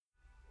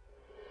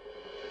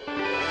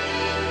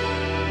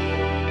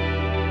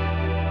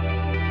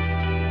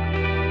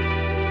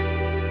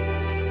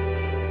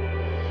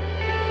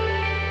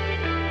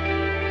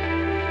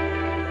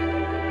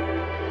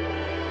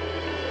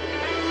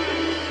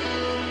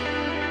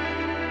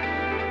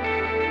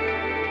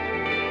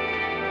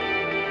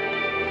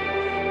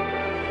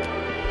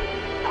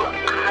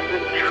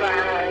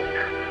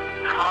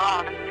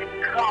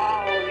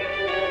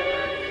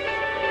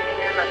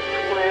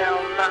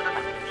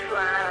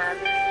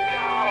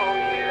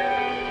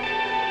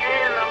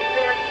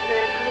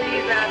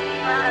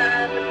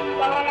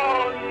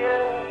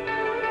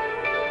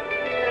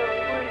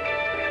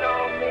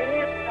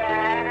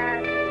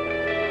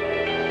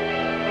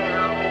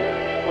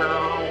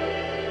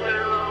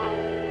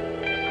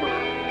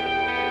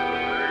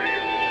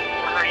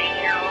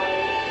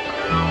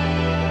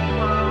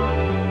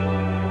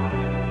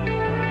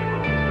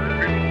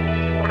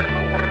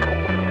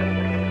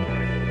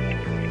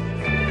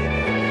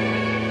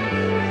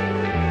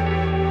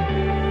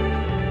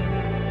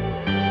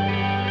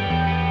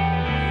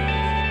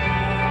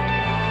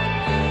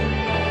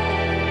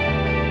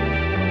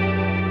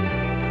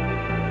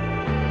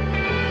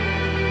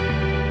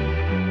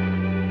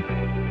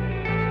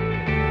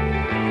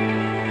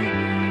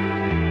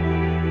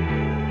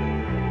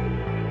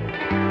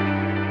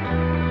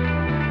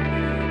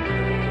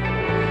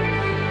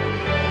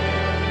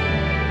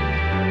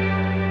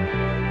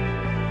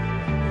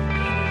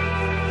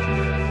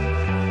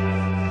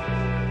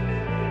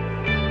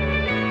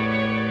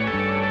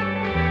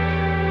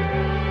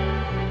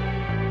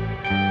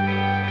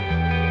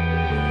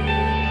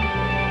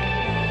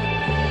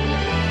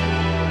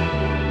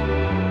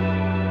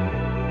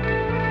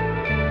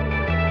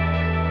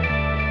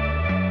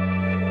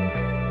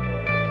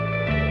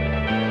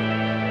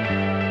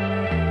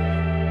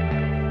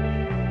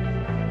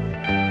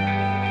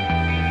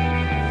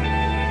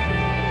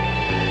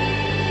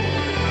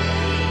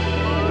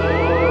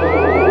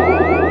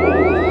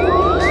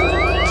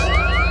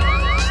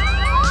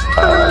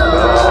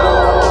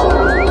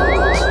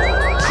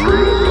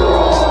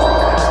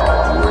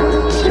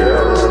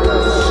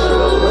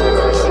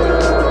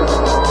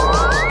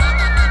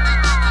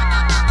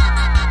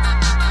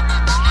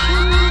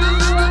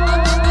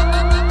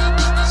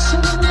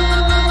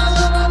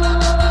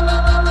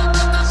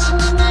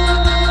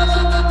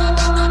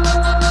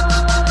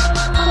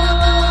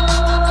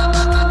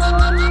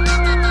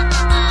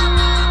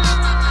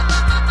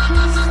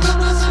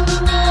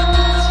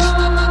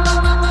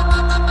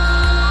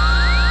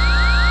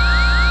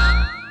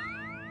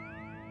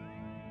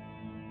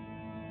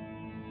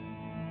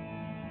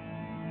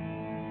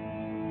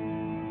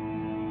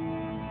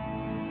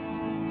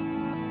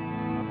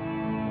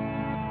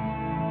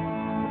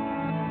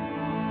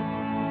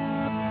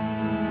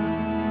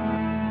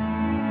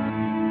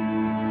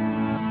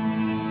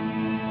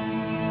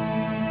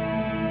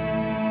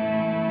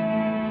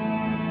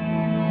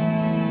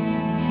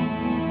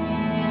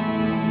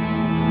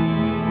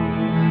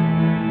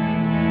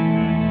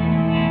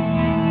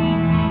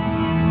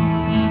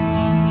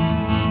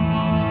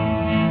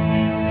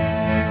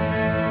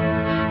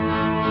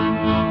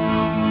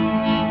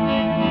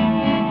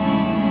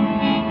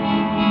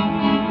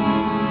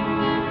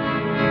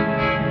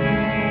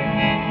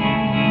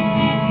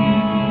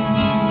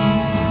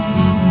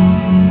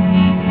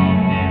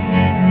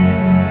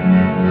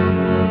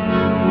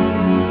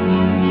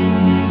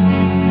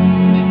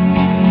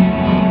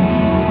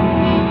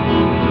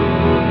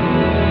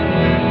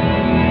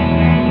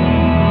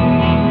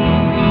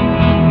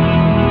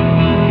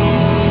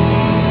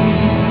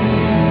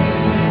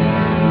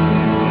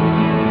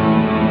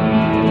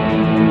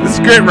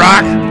grit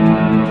rock.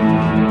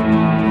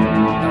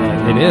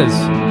 It is.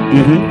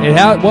 Mm-hmm.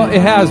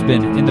 It has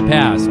been in the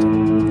past.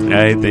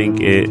 I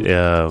think it...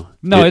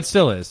 it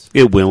still is.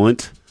 It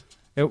willn't.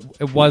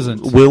 It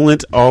wasn't.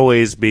 Willn't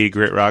always be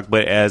grit rock,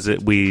 but as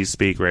we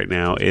speak right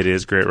now, it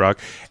is grit rock.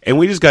 And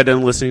we just got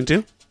done listening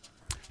to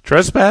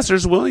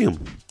Trespassers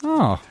William.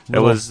 Oh.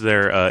 That was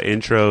their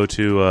intro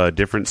to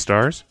Different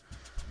Stars.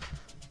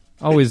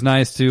 Always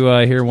nice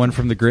to hear one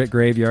from the Grit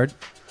Graveyard.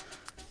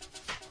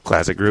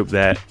 Classic group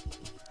that.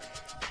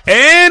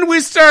 And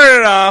we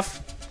started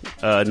off,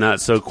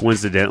 not so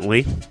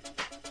coincidentally,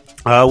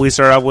 we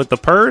started off with the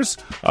Purrs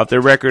off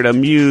their record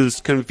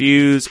Amused,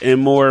 Confused,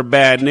 and More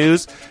Bad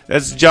News.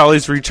 That's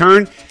Jolly's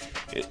return.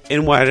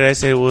 And why did I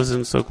say it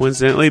wasn't so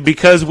coincidentally?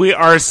 Because we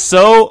are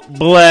so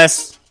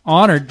blessed,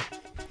 honored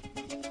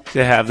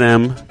to have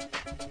them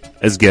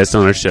as guests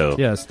on our show.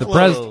 Yes,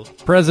 the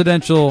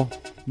Presidential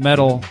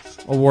Medal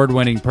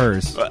Award-winning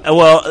Purrs.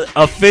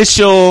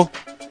 Official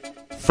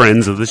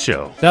friends of the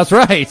show. That's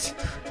right.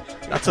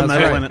 That's a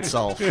medal in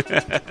itself.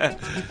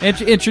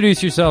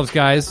 Introduce yourselves,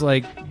 guys.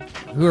 Like,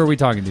 who are we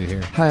talking to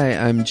here? Hi,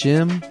 I'm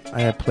Jim.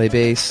 I play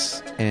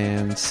bass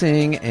and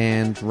sing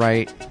and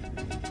write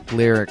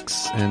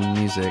lyrics and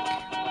music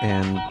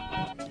and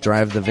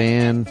drive the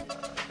van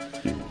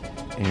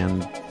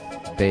and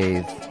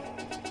bathe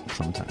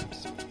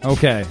sometimes.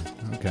 Okay.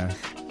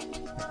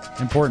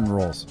 Important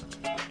roles.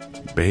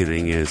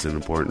 Bathing is an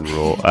important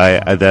role.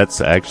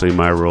 That's actually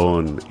my role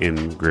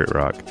in grit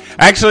rock.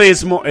 Actually,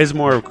 it's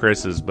more of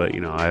Chris's, but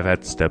I've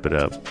had to step it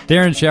up.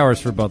 Darren showers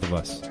for both of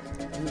us.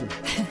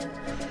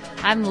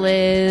 I'm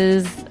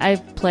Liz. I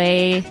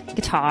play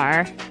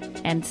guitar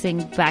and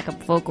sing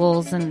backup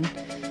vocals and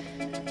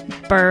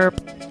burp.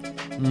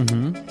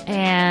 Mm-hmm.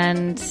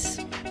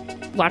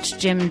 And watch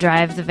Jim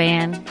drive the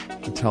van.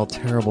 And tell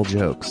terrible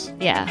jokes.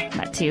 Yeah,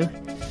 that too.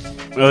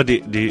 Oh, do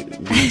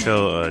you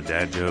tell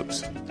dad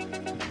jokes?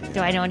 Do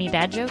I know any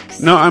dad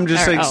jokes? No, I'm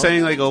just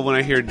saying when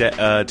I hear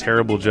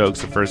terrible jokes,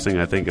 the first thing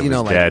I think of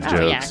is dad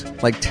jokes. Yeah.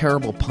 Like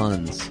terrible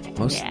puns.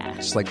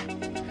 Just like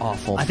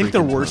awful. I think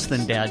they're worse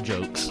puns. than dad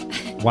jokes.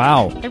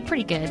 Wow. They're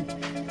pretty good.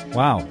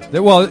 Wow.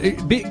 Well,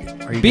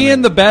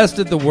 being the best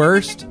at the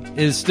worst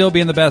is still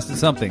being the best at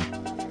something.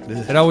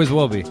 It always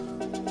will be.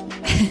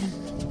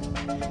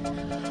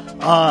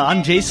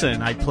 I'm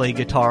Jason. I play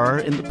guitar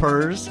in the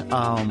Purrs.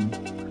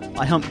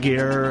 I hump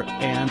gear,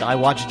 and I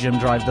watch Jim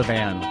drive the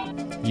van.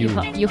 You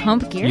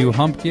hump gear? You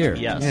hump gear.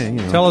 Yes.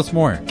 Yeah, Tell us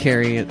more.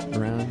 Carry it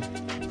around.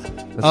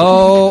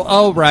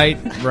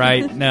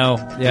 Right. No.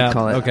 Yeah. We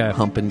call it okay.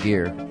 humping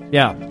gear.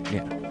 Yeah.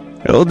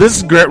 Well, this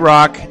is grit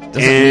rock,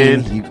 Doesn't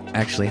mean you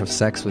actually have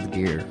sex with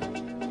gear.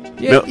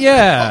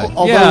 Yeah.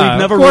 Although we've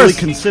never really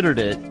considered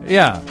it.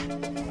 Yeah.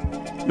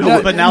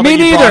 No, but now that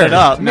you brought it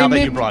up,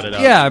 you brought it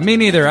up. Yeah, me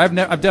neither. I've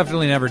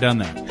definitely never done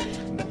that.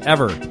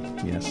 Ever.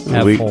 Yes.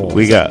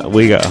 We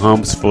got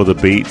humps for the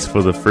beats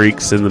for the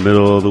freaks in the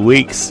middle of the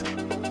weeks.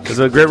 That's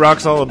what grit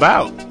rock's all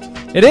about.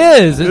 It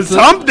is. It's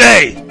hump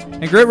day.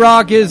 And Grit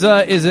Rock is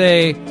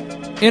a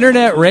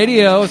internet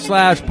radio /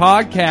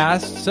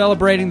 podcast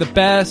celebrating the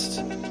best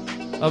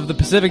of the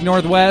Pacific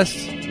Northwest,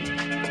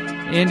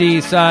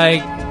 indie,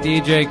 psych,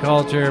 DJ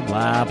culture,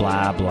 blah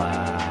blah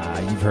blah.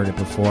 You've heard it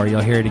before.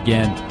 You'll hear it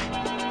again.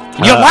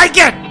 And you'll like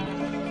it.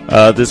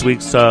 This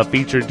week's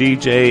featured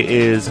DJ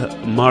is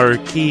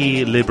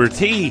Marquis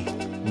Liberty.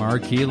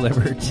 Marquis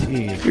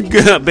Liberty.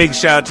 Big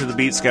shout out to the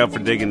Beat Scout for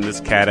digging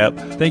this cat up.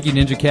 Thank you,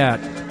 Ninja Cat.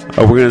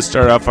 We're going to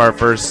start off our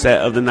first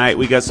set of the night.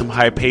 We got some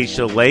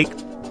Hypatia Lake.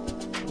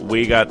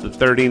 We got the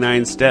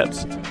 39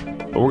 Steps.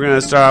 We're going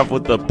to start off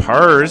with the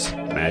Purrs.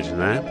 Imagine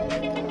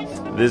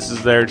that. This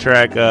is their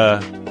track,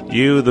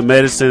 You, the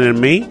Medicine,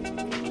 and Me.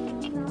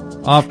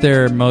 Off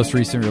their most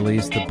recent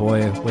release, The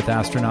Boy with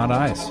Astronaut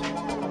Eyes.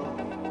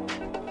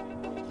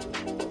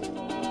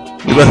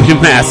 We love you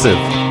massive.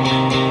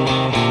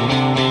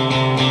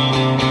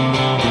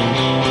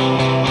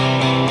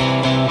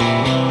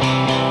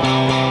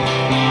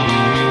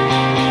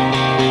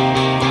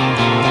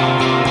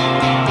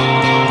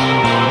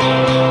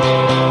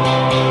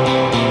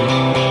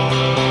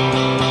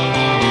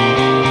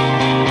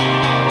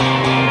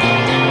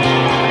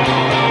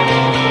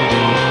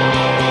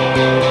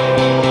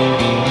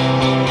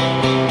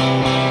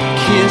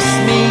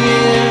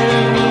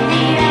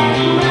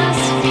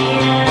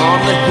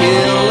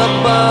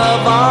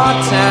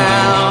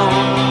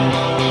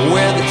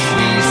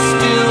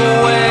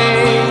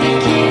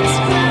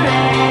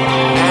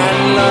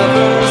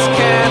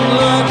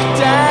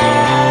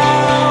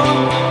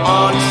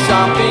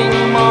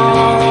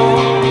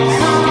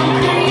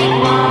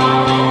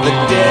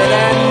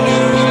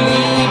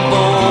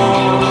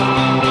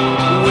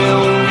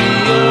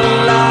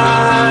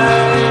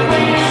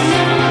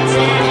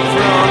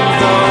 From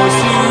those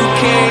who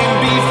can't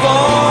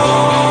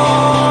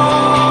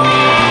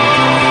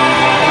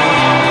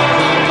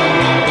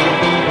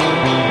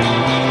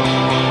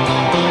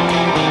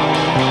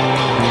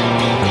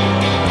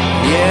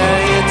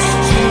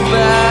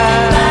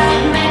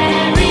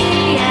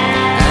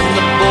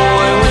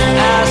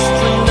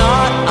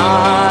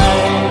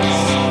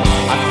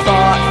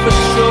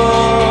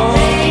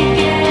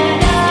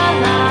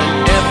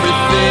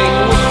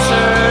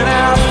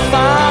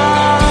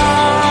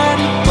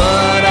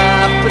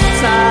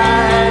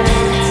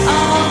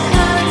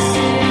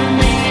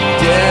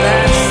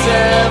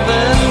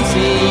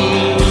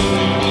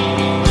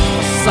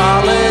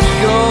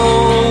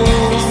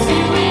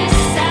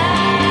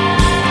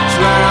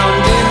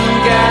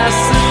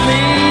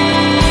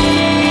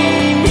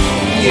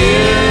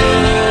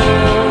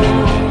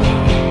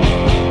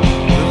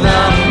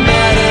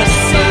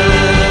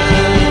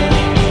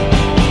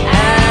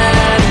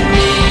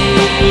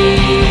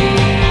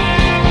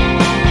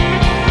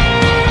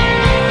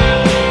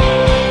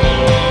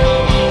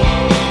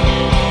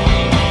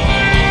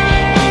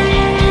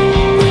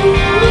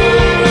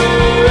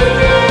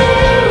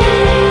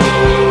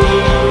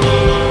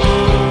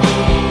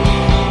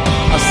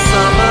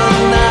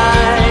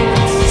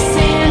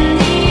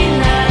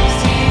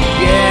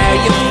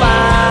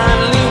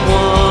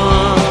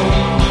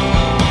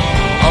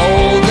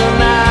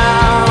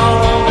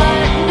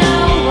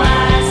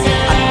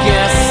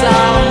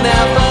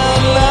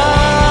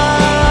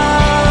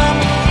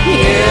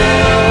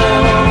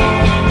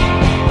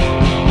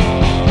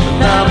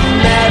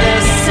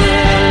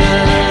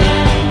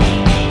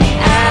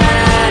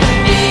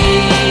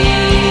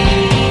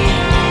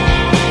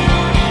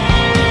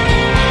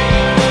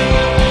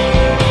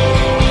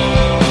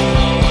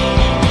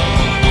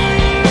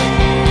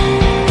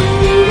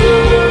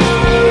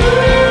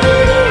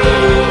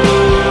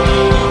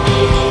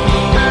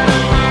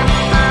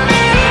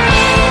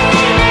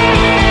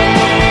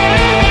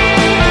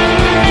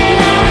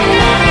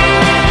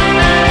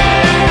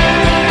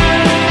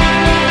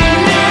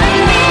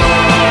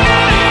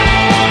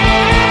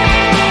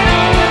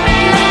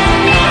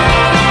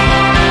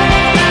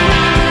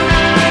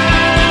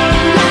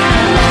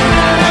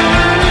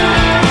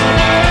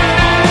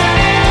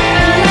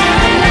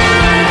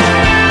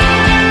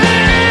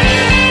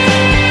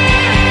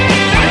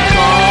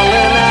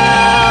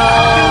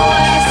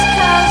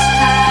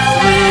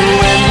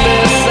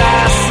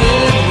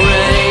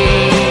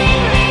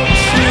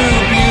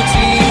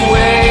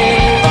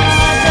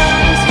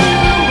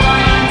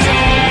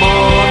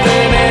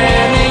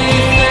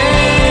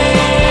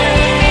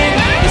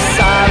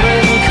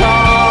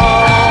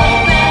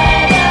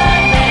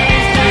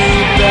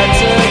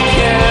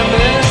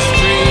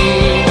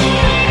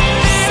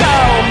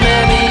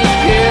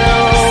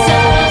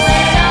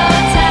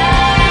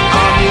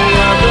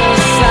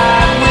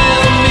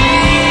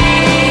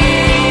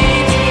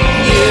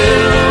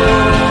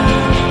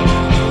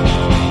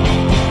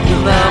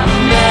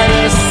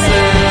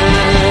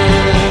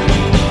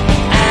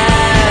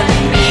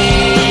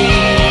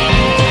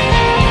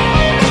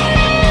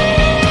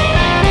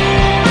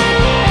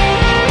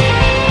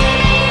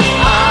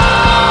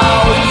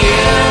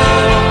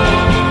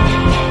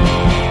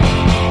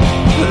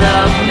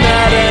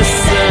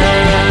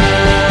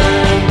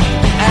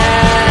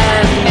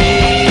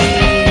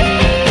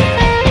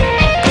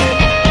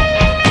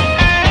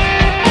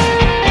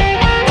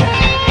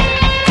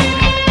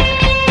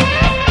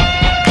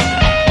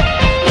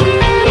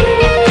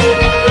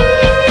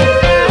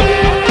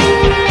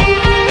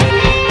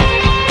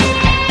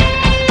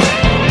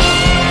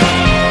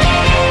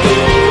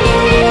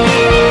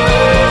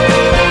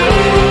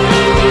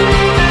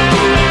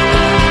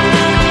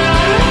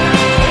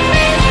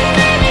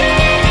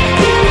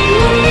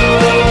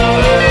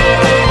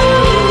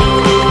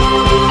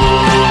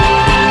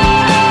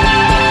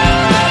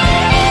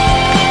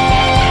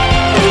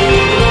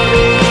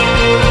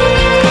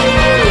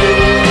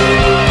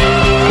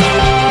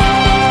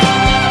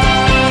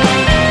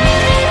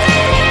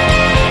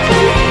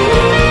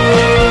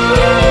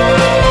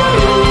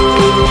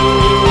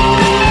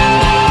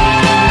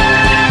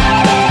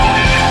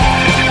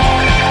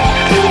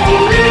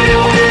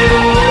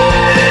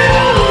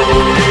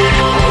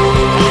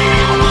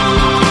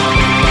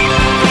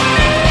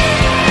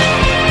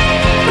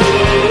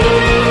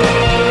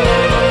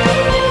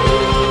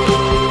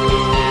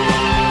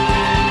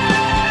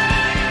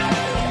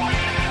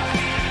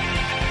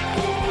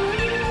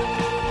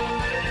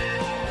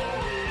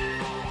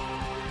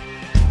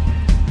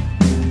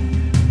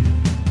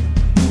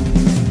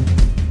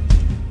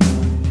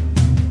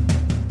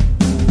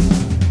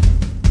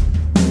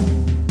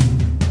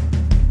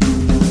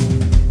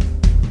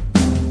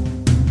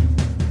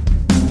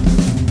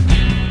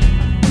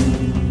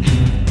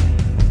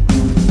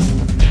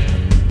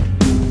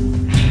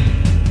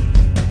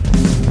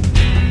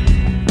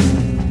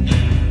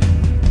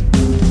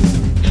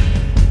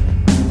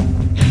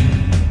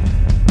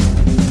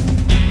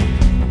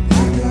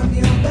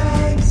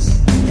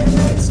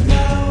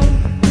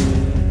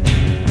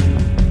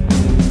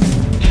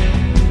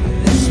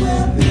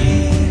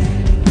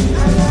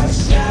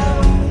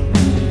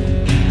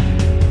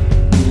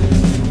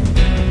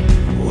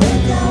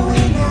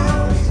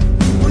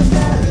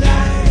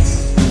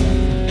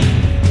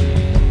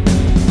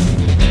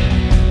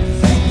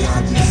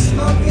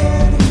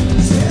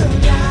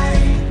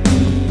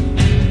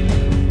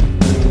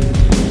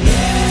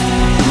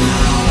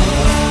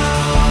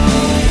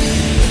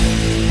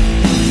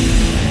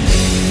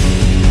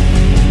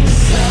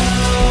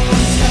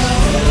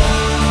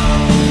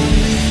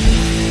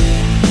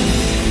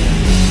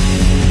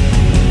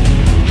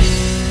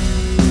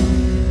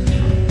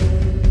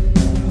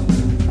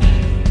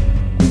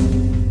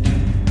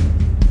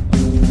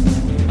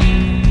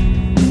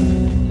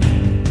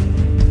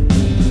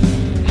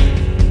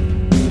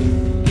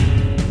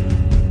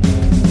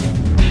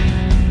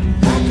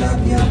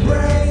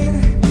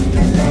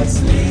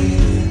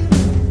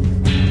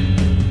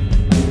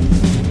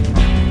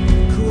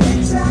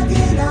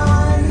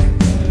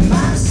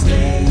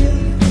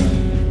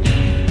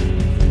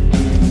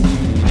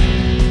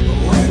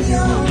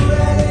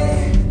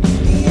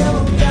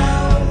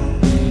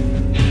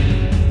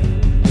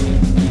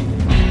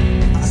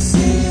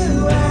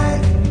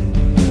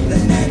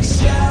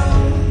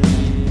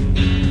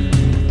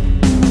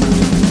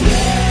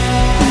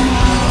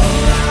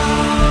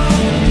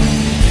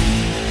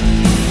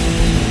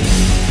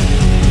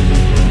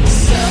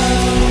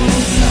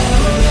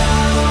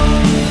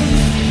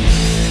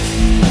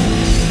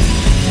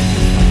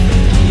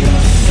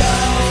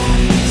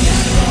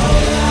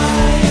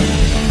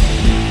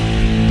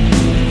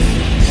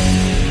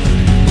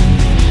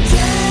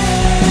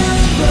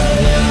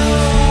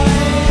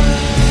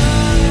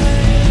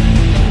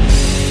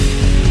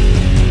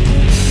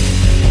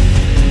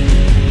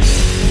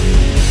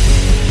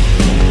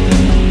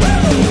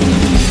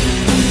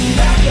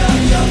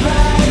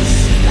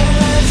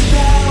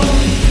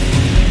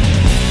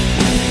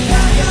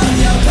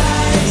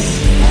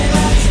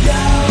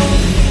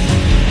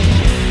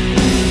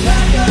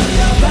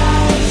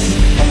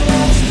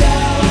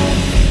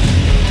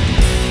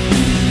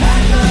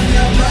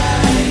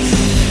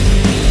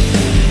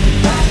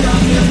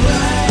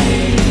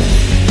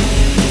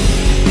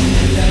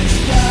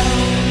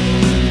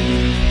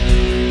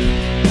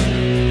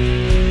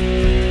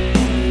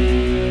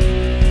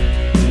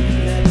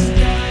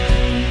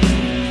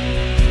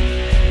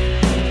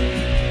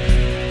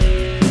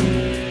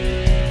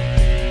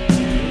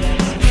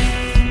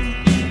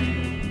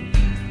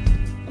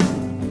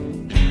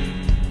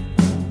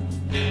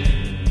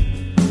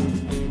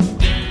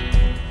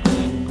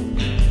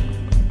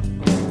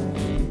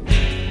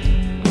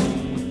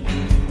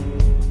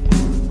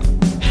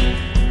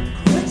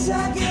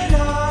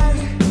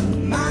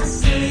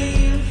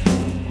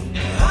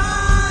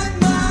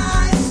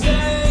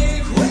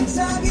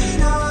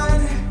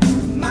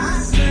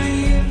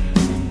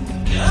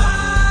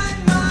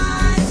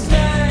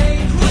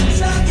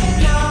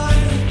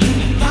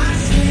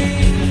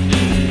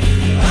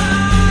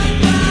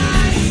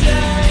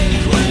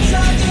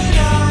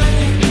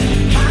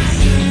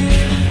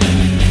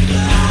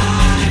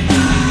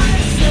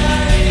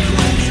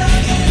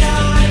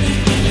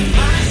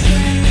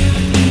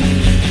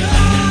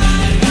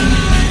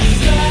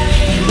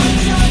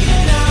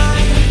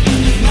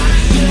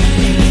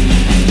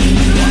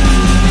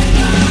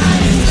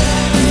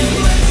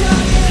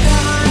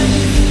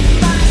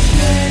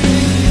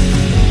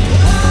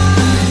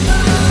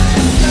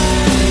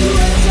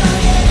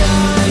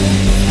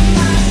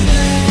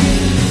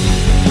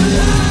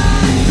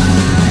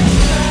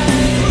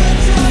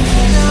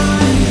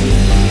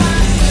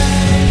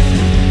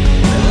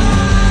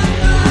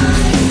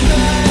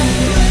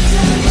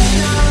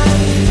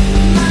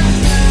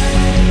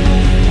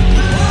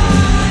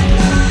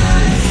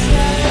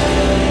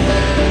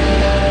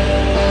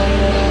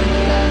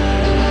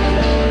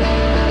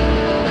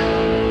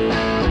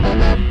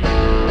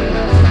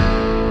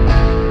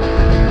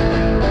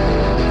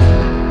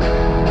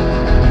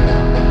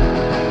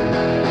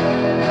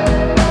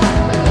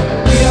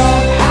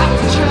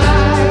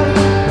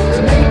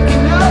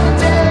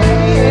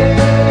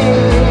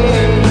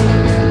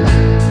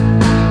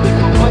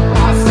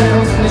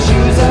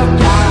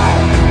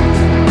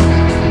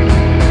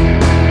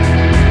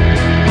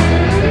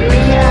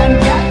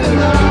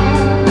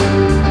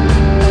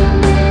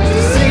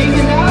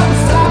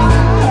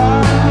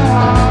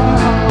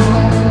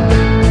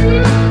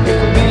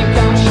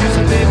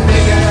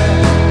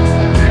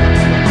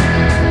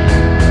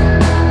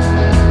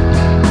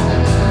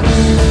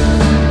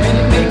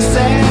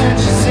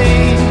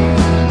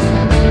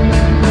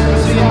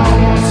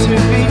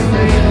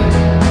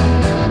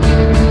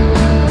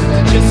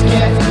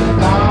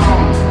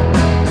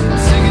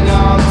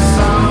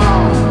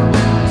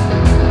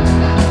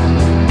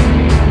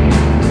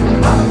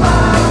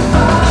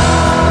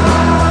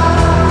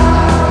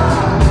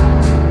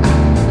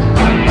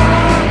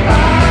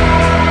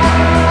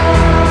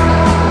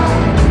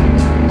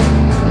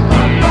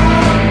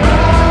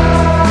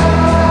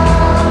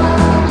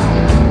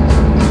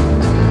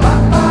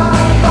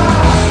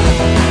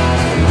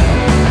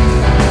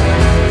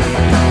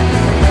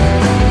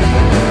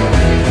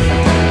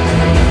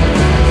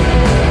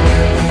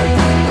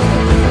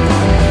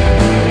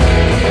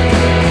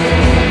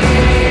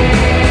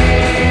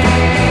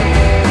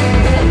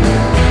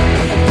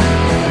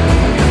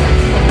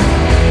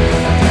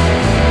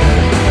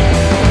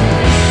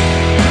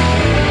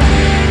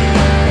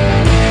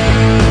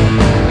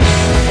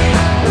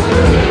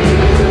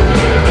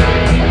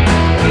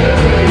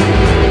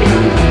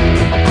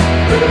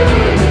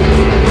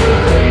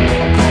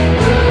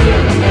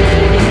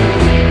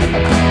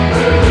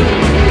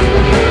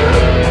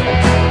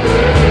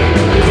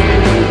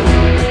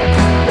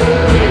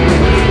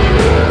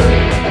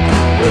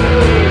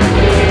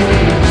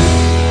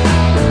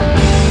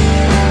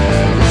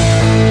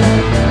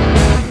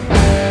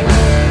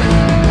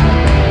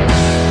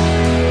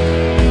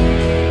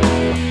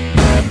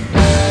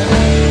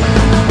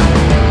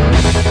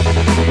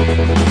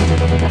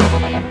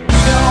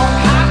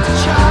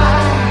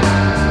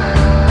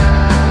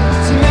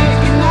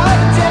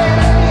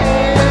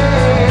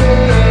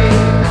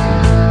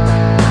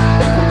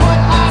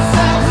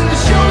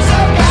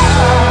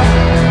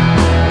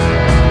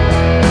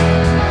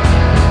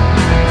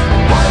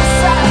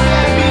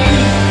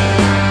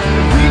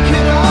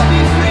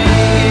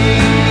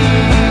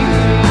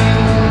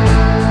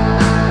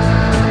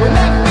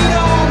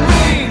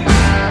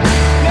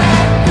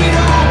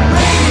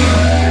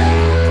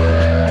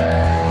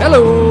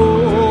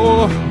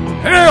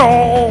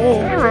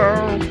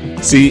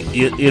See,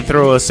 you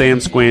throw a Sam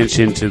Squanch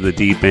into the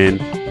deep end,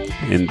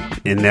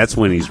 and that's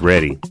when he's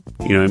ready.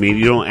 You know what I mean?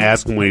 You don't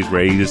ask him when he's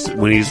ready. Just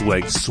when he's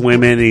like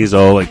swimming, he's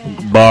all like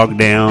bogged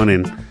down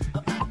and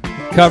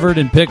covered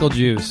in pickle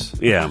juice.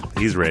 Yeah,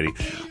 he's ready.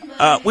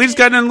 We just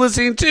got done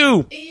listening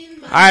to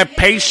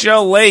Hypatia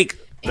Lake.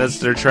 That's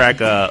their track,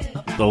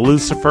 The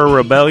Lucifer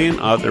Rebellion,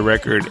 off their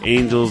record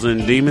Angels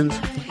and Demons.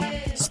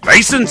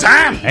 Space and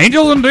Time.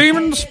 Angels and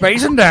Demons,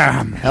 Space and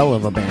Time. Hell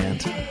of a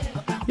band.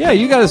 Yeah,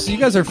 you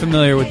guys are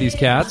familiar with these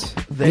cats.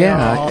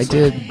 I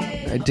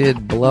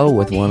did blow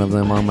with one of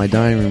them on my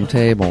dining room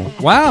table.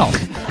 Wow.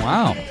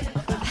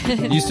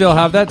 You still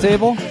have that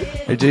table?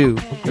 I do.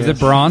 Is it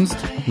bronzed?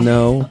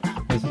 No.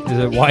 Is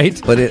it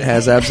white? But it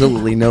has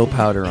absolutely no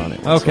powder on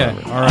it. Okay,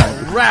 whatsoever. all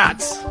right.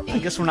 Rats! I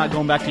guess we're not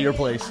going back to your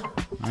place.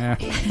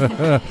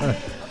 Yeah.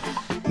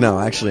 No,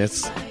 actually,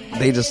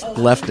 they just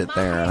left it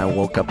there, and I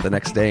woke up the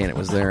next day and it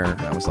was there.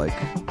 I was like,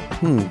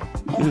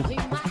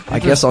 I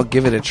guess I'll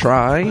give it a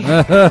try.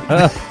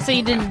 So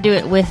you didn't do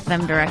it with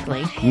them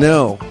directly?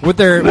 No.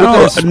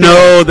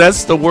 No,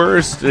 that's the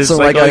worst. It's So,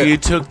 like, like, you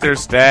took their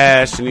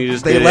stash and you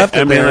just They did left it.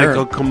 I it mean, there. like,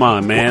 oh, come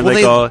on, man.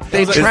 Well, like,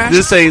 they trashed-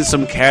 this ain't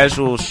some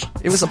casual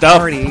It was a stuff.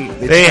 party.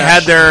 They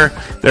had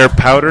their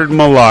powdered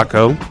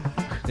Morocco,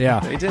 Yeah.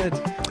 They did.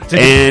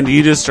 and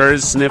you just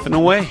started sniffing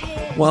away.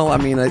 Well, I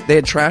mean, they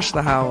had trashed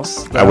the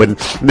house. I would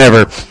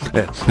never do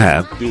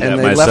that And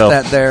they myself.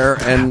 left that there,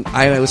 and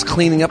I was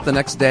cleaning up the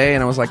next day,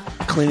 and I was like,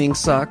 cleaning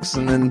sucks,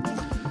 and then...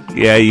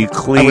 Yeah, you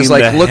cleaned was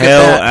like, the look at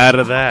hell that. out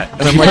of that.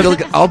 And I'm like,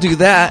 look, I'll do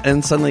that,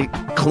 and suddenly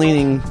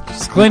cleaning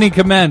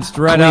Commenced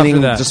right after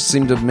that. just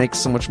seemed to make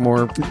so much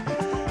more...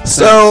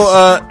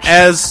 So,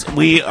 as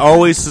we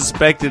always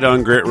suspected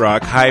on Grit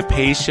Rock,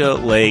 Hypatia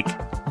Lake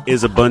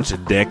is a bunch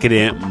of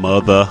decadent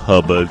mother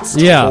hubbards.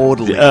 Yeah.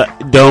 Totally.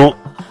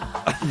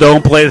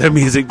 Don't play their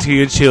music to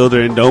your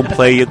children. Don't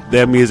play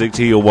their music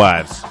to your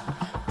wives.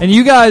 And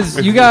you guys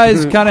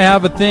kind of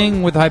have a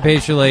thing with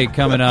Hypatia Lake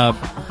coming up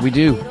We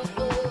do.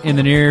 in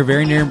the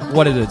very near,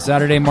 what is it,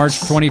 Saturday, March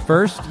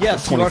 21st?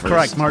 Yes, you are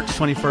correct. March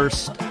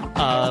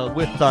 21st.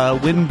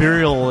 With Wind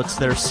Burial, it's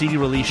their CD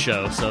release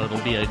show, so it'll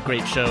be a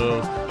great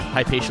show.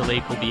 Hypatia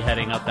Lake will be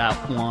heading up that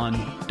one.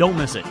 Don't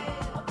miss it.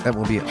 That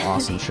will be an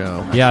awesome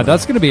show. Yeah,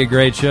 that's going to be a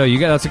great show.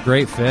 That's a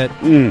great fit.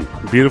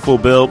 Beautiful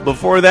bill.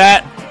 Before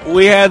that,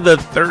 we had the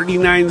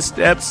 39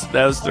 Steps.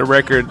 That was the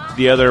record,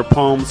 The Other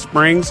Palm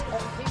Springs.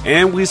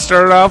 And we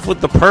started off with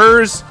the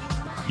Purrs,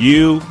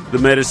 You, The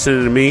Medicine,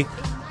 and Me.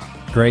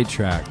 Great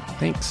track.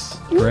 Thanks.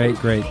 Great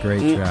track.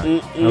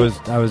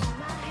 I was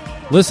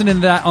listening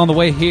to that on the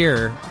way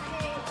here,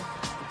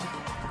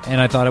 and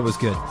I thought it was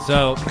good.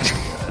 So,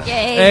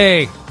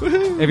 Yay! hey,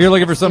 if you're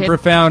looking for something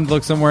profound,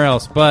 look somewhere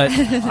else. But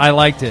I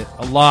liked it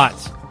a lot.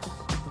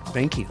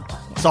 Thank you.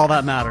 It's all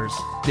that matters.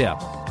 Yeah.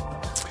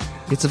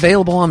 It's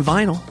available on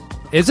vinyl.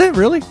 Is it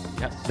really?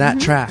 That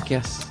track,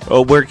 yes.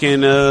 Oh, where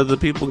can the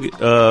people,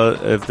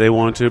 if they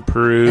want to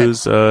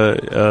peruse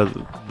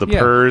the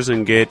Purrs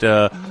and get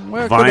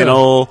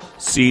vinyl,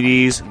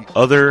 CDs,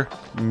 other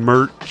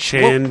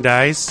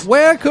merchandise?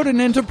 Where could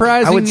an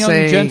enterprising I would young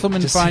say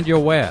gentleman just- find your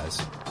wares?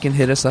 You can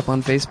hit us up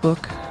on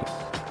Facebook.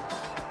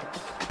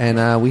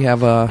 And we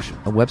have a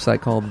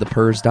website called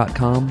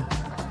thepurs.com.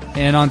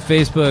 And on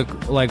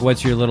Facebook, like,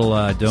 what's your little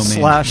domain? /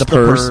 The the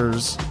Purs.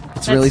 Purs.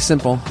 It's really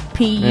simple.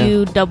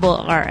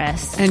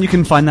 PURRS. And you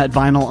can find that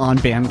vinyl on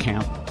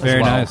Bandcamp. as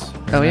Very well. nice.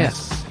 Oh,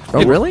 yes.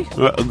 Oh, really?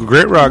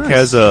 Grit Rock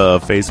has a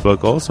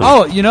Facebook also.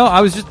 Oh,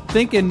 I was just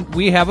thinking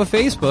we have a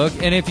Facebook,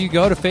 and if you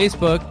go to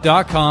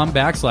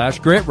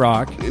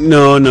facebook.com/GritRock.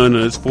 No,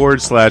 it's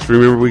 /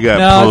 Remember, we got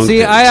No, punked.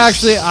 see, I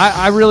just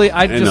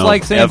know,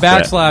 like saying F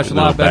that. backslash a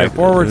No, lot better. back-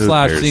 who /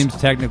 cares? seems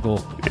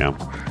technical. Yeah,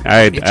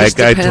 I just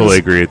I depends. totally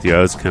agree with you.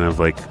 I was kind of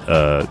like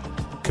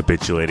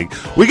capitulating.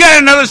 We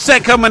got another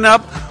set coming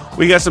up.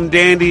 We got some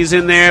dandies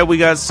in there. We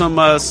got some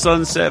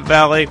Sunset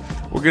Valley.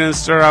 We're going to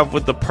start off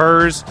with the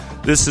Purrs.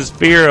 This is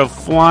Fear of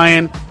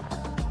Flying.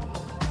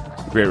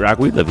 Great Rock,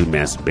 we love you,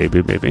 massive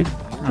baby.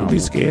 Don't be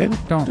scared.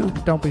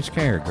 Don't be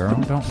scared, girl.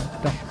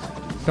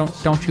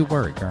 Don't you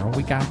worry, girl.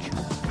 We got you.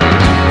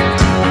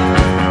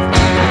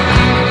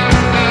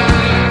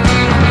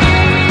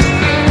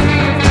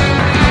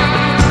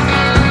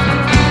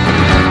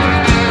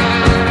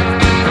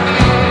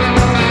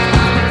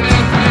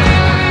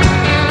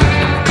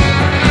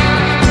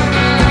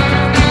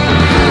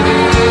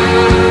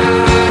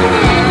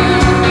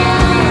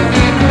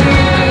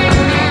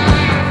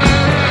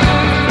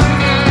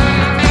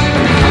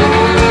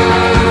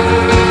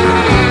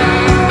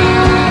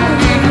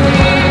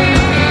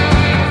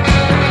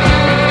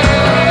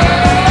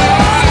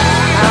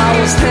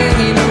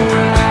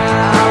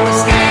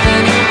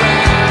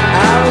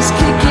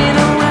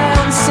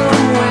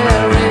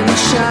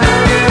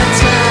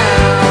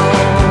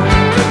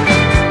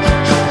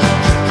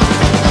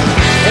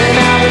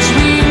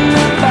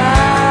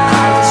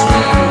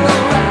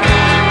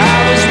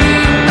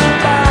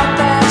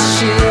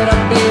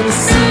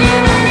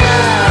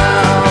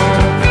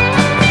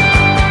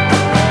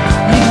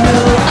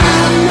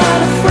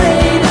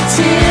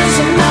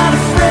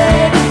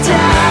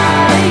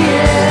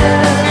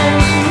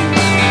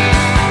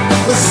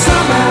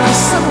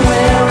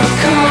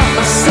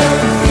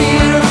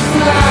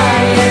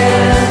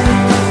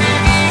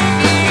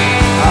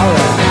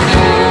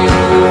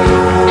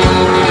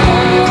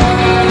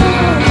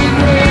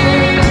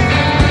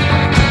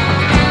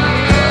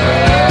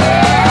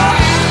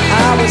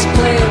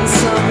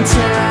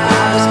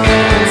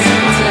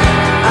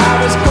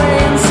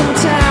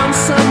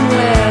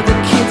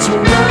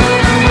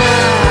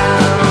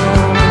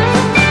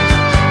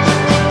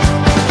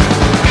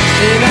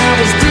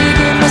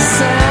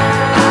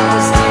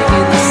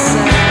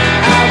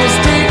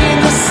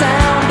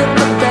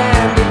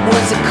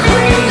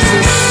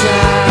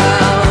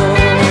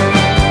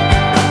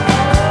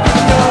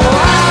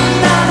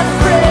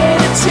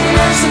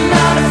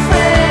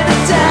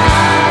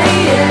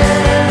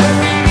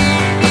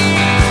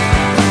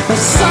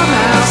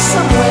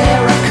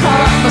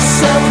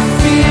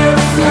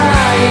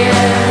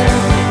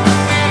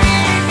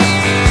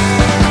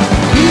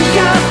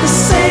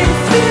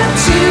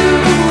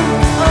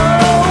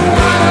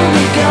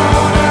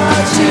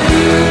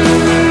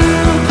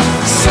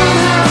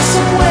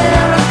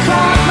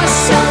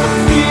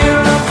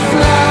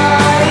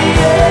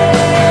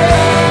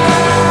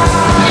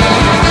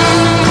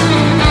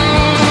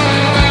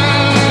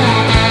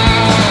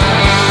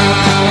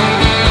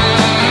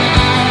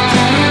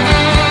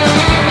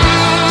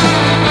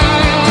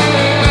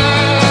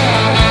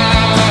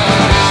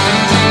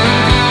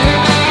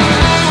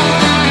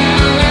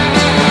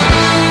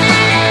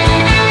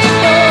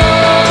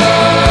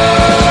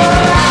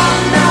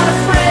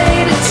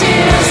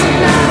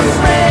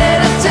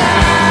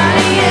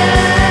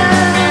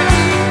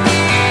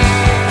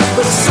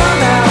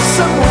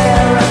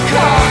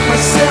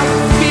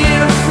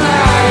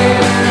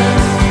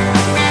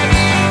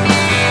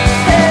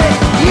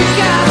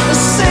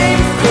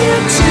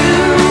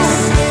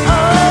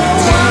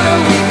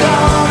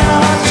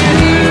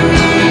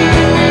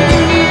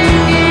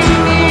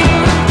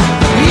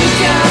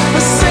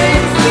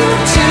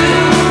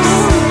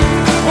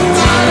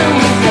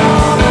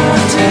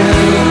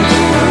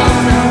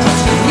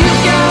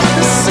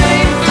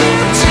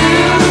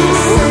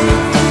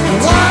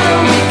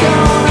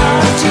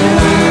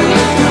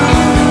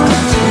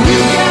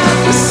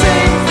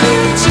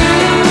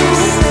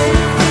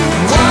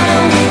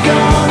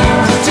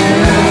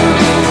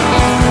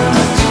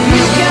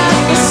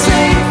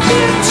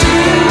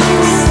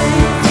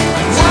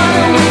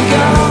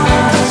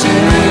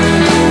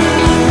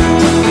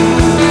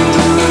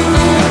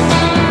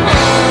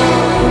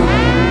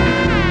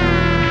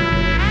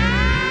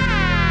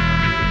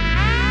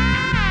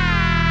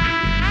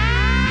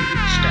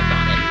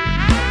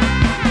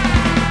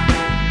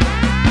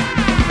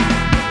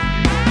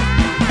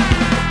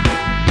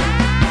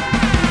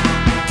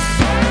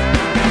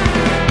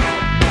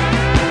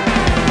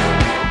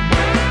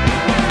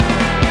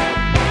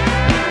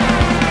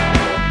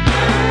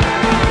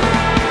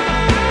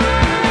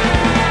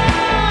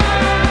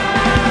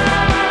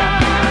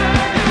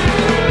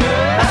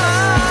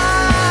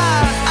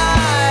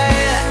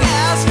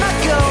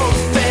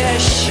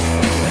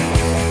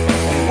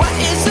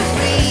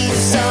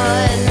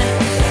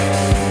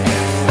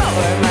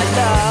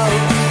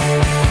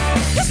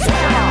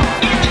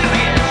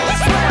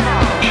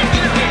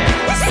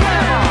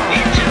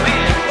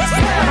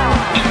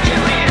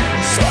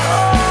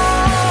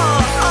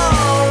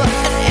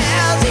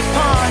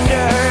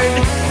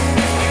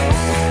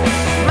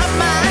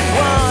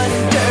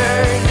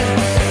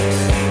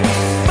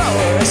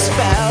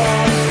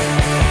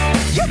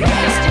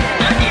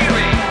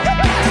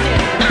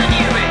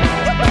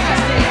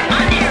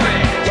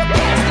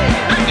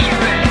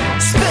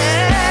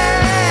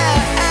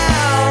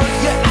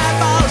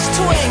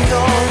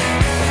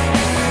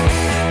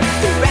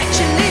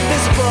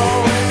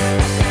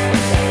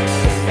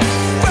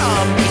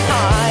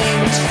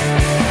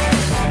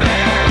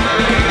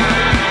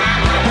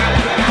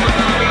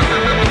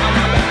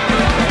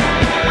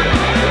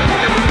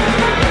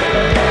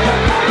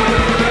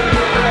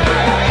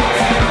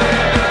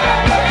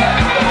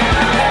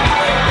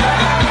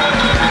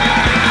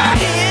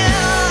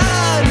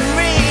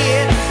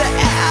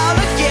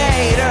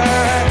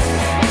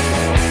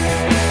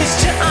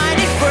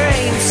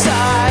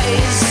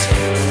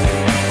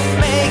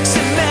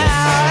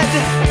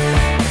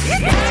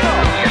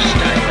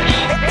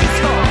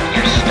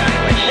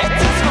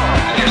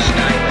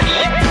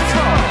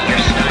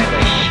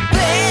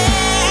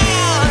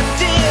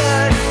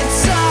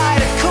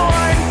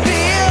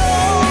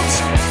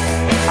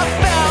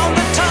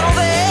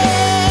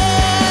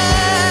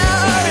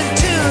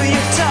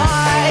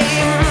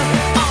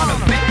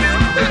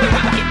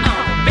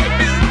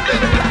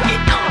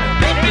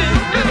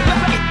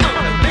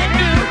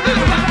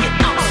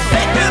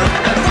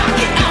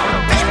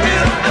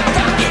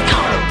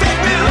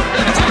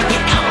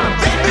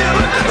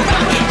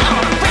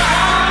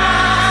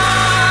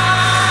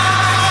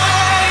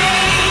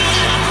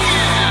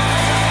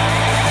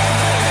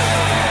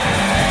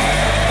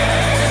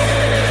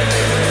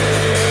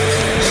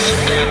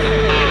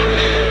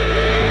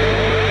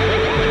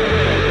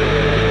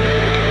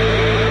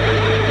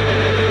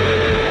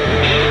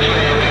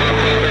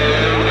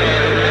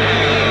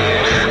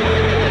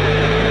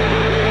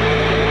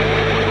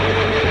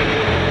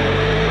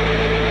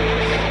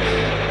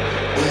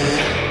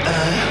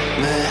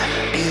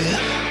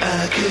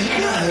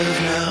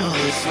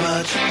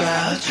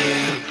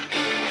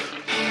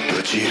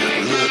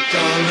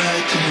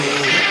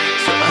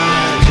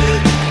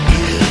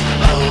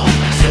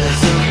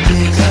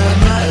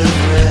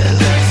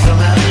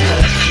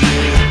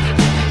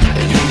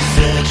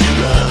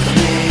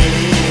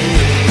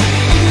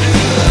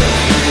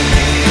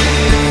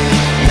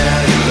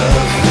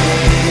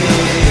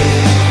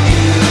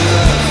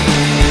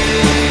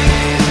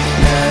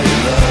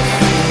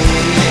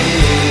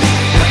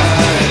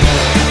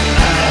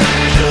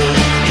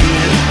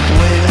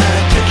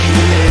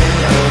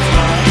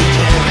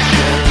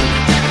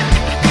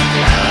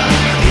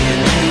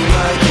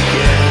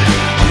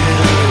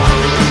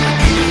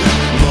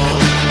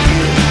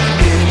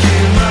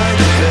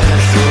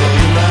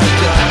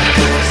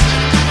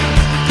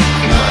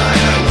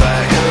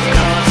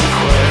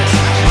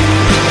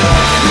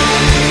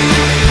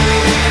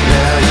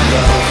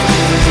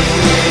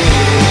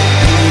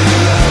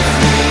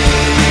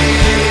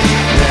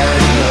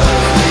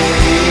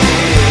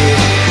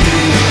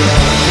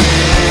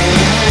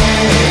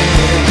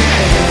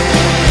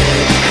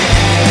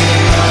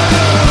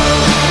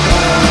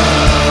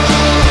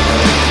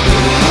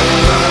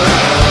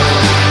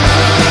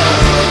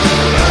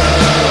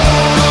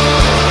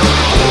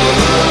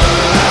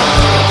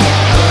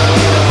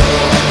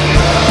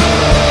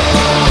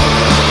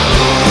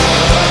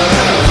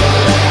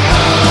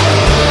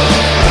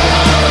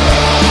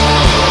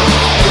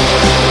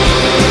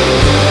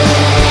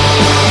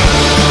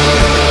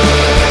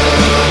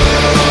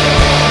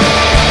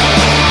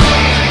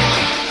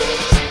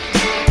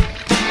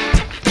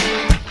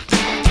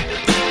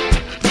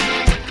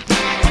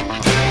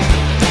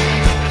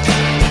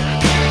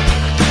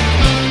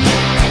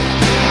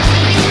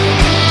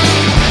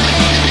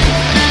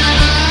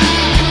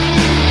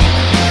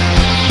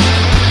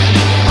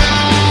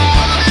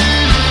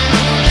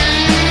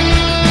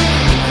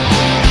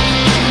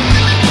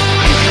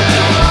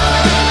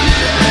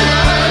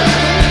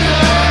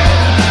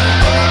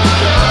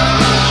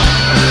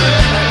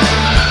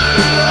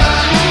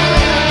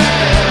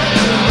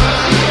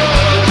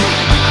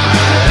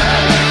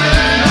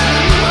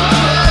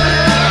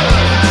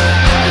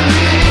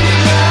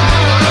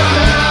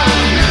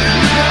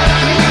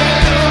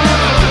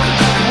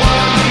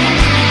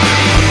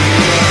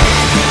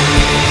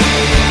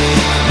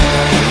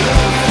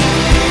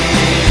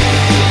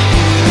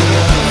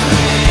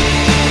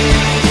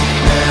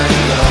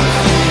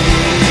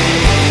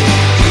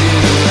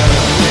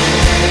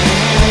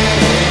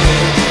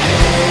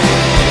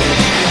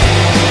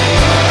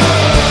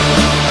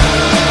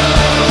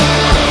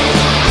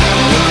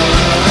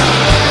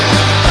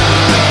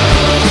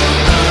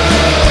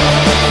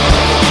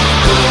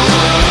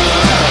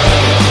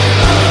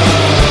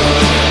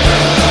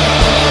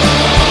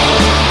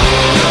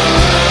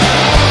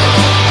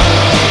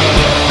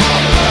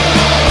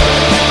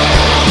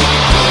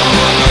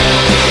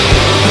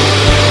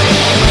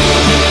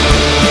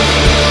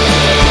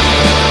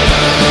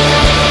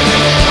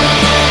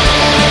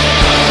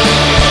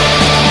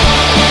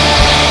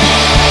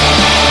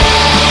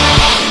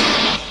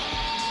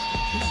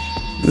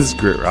 is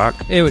Grit Rock.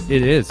 It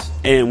is.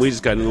 And we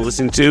just got to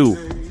listen to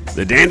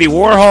the Dandy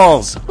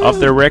Warhols off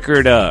their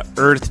record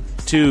Earth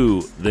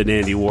 2, the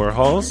Dandy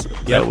Warhols.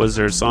 That was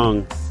their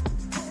song,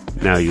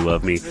 Now You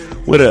Love Me.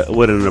 What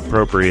an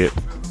appropriate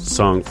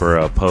song for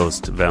a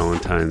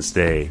post-Valentine's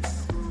Day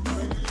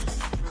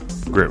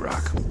Grit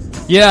Rock.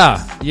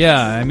 Yeah.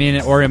 I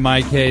mean, or in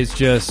my case,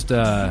 just,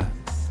 like,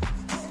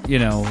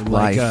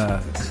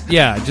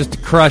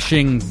 just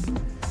crushing,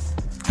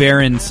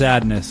 barren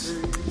sadness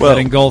that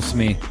engulfs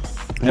me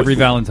every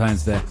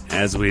Valentine's Day.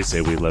 As we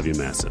say, we love you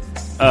massive.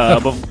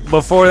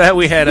 Before that,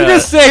 we had... You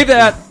just say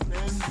that!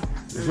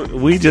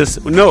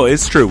 No,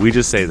 it's true. We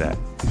just say that.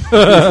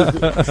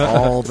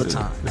 All the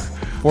time.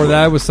 Before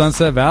that was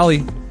Sunset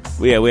Valley.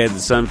 We had the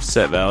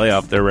Sunset Valley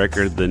off their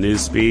record, The New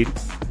Speed.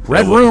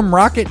 Red Room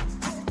Rocket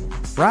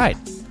Ride.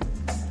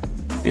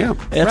 Yeah.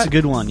 That's a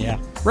good one, yeah.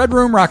 Red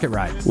Room Rocket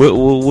Ride.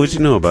 What'd you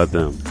know about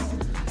them?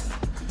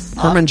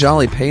 Herman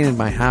Jolly painted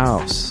my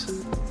house.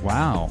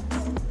 Wow.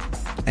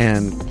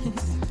 And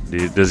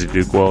does he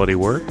do quality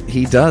work?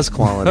 he does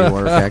quality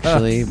work,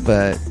 actually.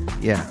 But,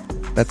 yeah.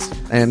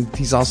 And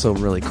he's also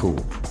really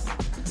cool.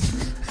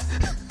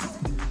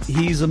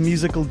 He's a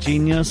musical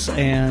genius,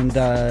 and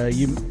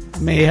you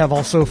may have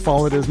also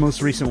followed his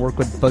most recent work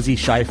with Buzzy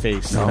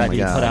Shyface that he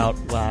put out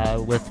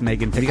with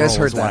Megan Pickerel. Have you guys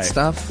heard that wife.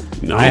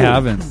 stuff? No. I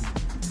haven't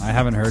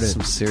heard it.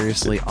 Some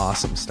seriously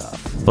awesome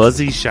stuff.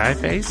 Buzzy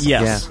Shyface?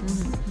 Yes.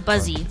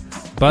 Buzzy.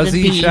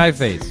 Buzzy With a B.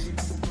 Shyface.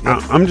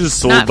 I'm just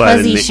sold Not by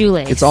fuzzy the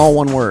shoelace. It's all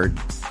one word.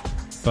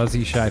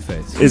 Buzzy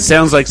Shyface. It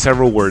sounds like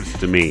several words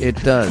to me. It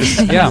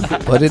does. Yeah.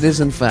 But it is,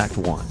 in fact,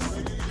 one.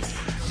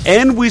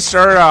 And we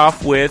start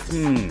off with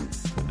The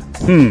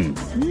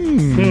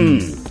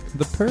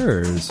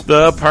Purrs.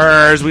 the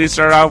Purrs. We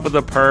start off with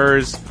the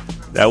Purrs.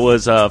 That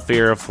was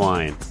Fear of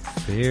Flying.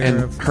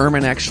 And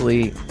Herman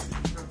actually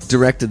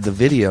directed the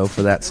video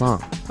for that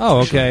song. Oh,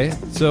 okay.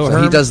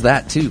 So He does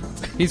that, too.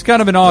 He's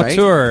kind of an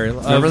auteur.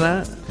 Of Remember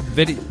that?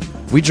 Video.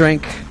 We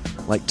drank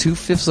like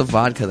 2/5 of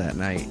vodka that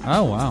night.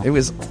 Oh, wow. It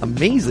was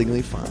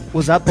amazingly fun.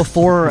 Was that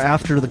before or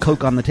after the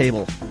Coke on the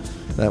table?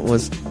 That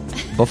was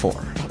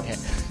before.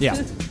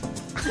 Yeah.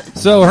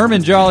 So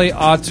Herman Jolly,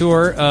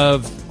 auteur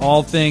of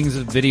all things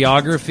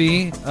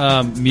videography,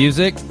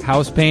 music,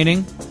 house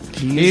painting.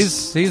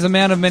 He's a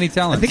man of many I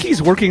talents. think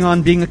he's working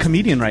on being a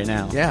comedian right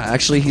now. Yeah,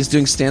 actually, he's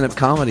doing stand-up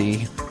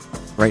comedy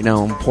right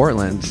now in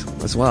Portland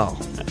as well.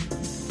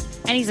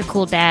 And he's a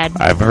cool dad.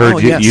 I've heard Oh,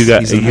 you, yes, you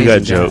got he's an you got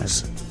amazing dad.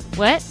 jokes.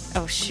 What?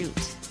 Oh, shoot.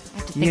 I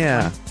have to think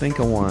Yeah, of think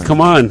of one.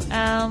 Come on.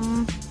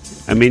 one.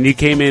 I mean, you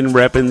came in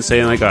repping,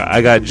 saying like,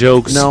 I got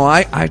jokes. No,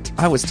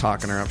 I was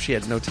talking her up. She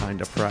had no time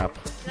to prep.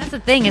 That's the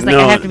thing. Is like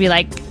No. I have to be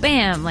like,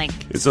 bam, like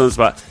It's on the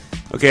spot.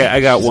 Okay, I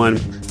got one.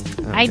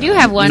 I do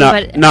have one, knock,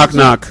 but knock,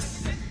 knock.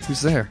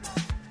 Who's there?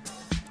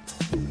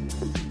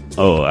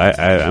 Oh,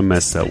 I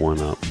messed that one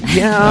up.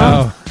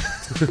 Yeah. Oh.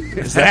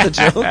 Is that the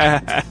joke?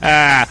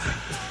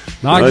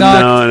 Knock, Oh, knock.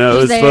 no, it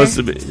was Who's supposed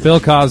to be. Bill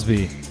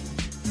Cosby.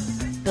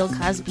 Bill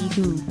Cosby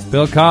who?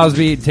 Bill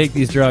Cosby, take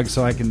these drugs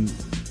so I can...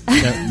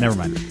 never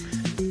mind.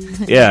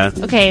 Yeah.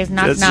 Okay,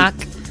 knock That's- knock.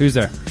 Who's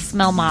there?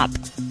 Smell mop.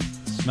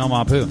 Smell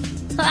mop who?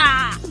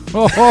 Ah!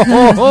 Oh,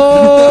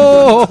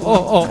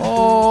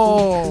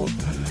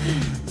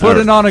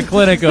 putting on a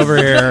clinic over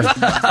here.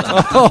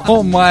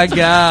 Oh my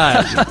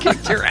god.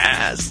 Kicked your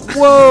ass.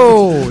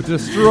 Whoa.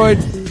 Destroyed.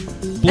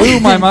 Blew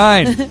my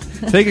mind.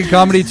 Taking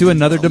comedy to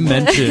another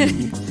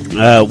dimension.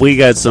 We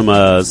got some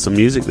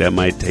music that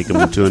might take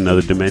them to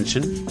another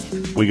dimension.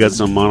 We got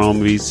some Mono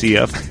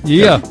VCF.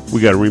 Yeah. We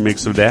got a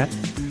remix of that.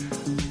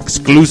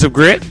 Exclusive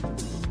Grit.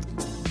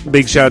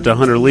 Big shout out to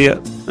Hunter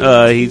Leah.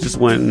 He just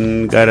went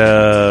and got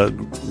a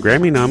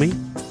Grammy nominee.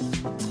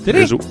 Did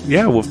he?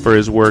 For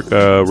his work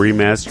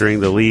remastering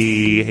the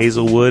Lee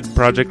Hazelwood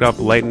project off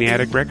Light in the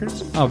Attic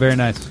Records. Oh, very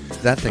nice.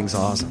 That thing's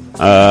awesome.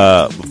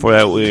 Before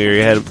that, we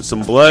had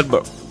some Blood,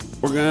 but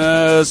we're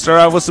gonna start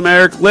off with some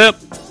Eric Lip.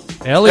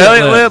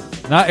 Elliot Lip.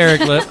 Not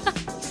Eric Lip.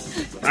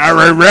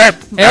 Elliot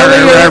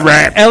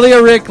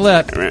Rick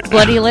Lip.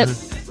 Bloody lip.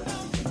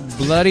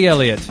 Bloody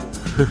Elliot.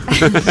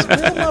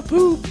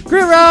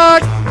 Grit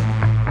Rock.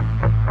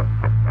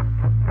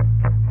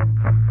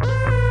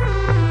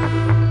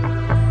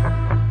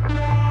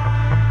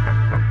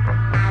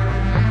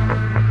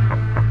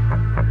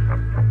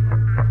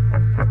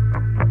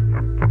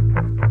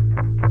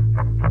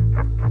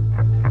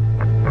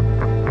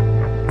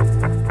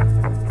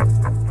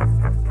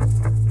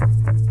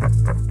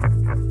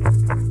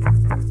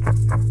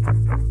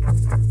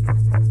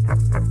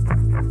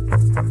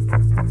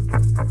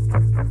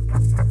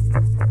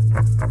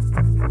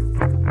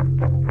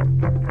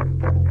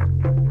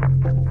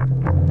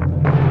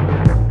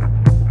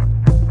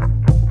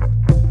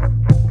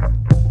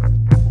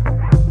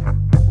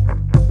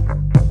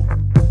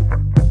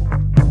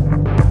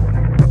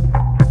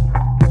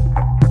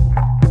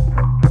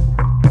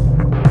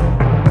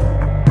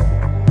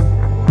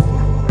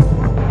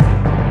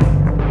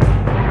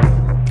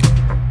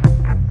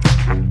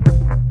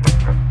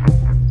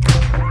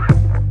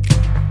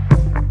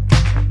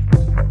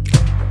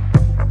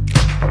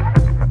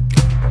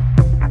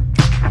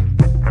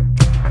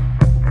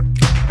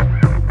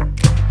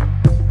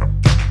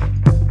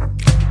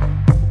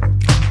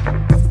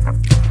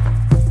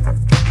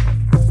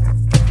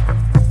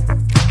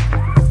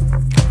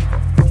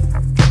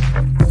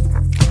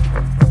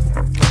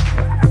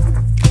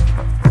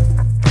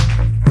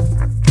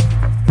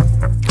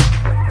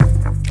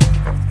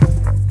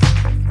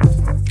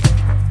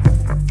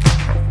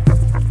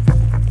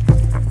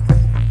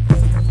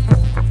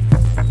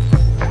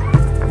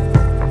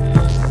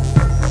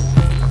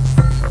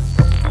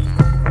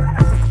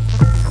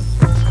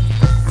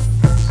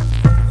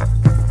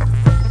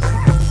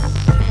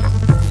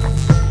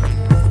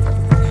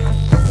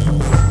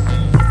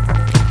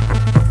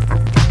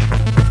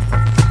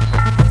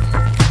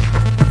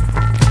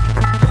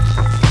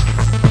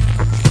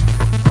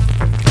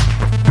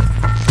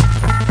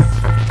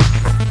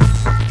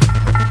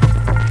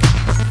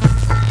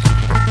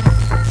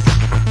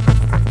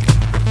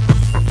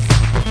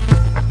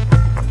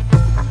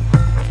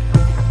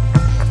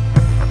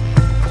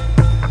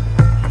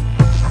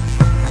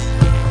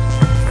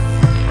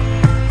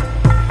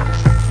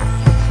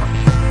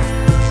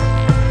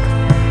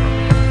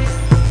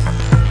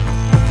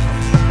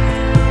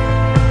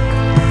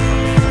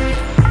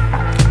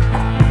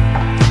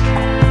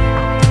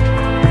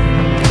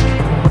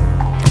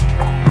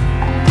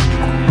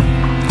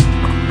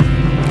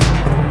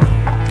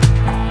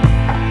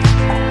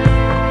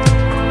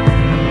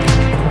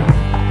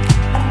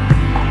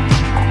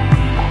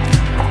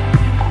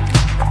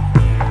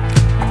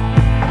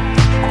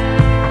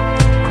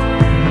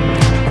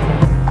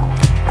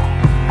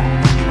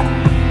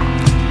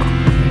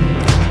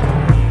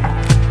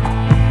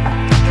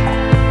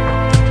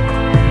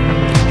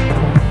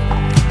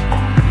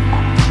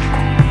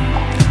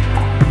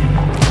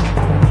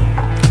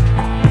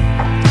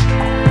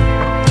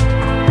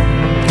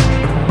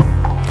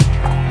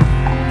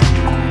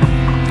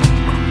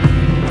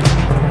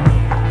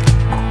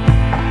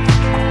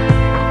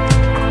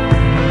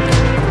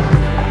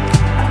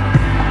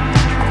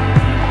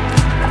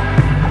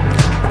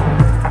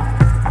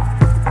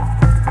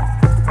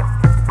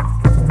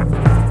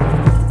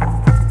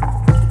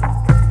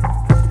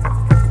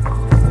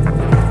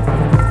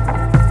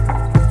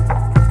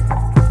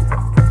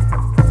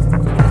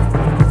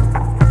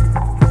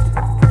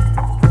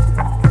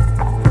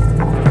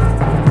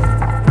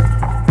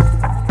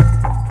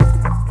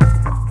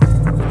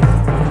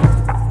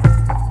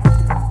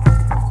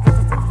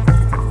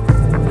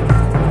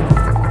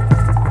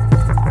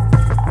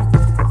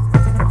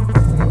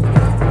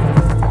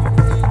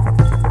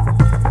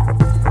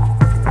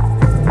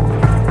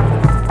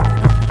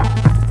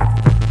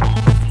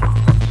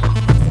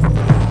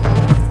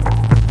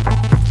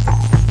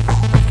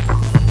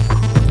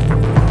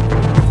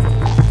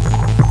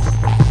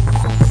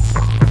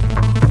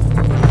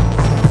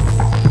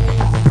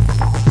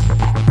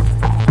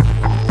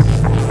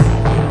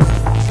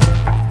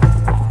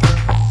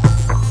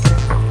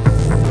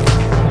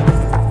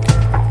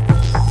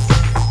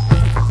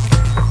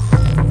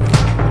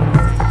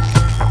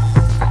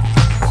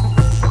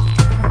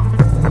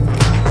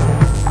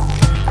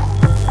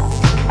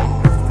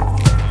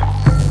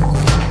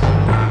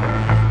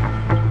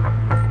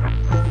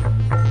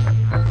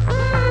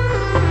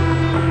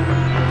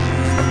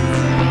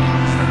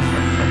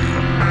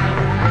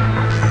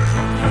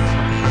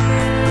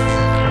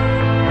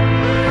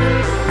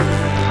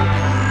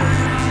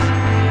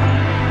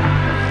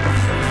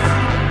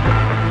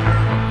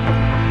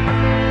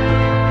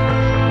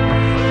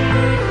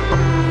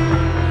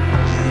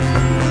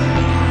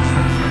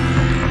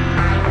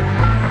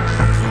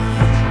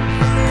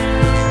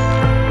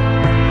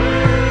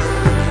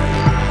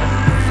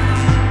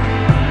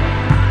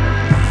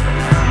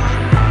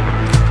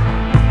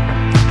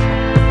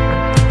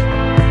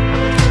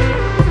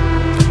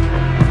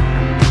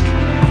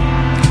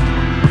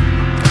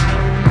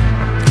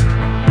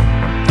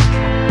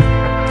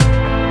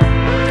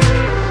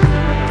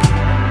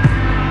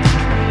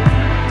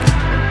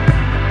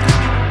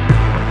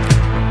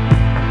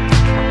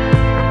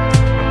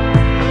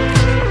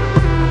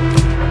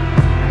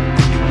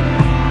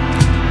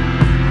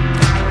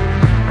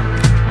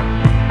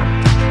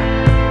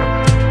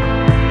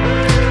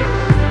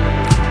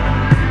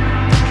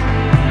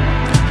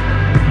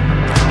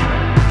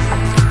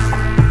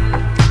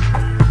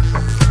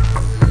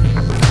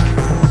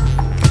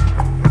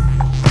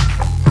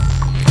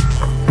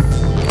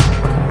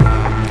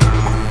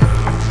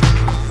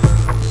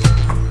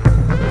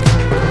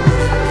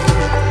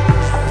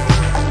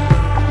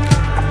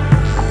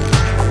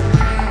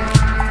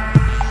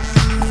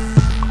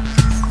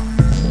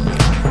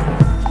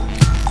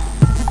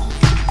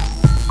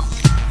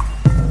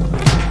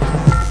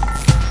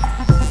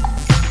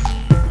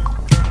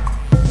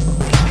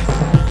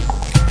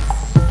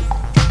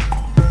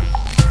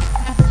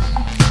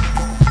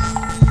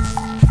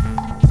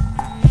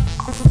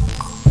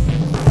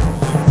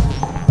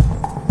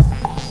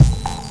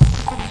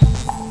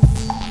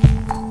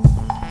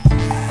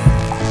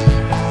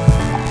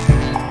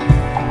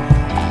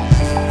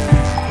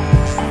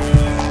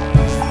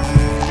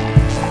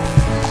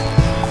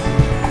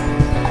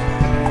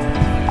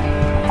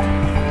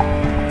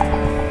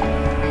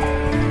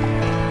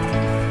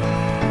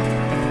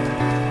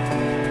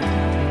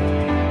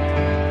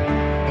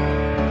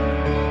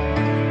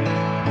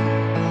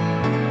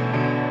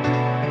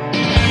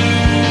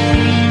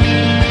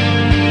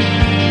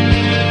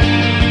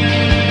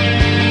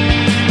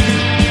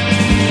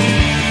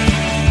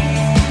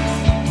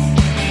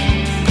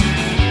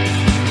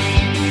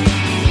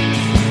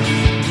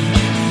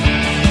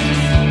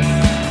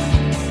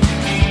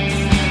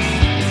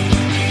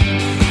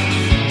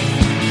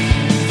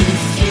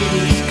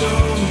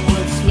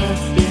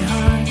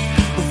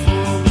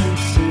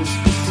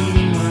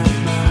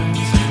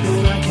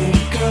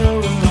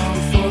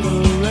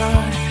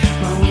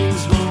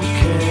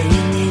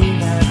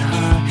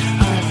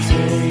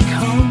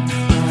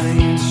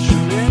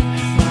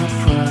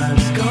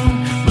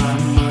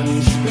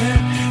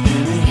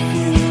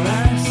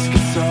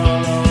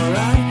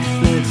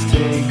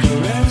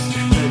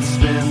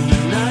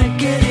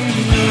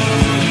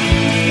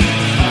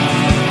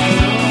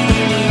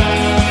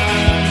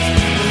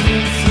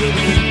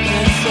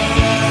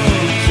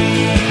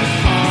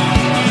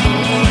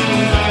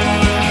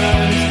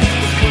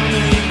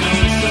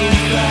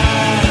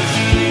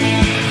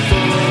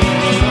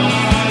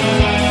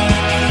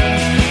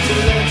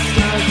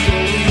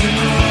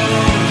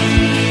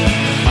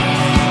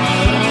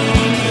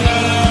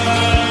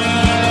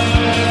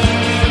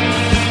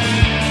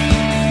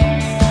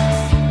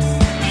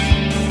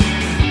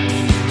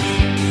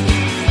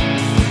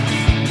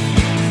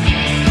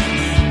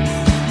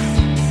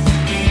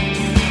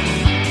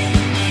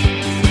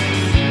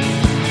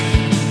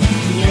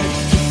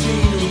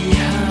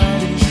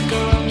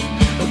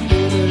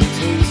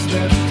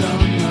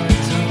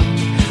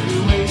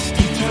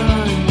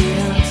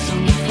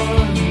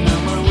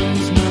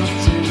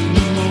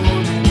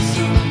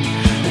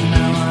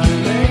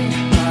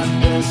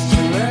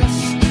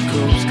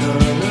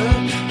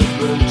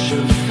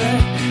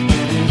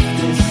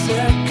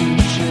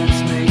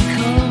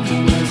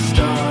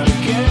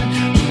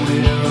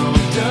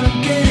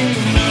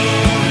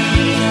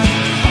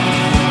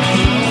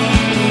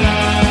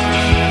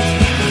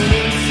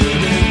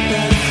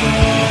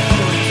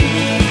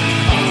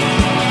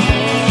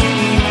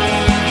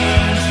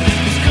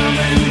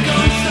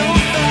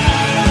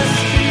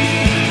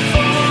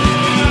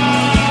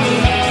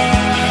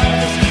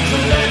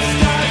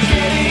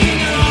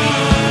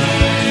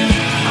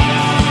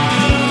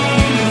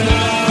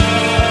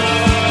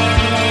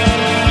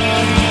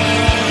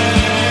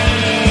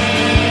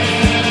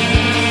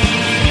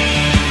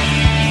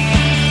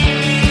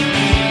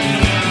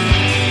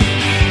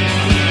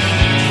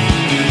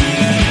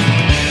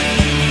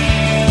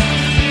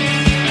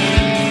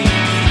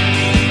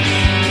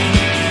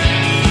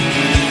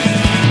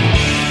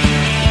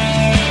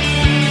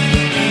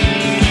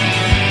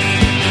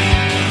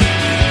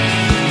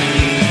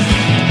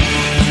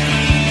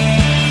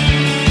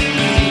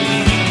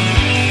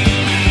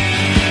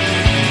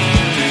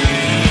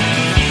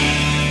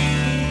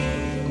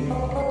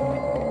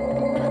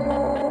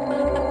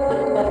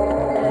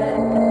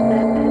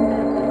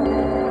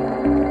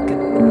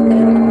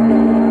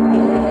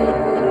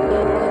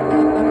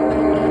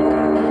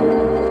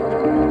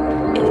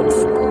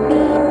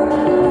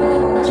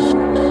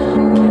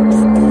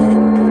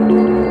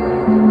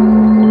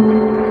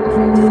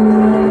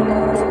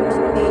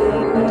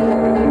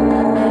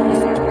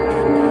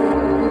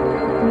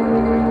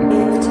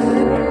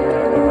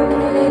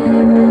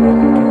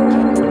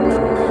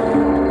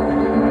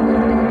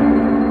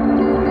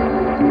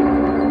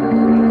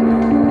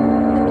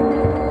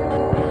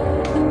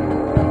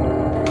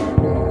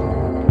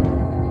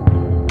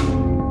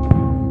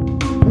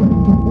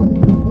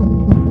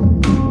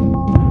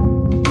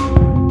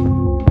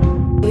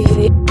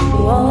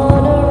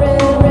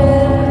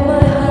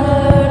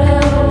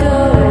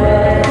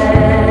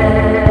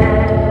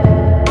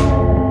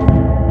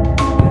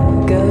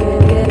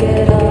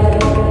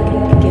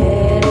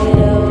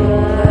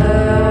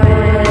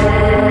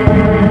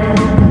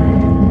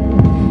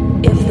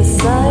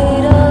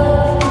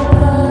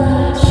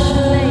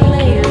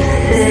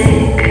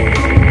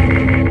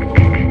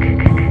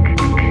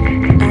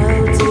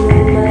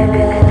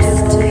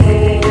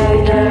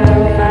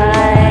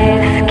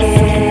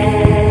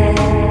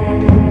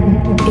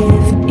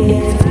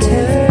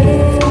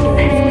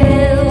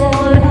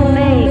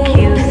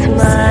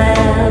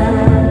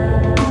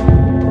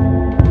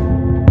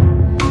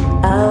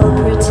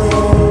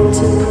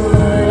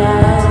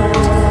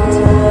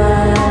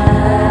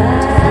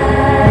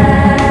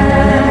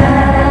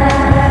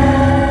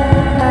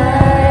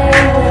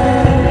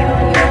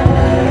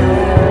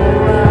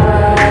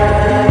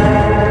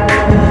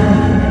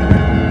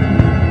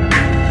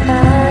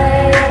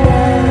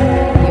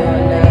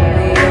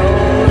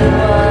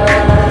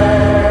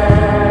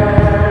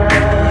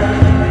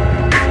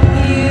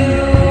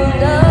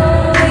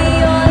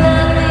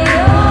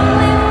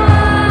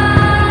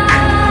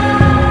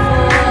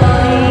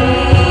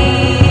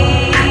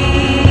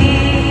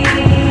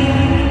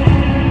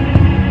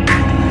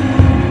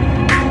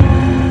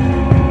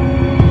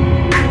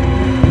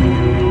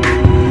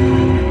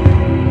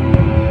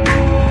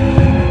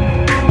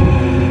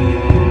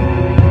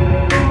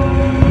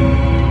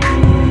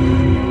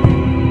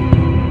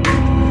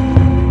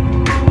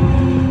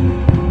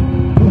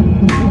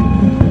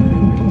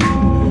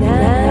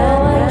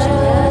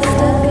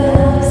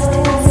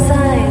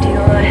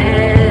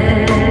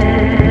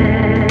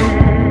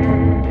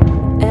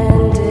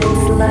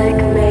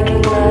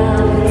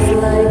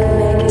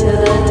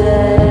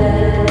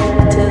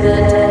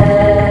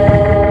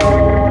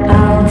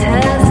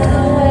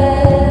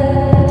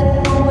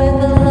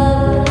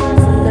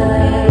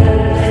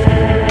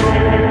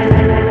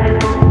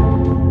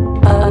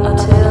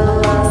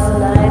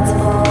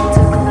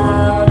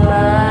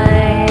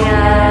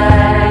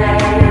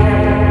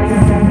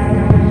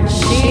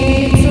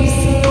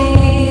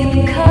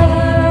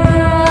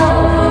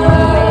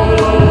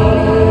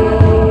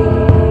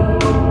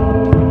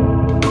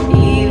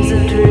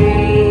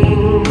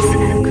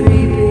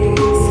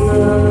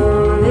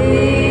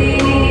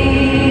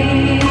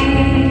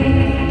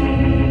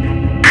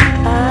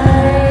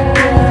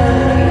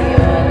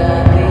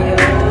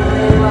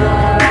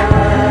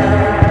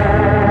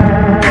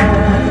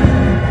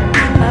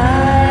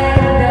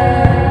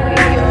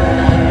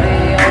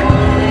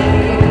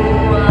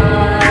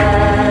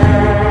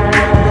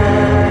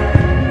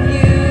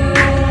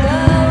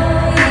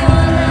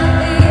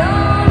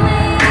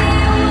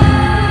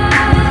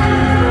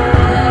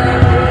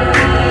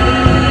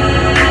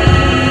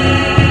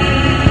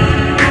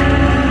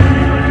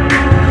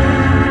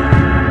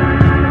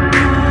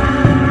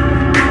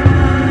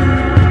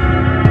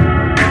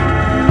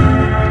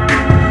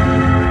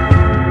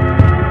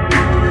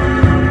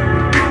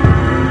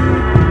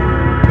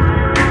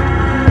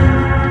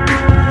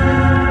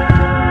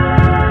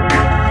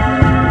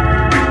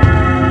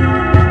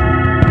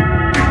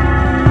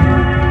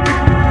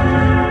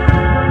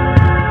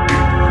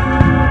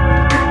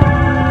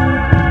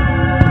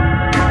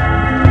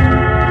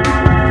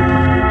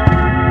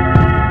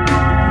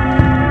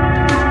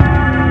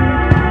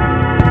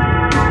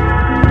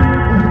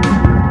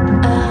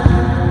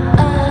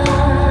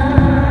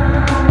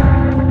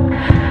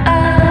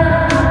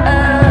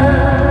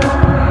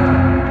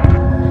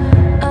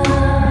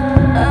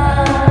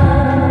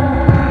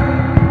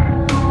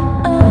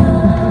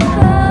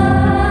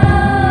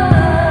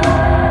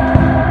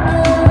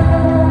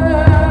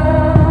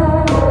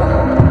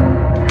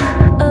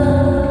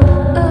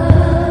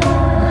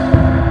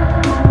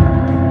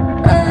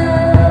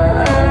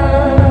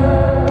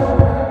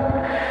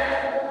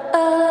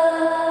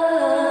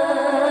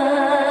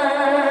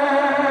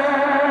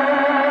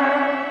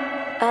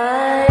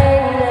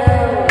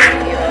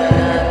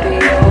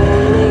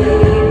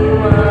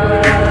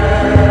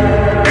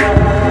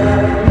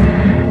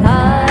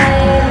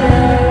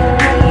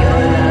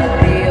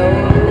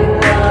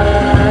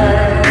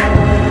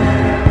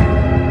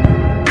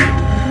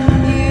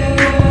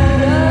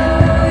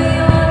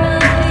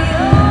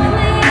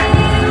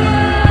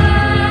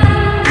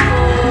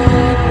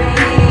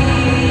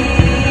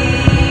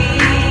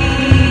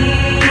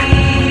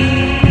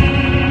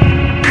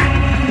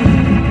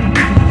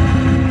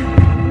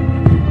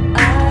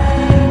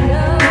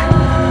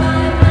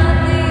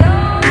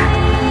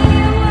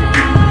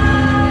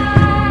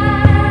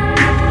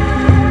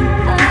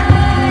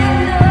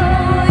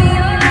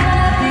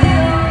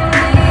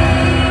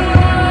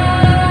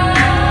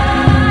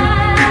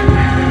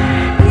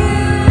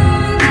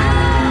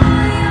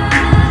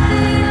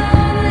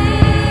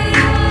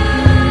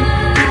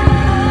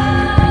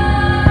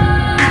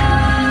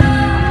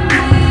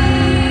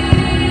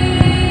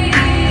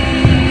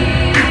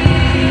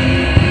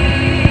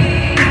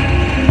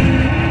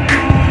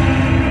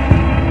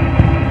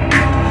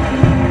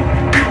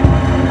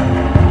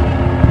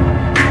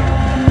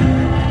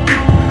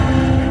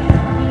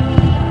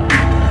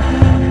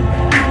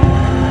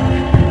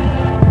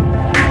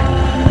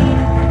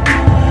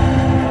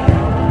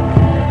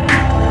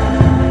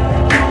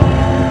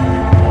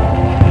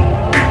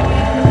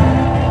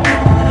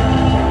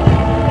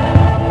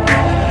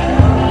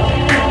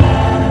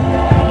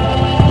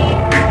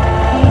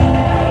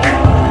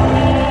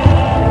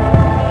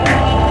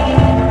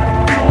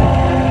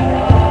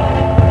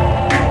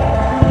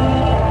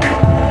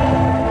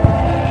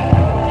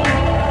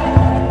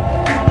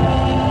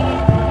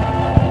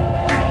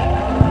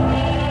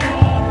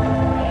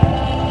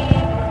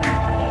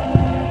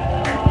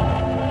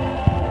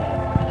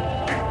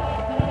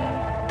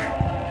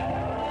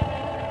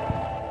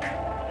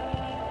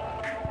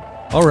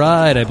 All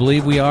right, I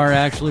believe we are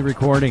actually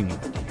recording.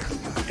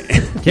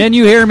 Can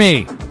you hear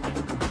me?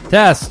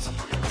 Test.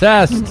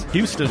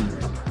 Houston.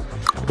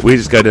 We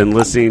just got done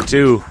listening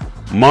to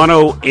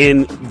Mono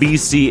in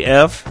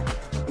VCF,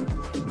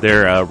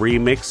 their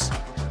remix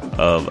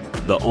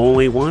of The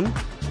Only One.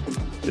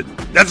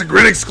 That's a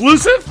Grit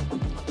exclusive?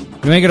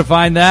 You ain't gonna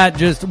find that.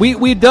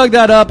 We dug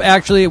that up.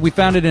 Actually, we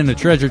found it in a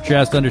treasure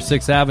chest under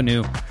 6th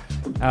Avenue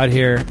out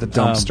here. The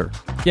dumpster.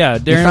 Yeah,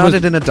 We found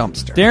it in a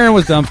dumpster. Darren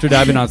was dumpster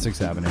diving on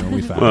 6th Avenue, and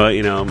we found it. Well,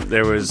 you know,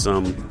 there were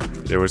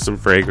some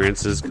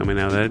fragrances coming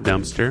out of that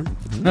dumpster.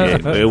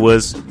 It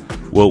was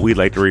what we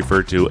like to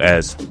refer to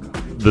as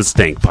the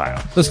stank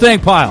pile. The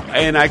stank pile.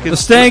 And I could The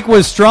stank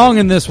was strong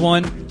in this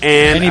one,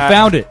 and he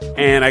found it.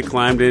 And I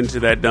climbed into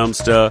that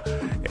dumpster,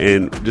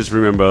 and just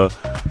remember,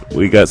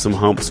 we got some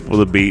humps for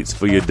the beats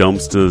for your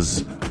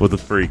dumpsters for the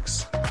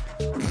freaks.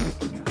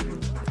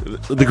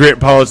 The Grit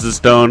polished the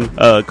stone,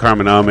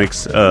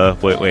 Carmenomics.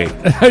 Wait.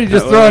 You're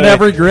just throwing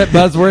every Grit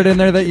buzzword in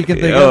there that you can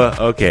think of.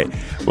 Okay.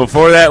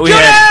 Before that, we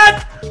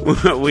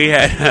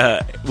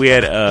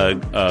had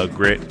a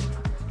Grit,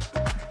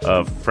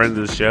 friend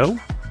of the show,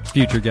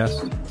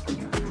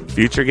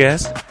 future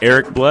guest,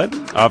 Eric Blood,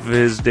 off of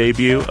his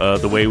debut,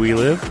 The Way We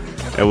Live.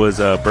 It was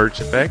Birch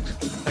Effect.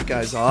 That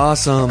guy's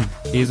awesome.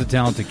 He's a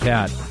talented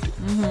cat.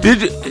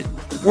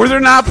 Were there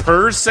not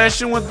per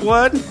session with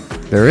Blood?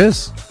 There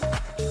is.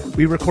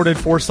 We recorded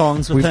 4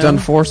 songs with We've him. done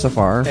 4 so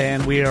far.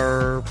 And we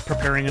are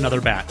preparing another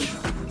batch.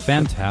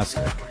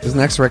 Fantastic. His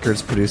next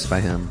record's produced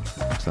by him.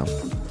 So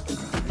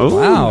Oh,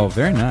 Wow,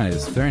 very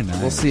nice. Very nice.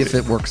 we'll see if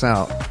it works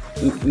out.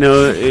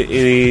 No,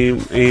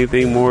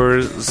 anything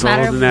more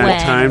solid of than that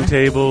when.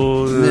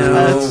 timetable?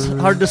 It's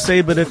hard to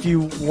say, but if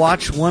you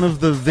watch one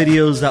of the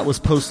videos that was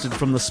posted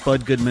from the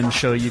Spud Goodman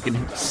show, you can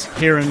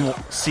hear and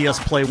see us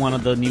play one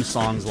of the new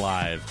songs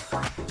live.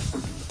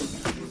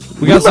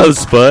 We got some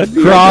Spud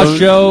cross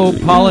show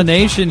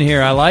pollination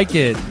here. I like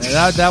it.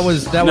 That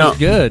was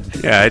good.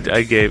 Yeah,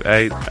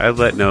 I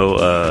let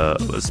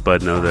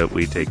Spud know that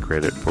we take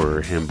credit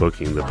for him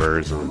booking the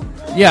Birds on.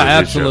 Yeah,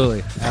 on his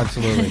show.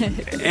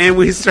 absolutely. And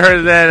we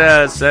started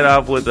that set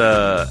off with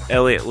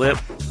Elliot Lip,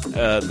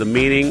 The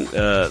Meaning,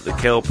 the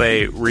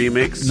Kelpe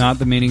remix. Not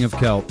the meaning of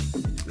kelp.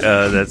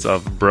 That's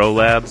off Bro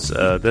Labs.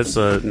 That's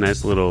a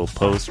nice little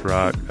post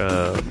rock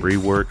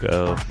rework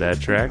of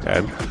that track.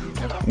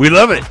 We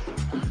love it.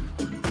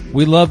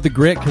 We love the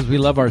Grit because we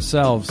love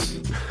ourselves.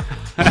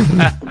 You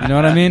know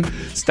what I mean?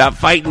 Stop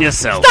fighting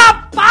yourself.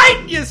 Stop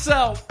fighting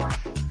yourself.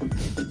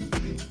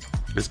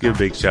 Let's give a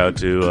big shout out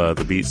to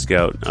the Beat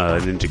Scout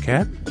Ninja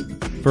Cat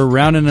For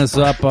rounding us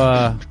up,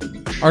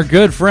 our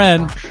good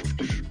friend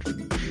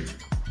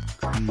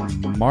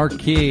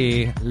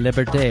Marquis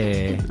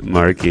Liberté.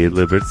 Marquis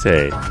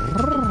Liberté.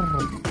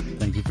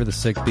 Thank you for the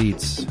sick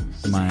beats,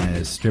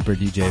 my stripper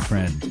DJ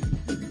friend.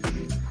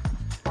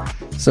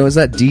 So is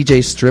that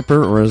DJ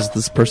stripper, or is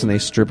this person a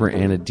stripper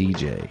and a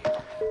DJ?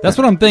 That's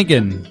what I'm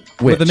thinking.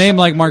 Which? With a name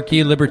like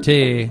Marquis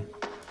Liberté,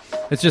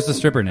 it's just a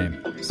stripper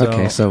name. So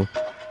Okay, so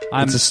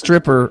I'm it's a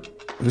stripper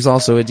who's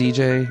also a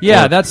DJ.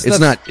 Yeah, Or that's- it's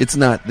not. It's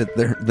not that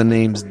the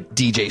name's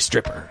DJ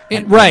stripper.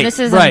 right. This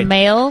is right. a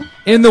male.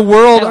 In the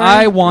world that we're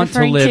I want to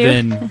referring live to?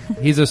 in,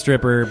 he's a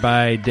stripper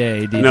by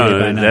day, DJ No,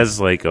 by night. that's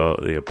like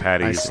I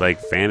Patty's see. like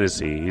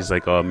fantasy. He's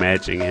like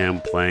imagining him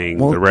playing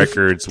Well, the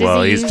records Does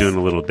while he he's use- doing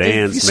a little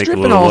dance, He's make a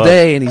stripping little all love.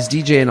 day and he's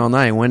DJing all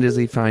night. When does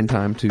he find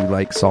time to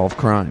like solve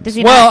crimes? Does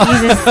he Well-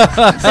 not use his, so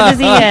does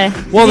he,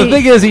 well, does the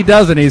thing is, he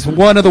doesn't. He's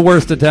one of the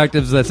worst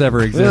detectives that's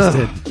ever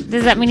existed.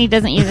 does that mean he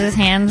doesn't use his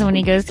hands when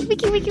he goes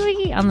wiki wiki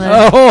wiki on the?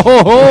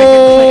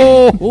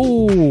 Oh,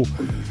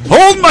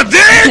 Hold my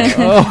dick!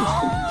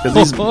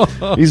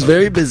 'Cause he's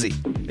very busy.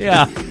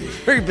 yeah.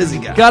 Very busy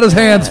guy. Got his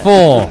hands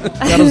full.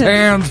 Got his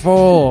hands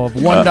full of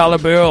 $1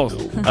 bills.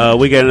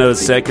 We got another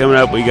set coming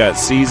up. We got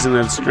Season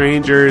of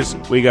Strangers.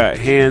 We got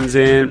Hands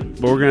In.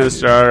 But we're going to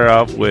start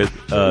off with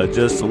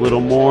Just a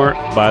Little More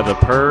by the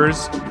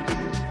Purrs.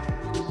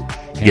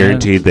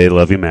 Guaranteed they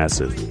love you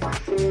massive.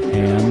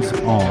 Hands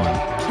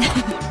on.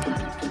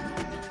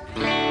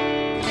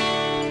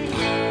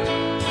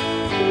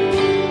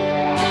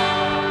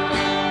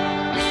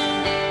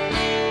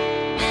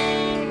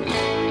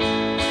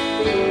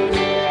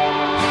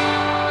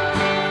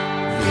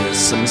 There's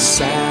some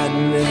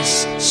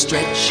sadness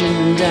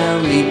stretching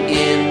down the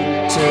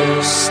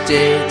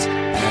interstate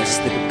as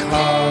the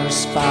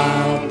cars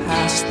file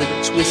past the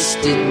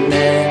twisted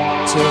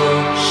metal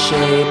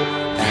shape,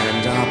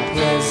 and our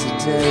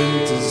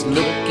president is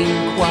looking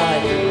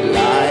quite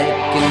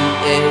like an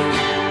ape,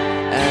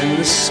 and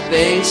the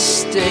space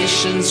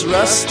station's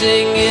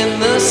rusting in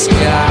the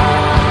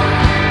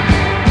sky.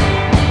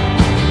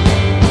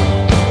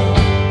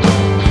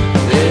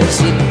 There's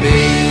a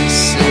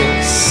basic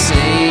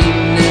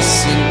sameness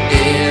in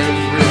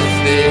every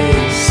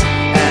face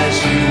as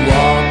you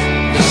walk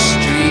the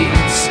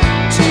streets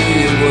to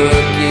your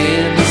work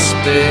in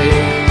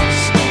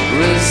space.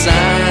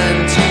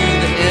 Resigned to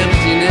the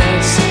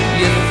emptiness,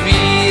 you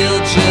feel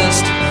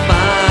just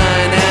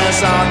fine as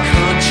our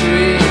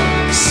country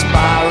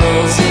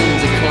spirals in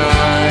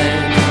decline.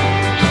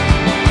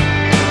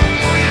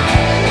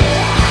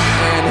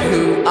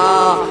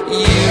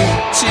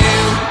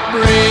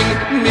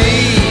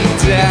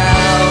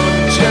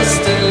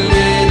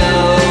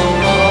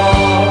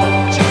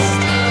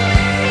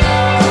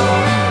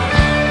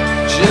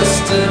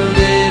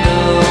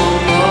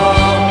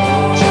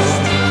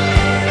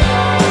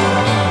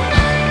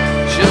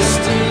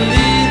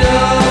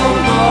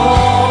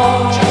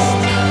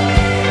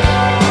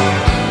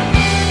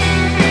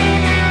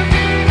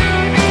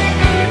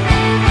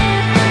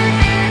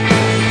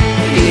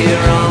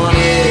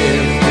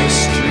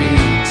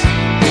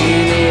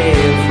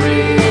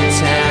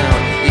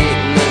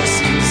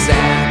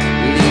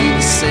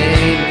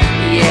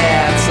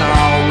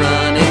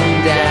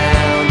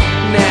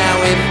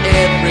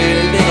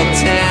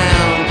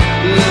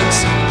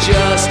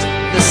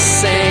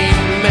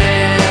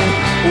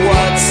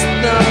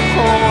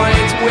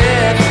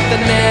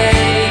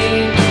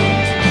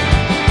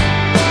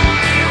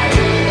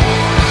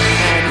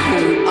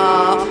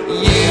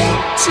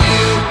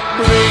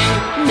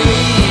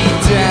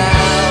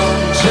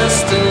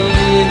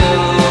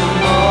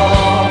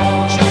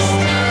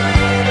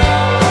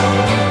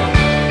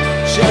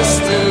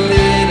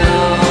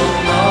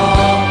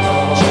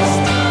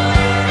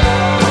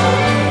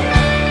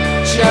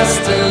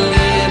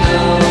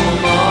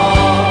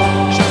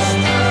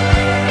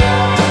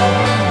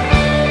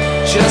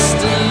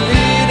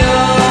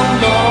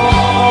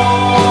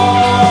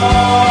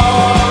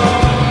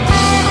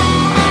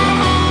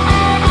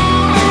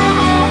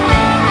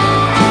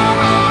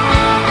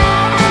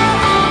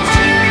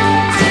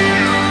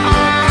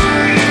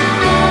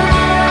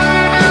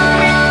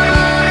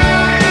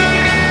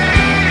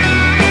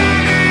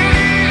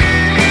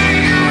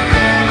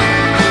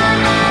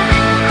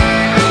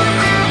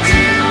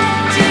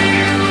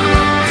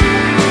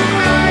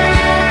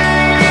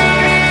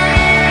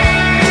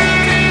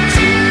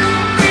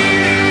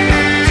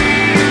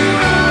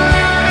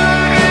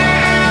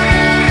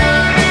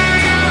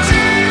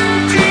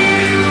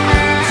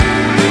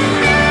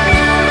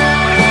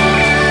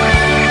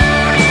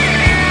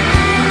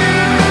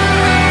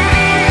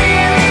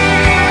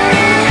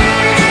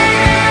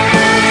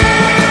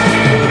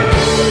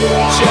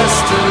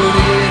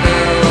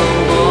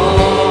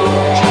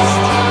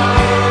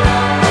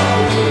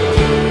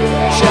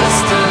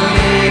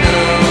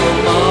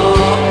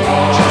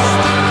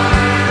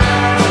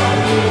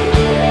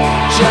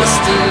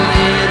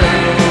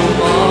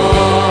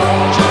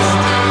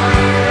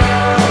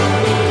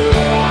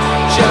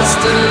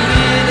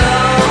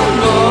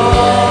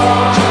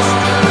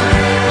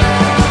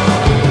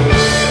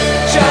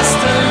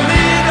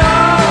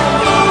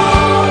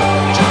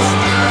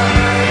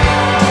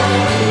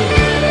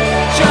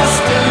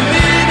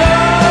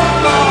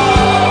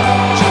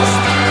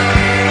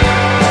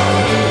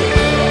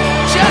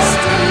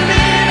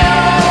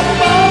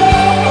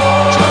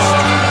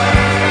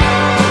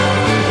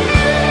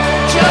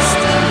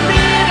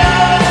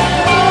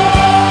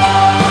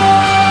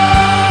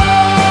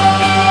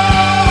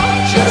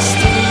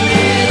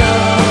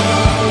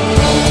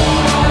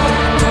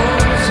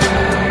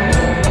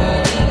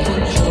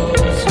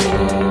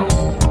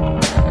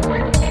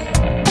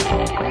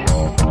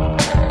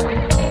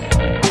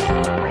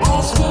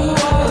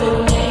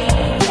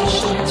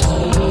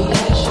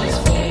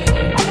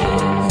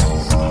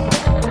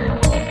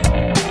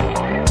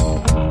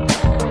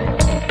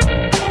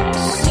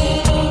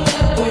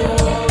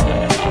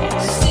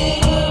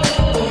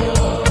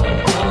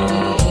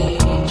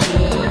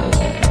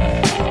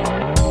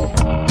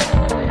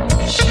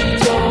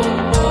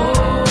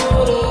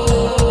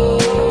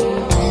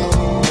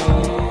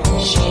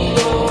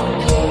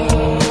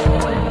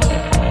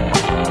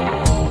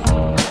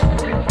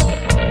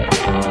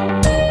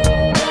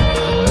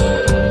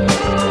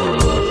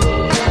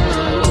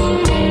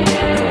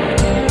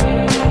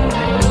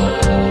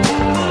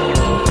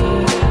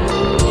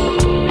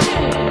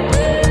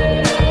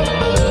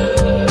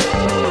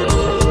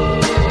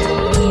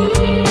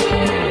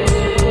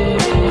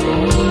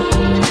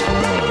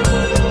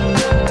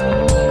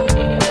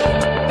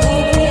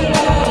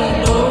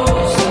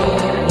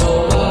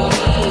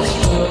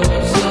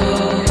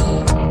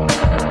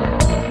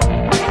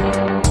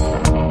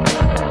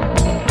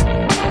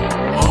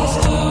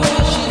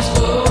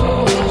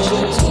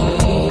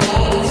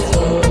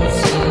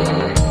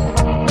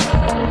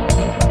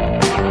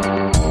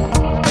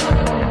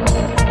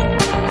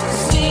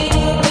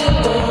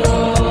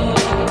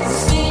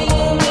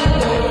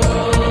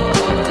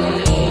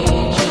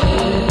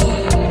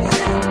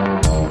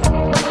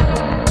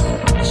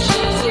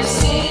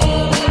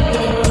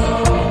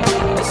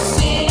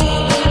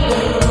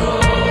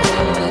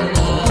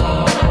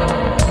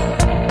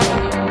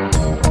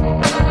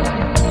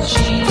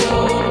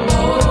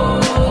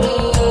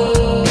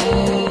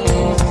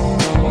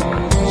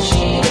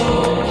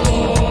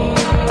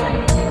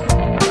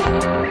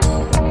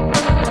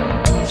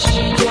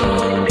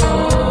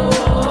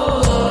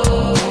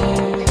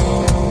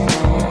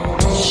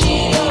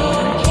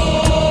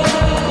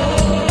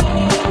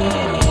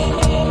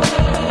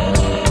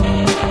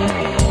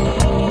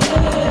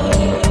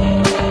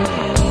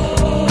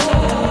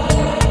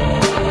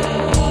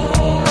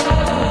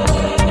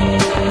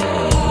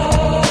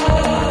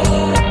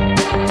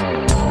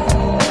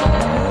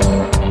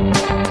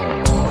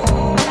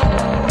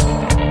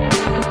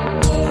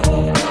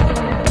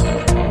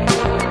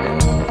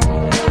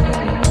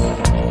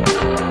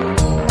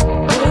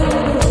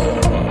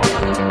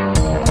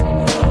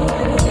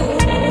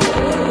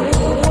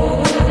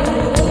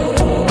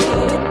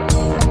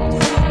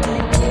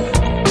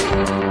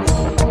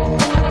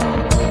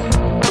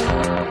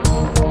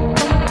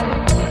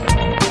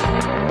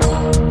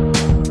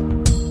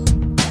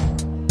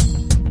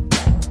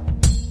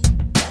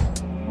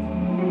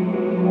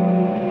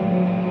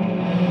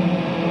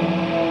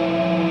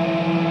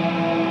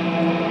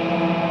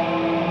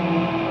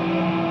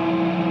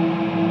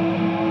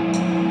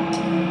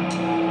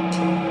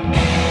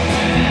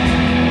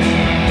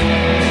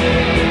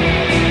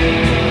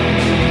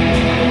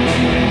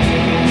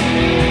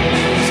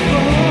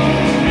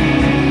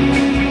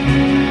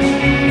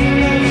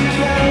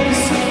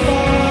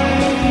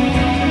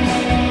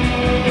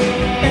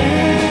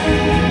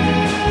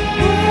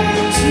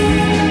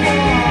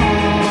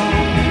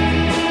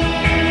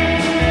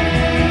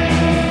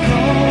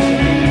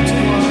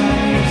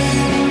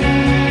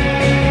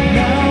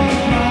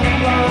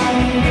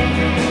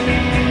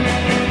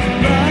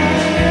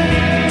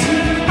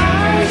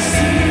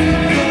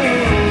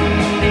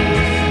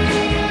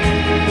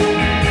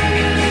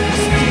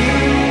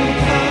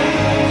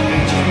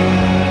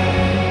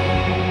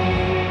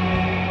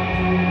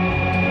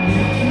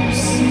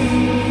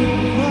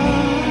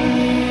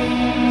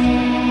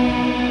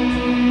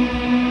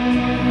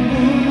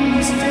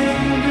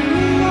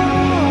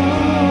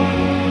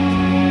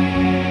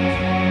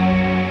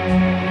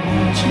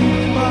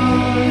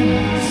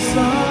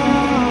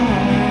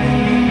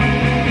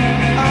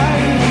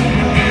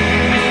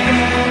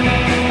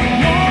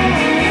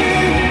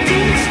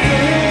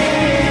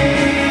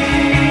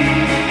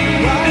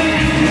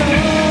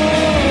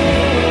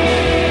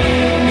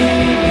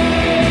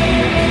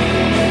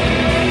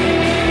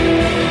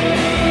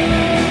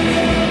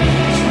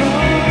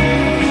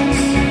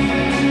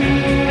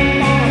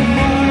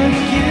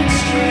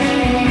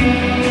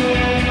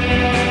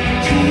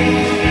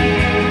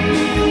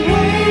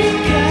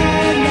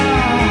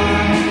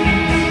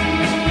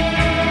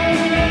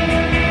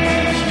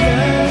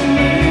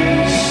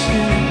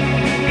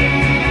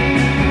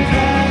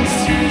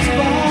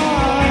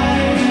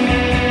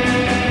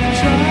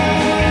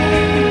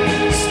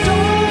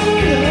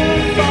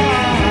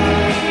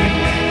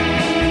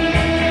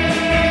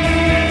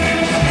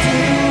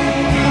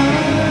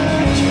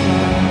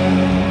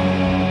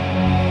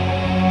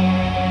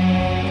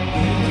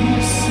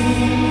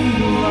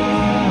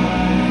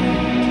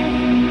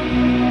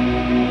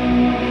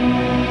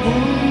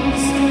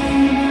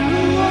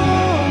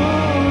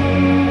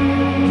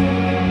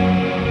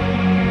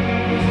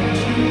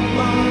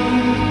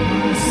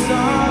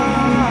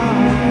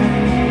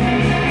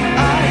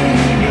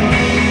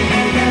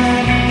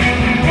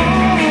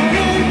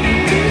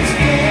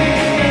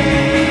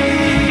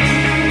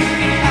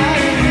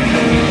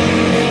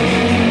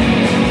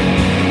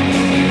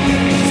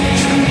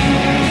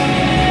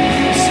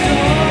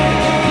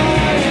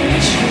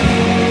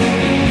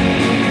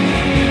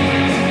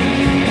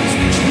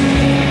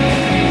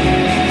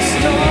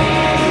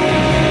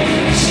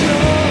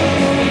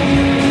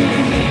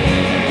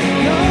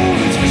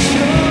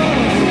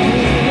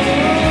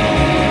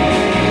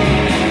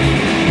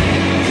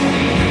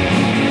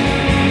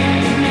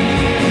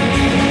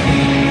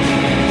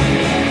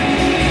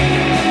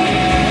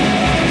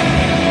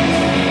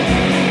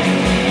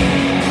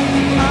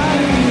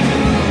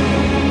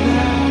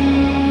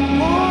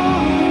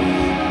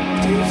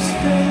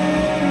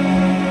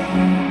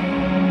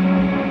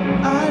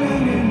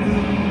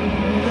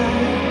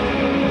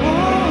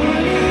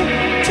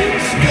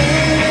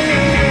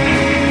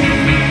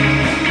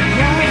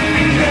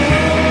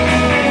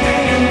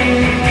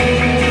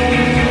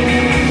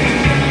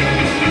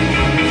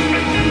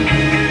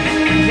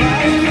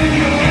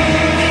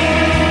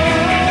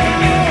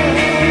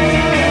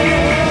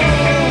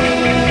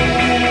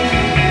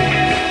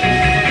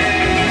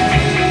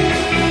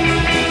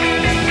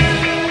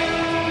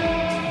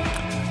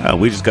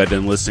 We just got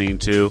done listening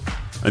to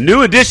a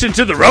new addition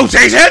to the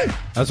rotation.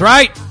 That's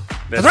right.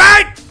 That's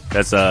right.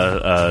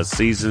 That's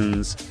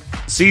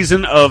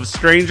Season of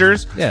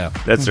Strangers. Yeah.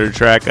 That's their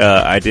track.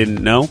 I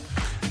Didn't Know.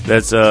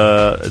 That's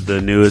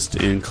the newest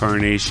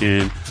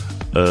incarnation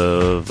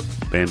of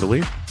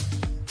Bandolier.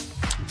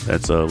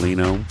 That's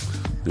Lino,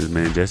 his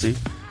man Jesse,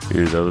 and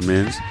his other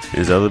men's,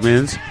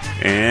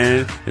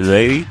 and his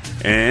lady,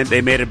 and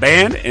they made a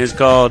band, and it's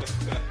called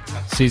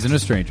Season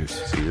of Strangers.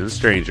 Season of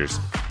Strangers.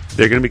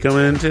 They're going to be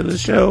coming into the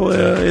show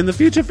in the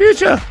future.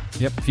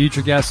 Yep,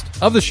 future guest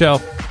of the show,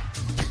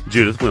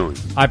 Judith Willing.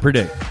 I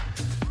predict.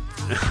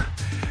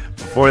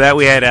 Before that,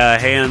 we had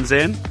Hands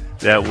In.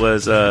 That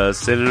was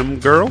Synonym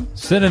Girl.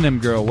 Synonym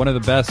Girl, one of the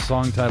best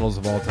song titles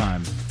of all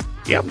time.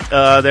 Yep.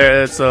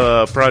 It's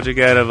a project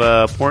out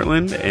of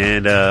Portland,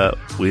 and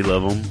we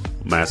love them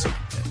massive.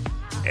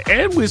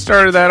 And we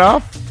started that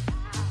off.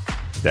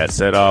 That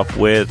set off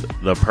with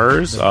The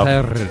Purrs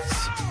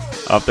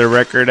off their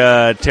record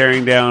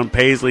Tearing Down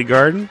Paisley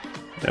Garden.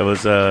 That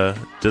was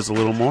Just a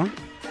Little More.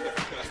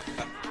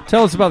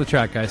 Tell us about the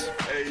track, guys.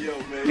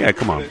 Yeah,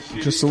 come on.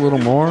 Just a little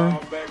more.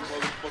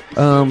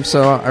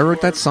 So I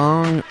wrote that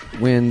song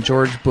when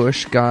George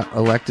Bush got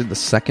elected the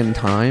second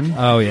time.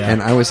 Oh, yeah.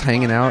 And I was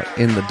hanging out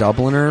in the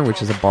Dubliner,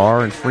 which is a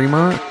bar in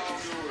Fremont.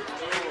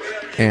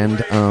 And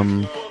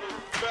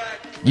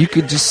you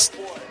could just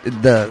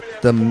the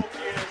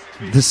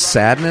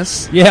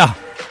sadness. Yeah.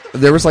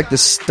 There was like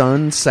this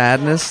stunned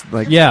sadness,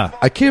 like, yeah,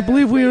 I can't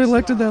believe we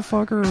elected that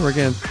fucker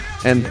again,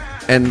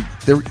 and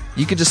there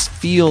you could just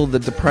feel the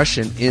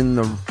depression in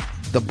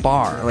the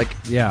bar, like,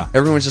 yeah,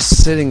 everyone's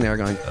just sitting there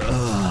going,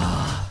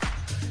 ugh.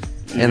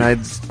 And I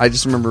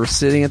just remember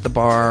sitting at the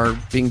bar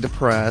being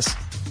depressed.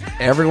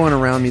 Everyone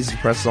around me is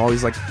depressed. All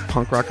these like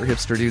punk rocker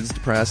hipster dudes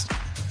depressed.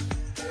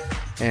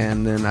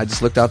 And then I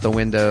just looked out the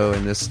window,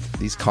 and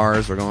these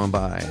cars were going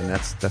by, and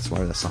that's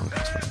where the song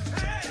comes from.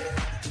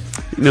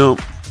 So. You know,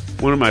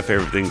 one of my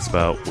favorite things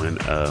about when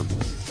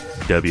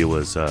W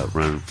was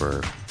running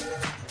for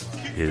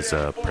his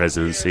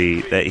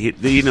presidency, that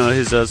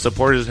his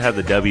supporters have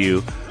the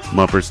W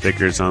bumper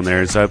stickers on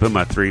there, so I put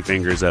my 3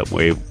 fingers up,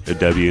 wave the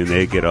W, and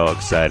they get all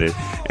excited,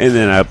 and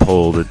then I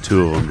pull the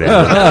 2 of them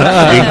down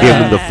and give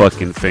them the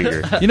fucking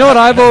finger. You know what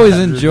I've always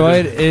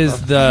enjoyed is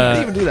I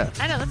didn't even do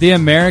that. the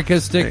America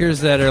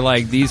stickers that are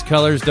like, these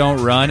colors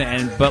don't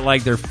run, but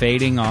like they're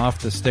fading off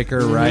the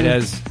sticker right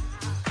as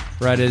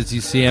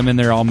you see them, and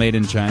they're all made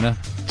in China.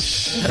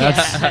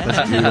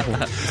 That's beautiful.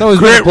 It's always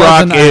Grit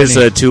Rock is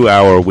a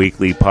 2-hour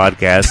weekly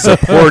podcast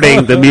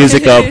supporting the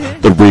music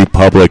of the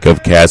Republic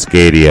of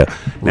Cascadia.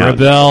 Now,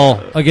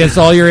 rebel against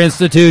all your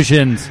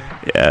institutions.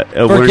 Yeah,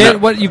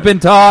 Forget what you've been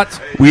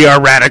taught. We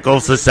are radical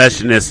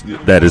secessionists.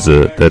 That is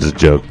a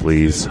joke,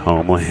 please.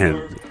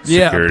 Homeland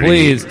Yeah, Security.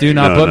 please do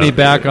not put me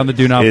back on the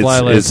do not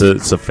fly list.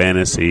 It's a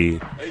fantasy.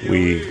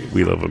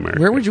 We love America.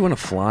 Where would you want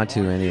to fly to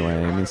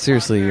anyway? I mean,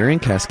 seriously, you're in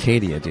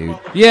Cascadia, dude.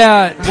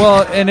 Yeah,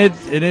 well, and it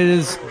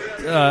is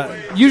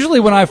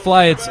usually when I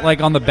fly, it's like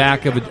on the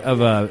back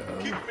of a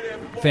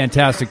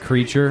fantastic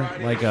creature,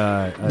 like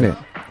a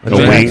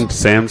winged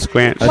Sam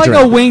Squanch, like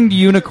a winged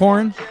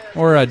unicorn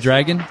or a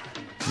dragon,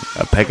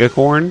 a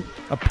pegacorn.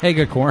 A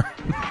pegacorn.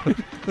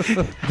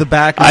 The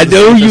back. I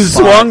know you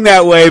swung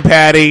that way,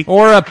 Patty.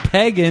 Or a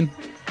pagan.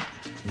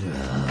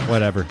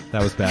 Whatever.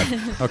 That was bad.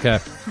 Okay.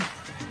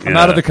 I'm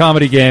out of the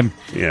comedy game.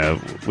 Yeah,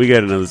 we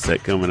got another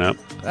set coming up.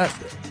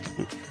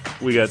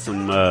 We got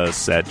some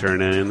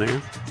Saturna in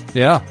there.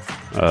 Yeah.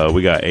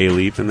 We got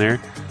A-Leaf in there.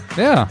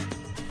 Yeah.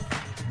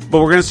 But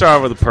we're going to start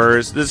off with the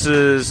Purrs. This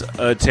is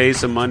a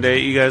Taste of Monday.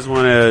 You guys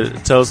want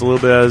to tell us a little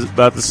bit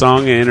about the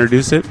song and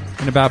introduce it?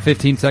 In about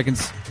 15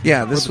 seconds.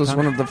 Yeah, this was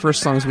one of the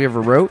first songs we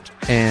ever wrote,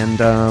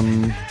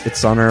 and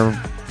it's on our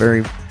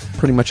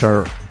pretty much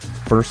our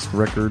first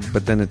record,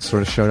 but then it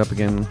sort of showed up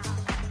again,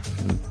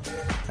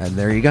 and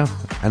there you go.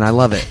 And I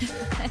love it.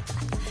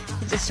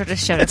 It just sort of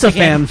showed up. It's a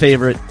again. fan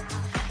favorite.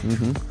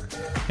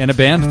 And a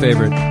band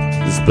favorite.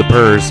 This is the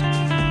Purrs.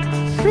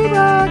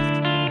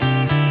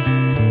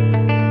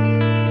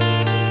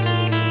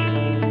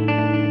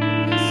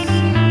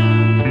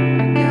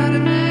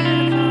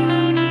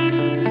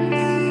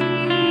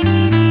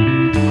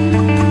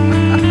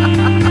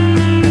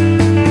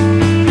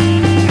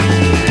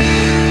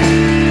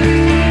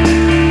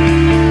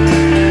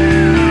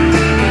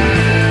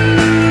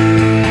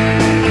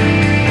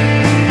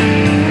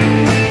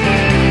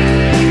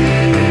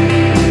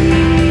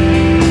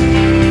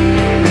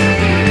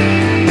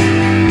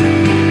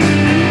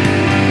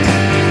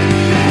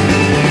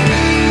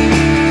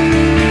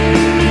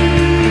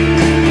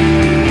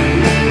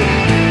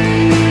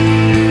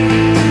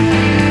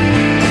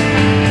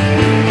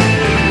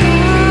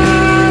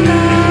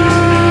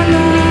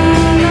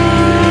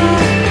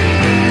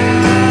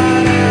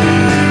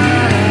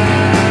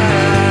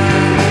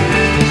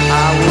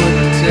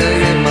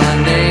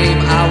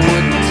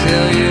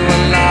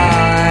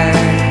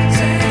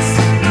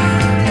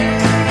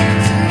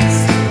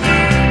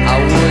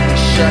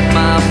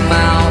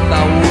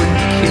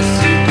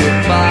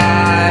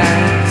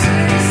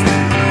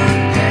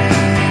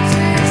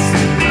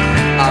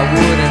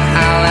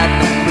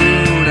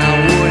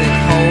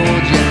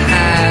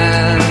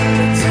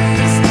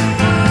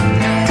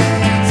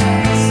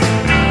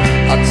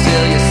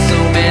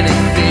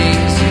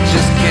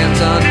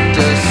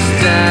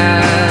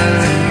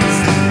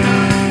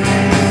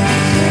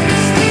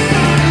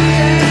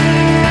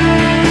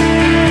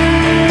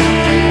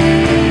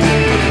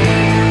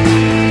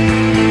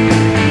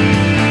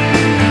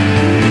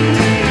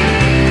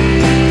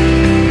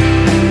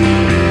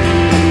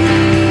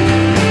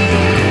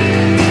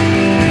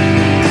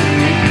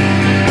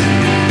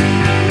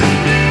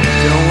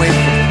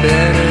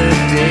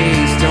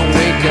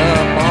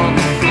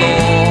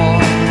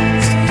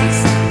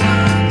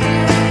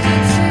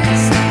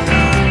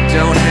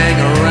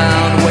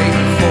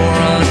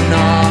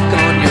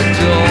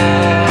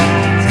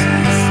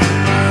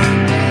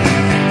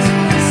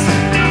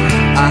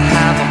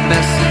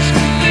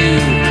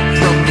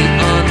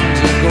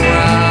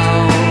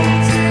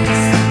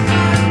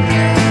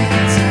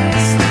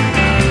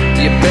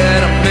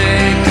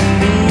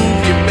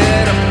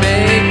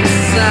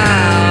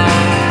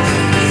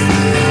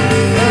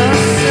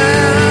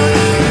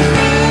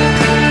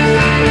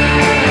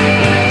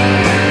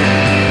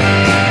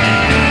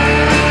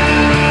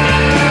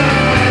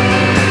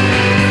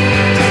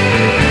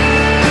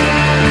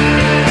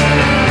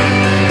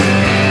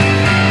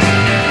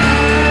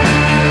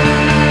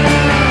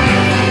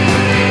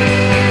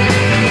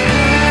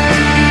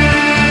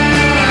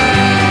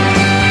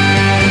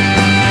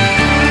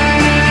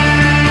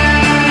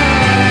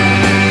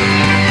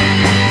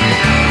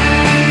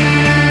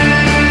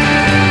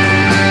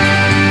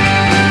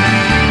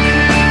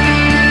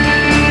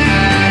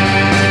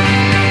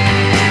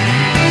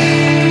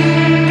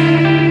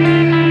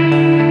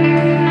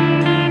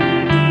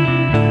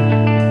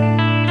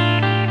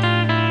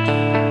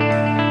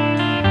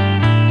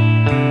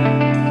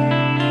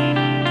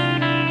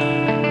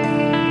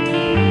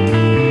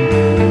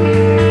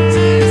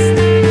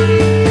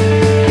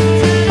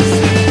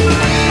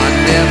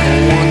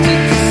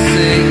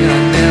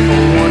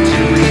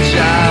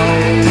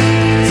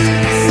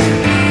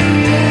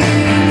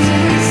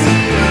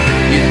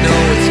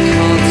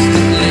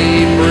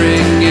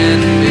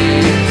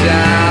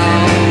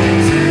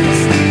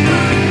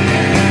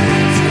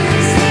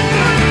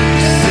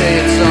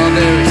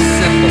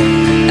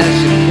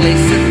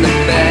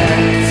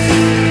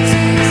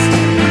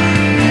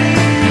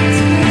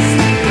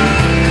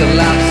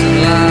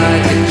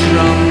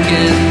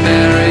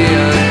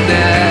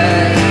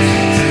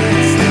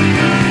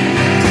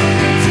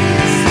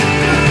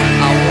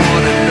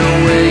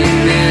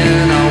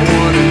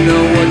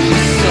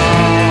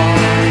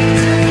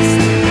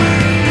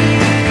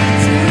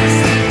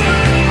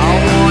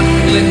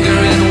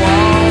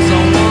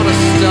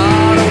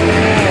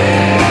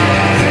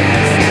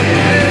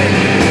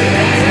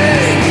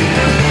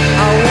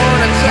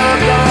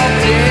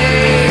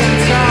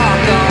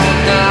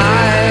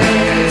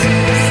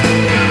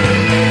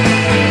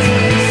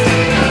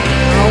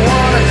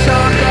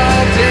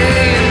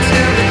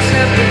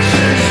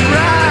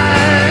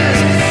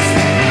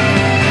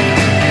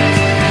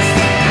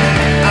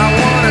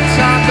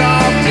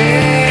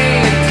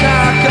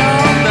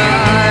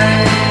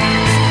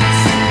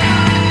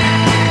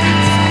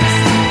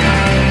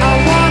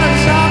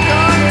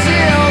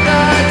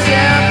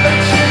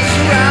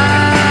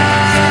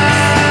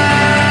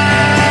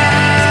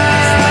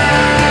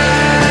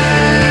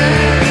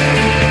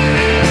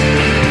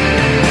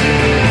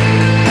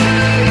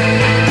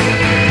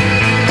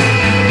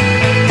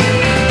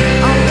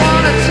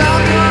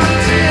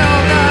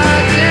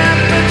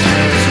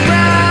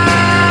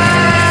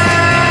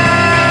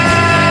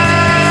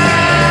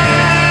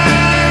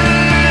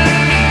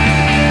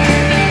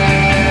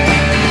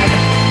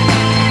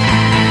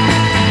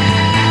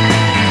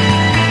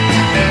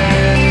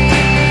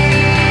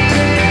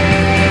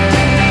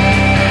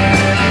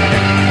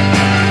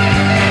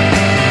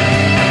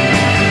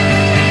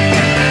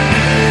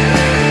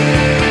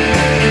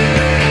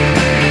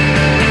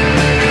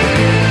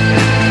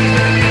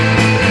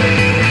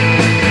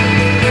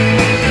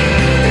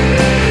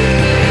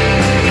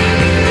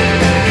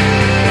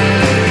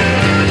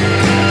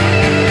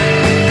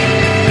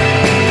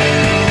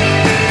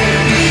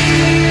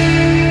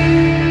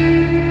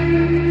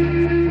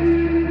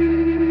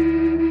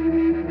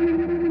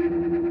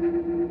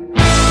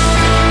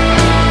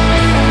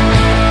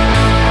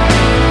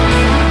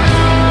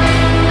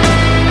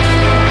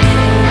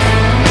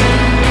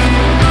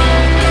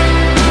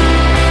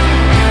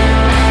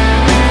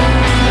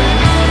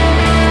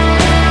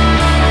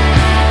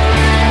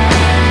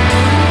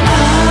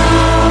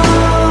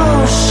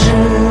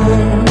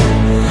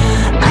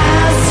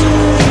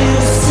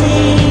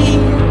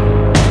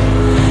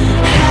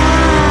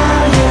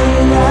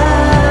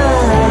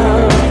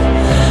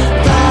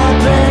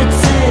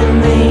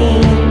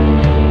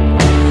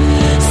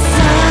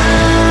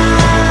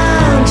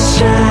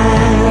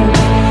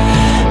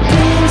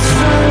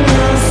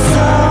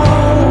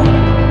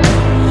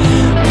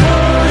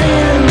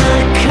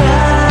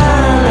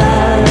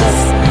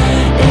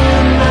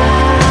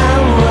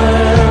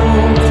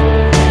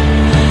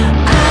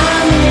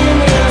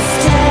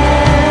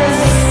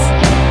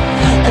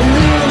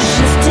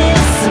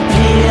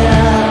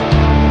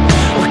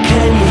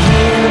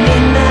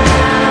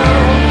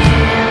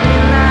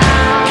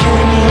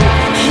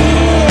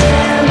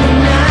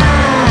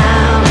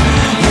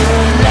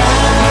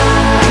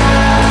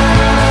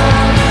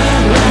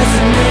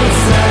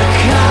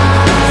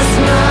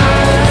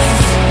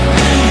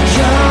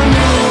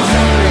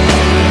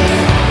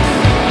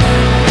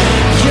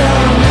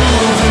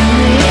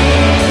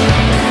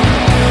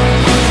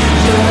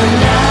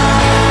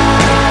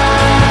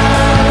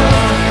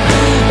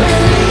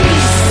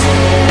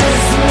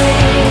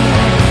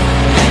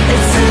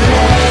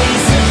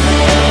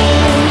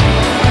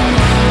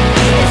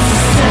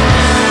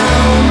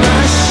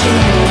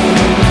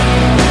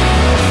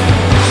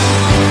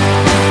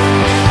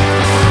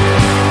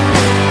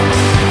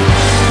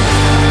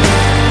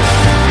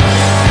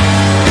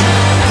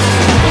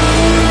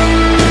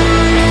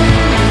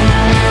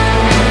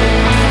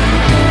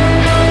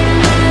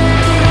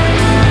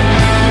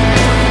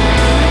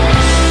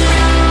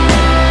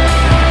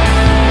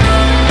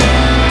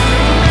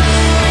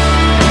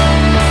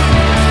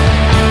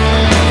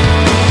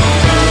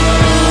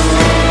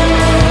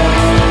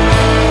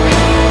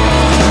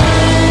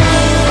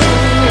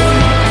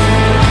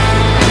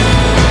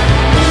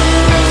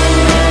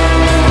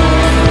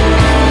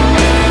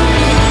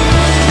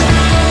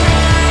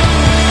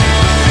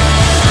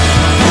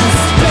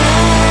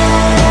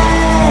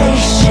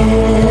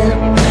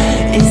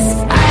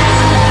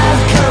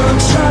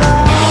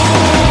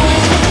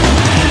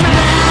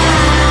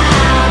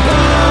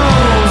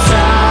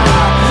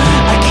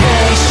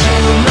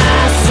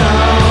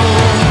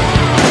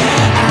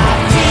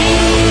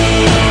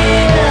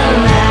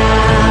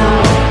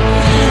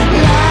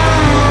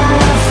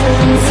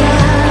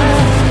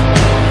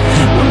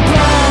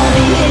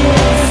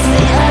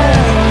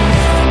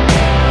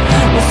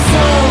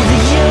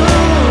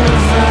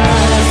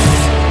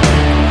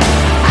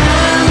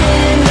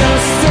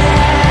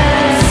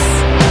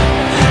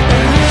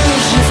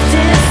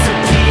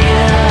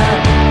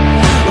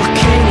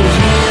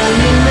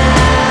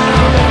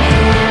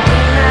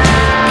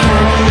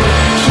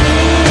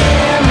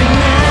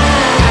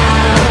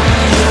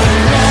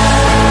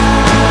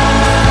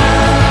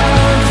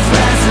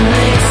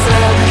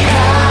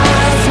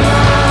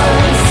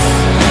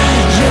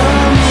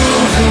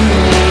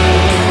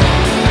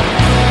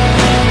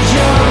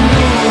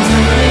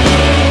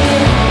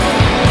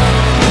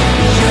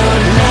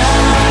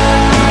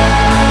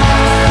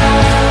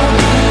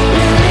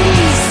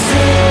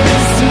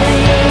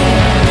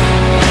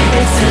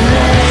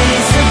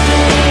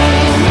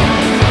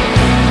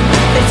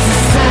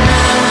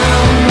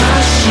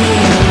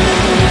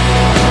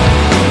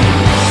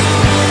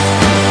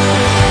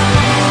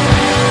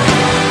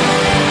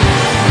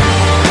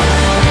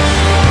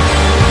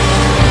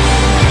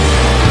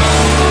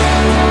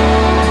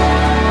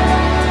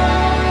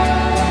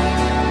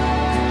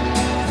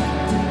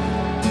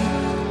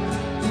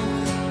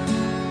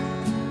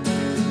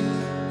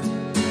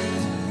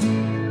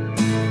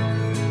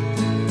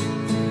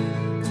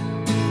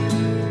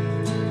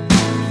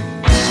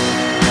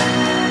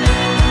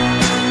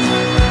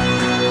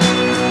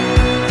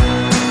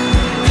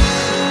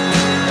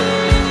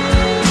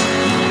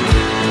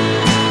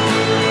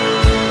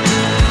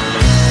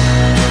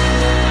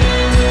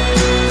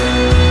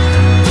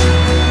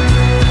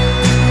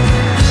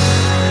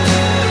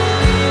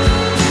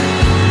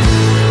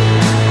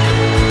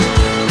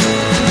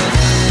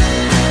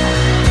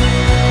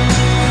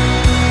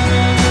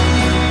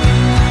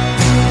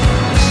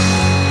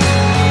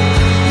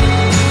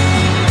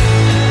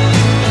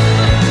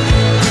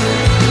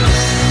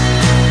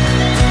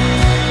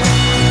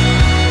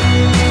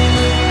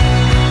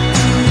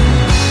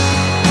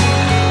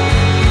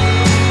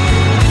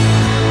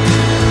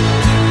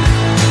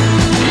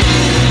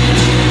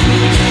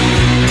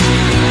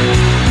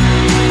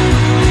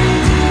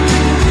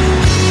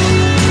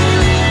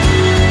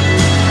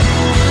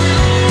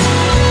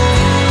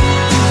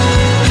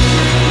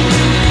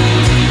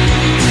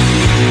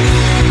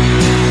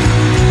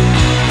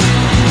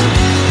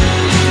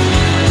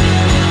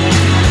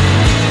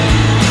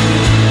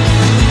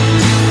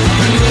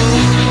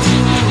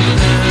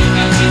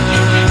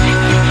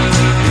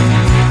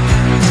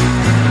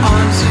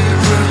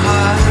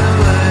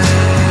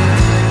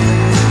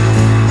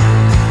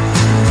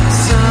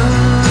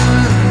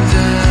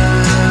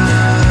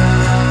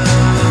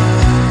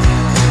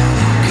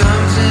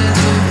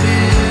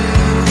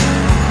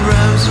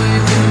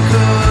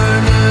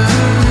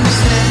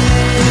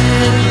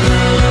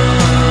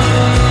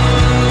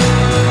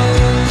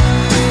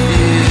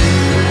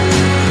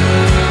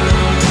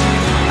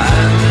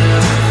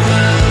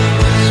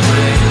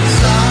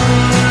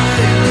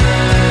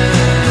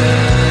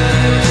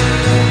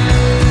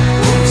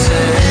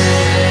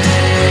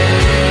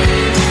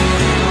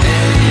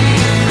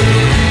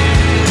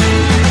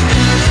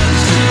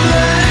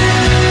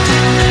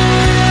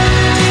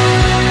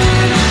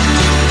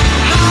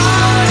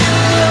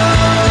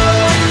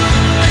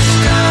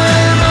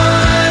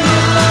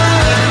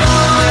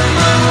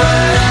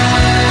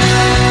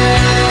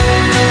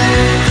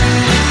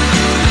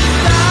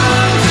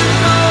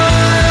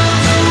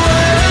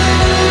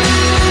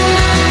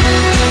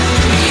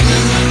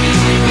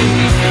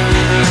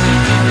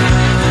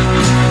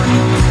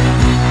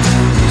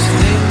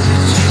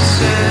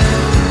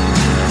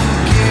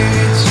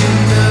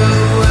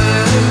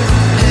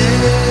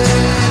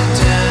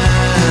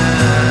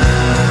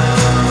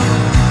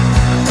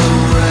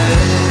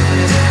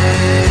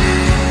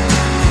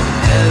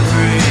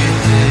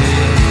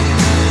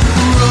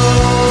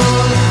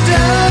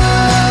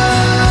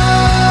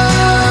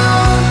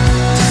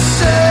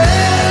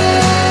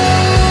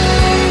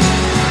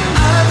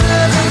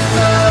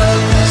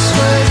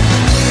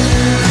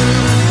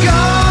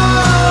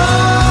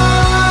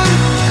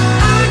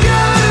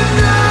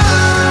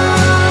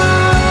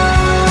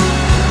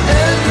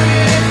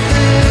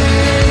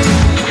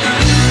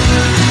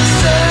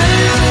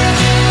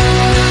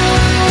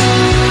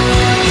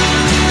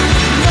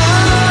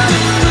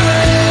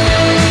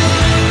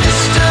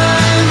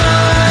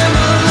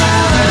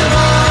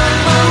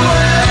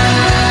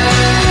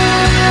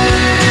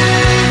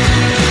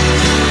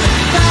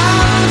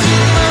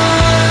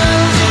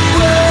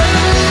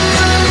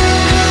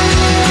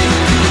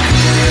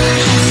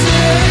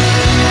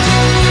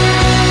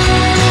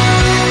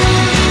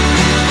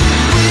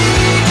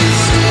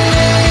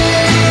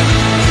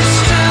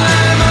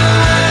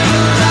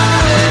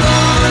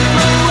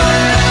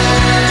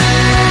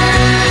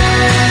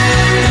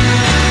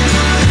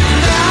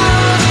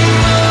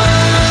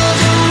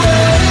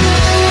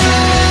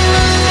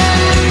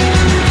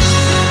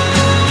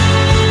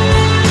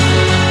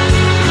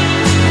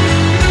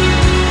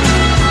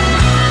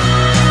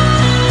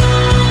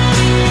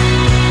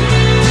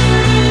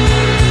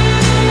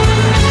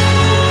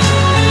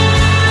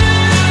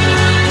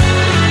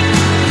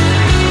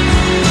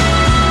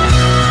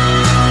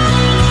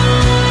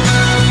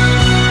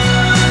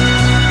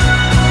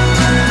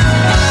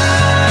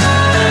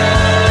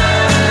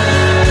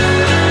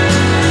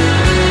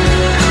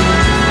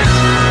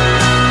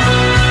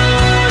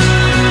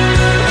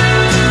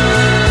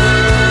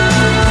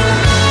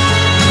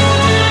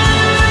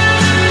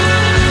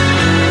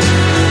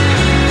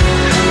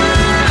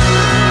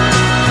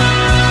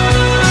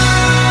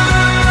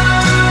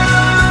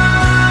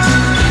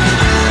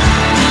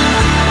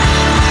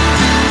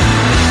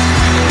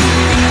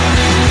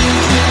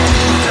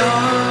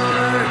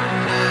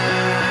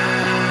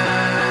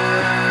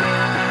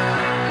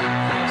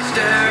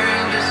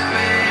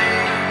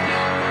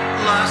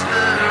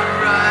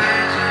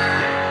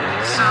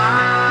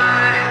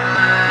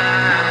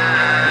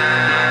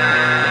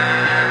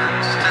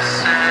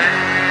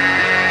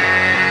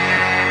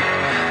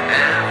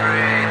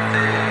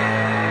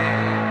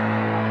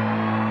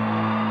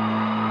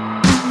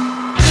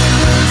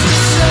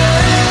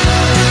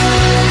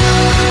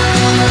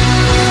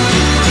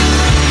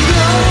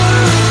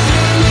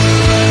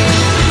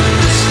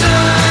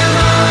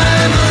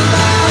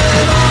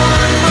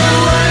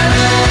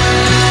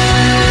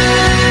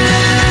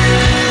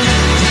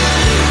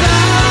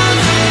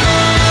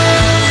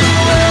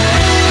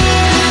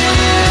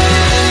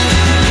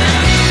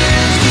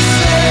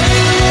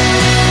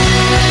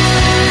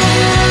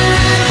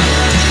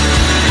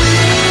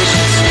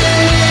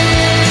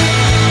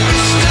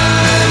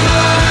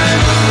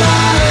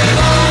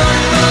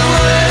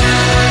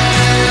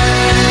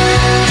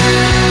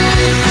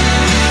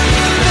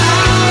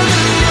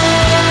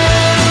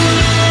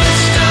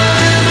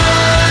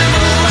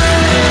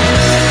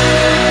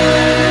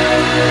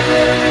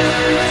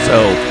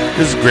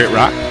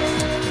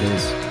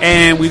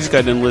 And we just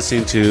got done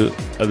listening to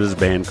this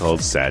band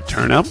called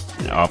Saturna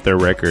off their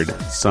record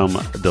Some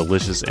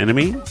Delicious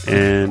Enemy,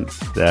 and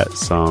that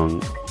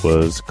song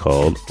was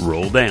called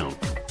Roll Down.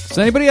 Does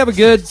anybody have a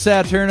good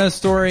Saturna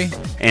story?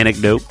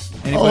 Anecdote.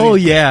 Anybody? Oh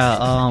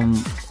yeah,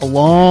 a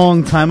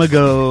long time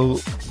ago,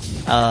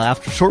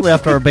 shortly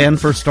after our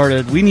band first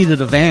started, we needed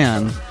a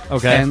van.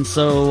 Okay. And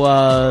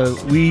so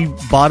we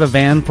bought a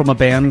van from a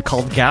band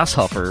called Gas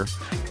Huffer.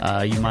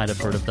 You might have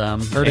heard of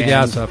them. Heard of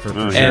Gas Huffer.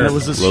 Oh, And sure. it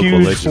was this Local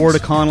huge legends. Ford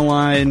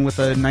Econoline with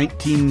a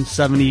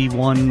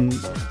 1971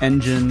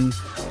 engine.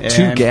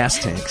 Two And gas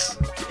tanks.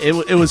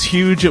 It was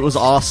huge. It was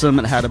awesome.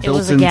 It had a It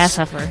was a built-in gas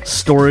huffer.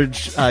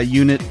 storage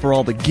unit for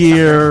all the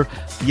gear.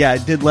 Yeah,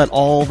 it did let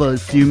all the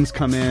fumes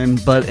come in.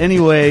 But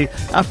anyway,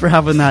 after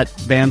having that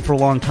van for a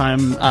long time,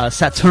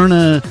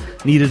 Saturna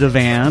needed a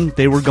van.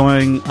 They were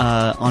going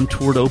on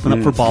tour to open up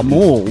for Bob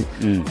Mole,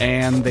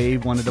 and they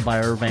wanted to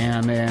buy our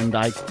van. And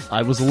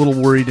I was a little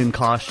worried and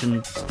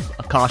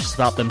cautious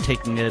about them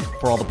taking it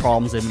for all the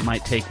problems they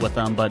might take with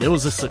them. But it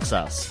was a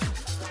success.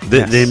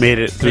 They made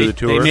it through the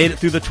tour? They made it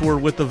through the tour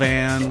with the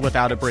van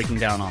without it breaking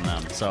down on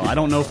them. So I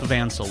don't know if the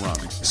van still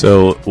runs.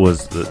 So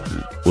was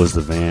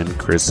the van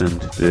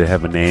christened? Did it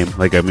have a name?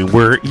 Like, I mean,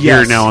 we're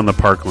here Yes. now on the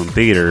Parkland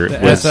Theater. The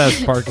Was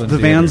SS Parkland The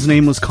Theater. van's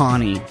name was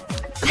Connie.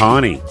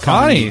 Connie.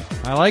 Connie.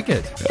 I like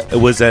it.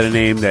 Was that a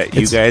name that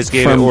you It's guys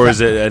gave it, from- or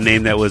is it a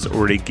name that was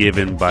already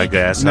given by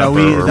Gas No,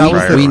 Huffer or that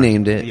was prior? We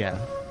named it. Yeah.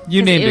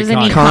 You named it it was an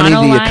Connie.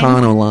 Connie the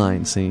Econoline?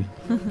 Econoline, see?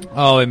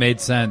 Oh, it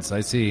made sense. I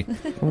see.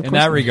 In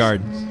that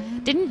regard.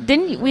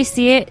 Didn't we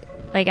see it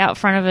like out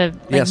front of a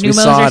Yes, Numos we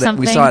saw or it.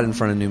 something? We saw it in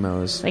front of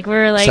Numos. Like we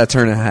were like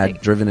Saturna had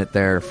like, driven it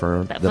there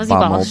for that the Fuzzy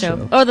Bob Ball Mold show.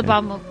 show. Oh, the Yeah.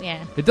 Bob Mold. Yeah.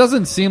 It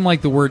doesn't seem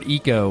like the word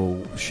eco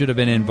should have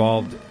been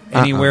involved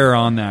anywhere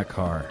on that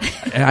car.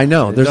 I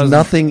know. There's doesn't-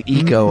 nothing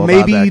eco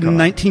Maybe about that car.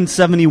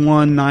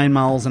 1971, 9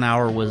 miles an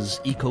hour was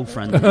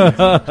eco-friendly.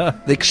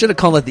 They should have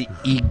called it the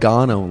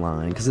Egano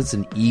line because it's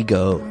an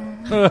ego.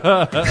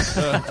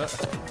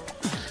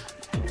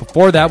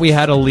 Before that, we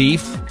had a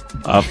Leaf.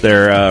 Off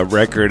their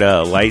record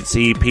Lights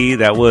EP,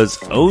 that was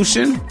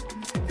Ocean.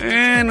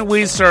 And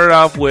we started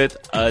off with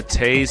A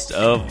Taste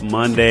of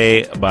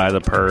Monday by the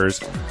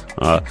Purrs.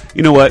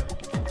 You know what?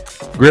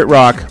 Grit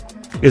Rock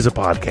is a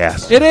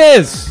podcast. It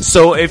is.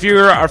 So if you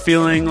are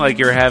feeling like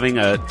you're having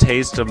a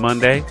taste of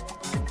Monday,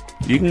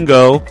 you can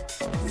go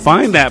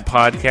find that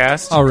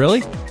podcast, Oh,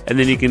 really? and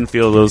then you can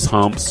feel those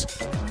humps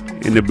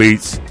in the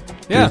beats.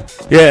 Yeah.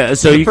 Yeah,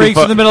 so The you can freaks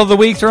in the middle of the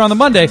weeks are on the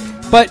Monday.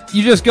 But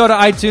you just go to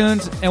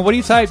iTunes, and what do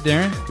you type,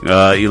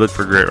 Darren? you look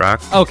for Grit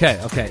Rock. Okay.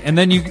 And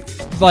then you,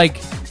 like...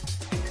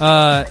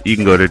 You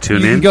can go to you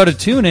TuneIn. can go to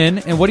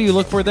TuneIn, and what do you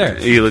look for there?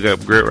 You look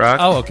up Grit Rock.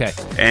 Oh, okay.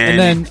 And- And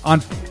then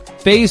on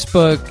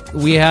Facebook,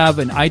 we have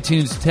an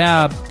iTunes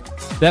tab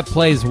that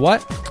plays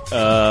what?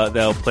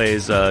 That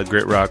plays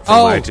Grit Rock from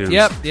Oh, iTunes.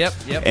 yep.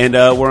 And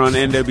we're on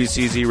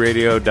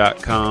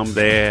nwczradio.com.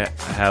 They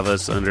have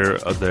us under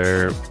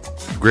their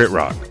Grit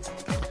Rock.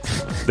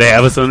 They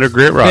have us under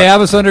Grit Rock. They have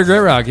us under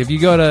Grit Rock. If you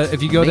go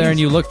there and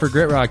you look for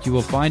Grit Rock, you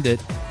will find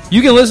it.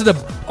 You can listen to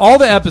all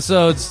the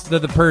episodes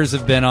that the Purrs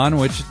have been on,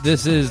 which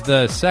this is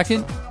the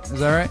second.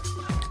 Is that right?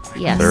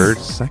 Yes. Third.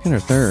 Second or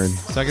third?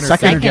 Second or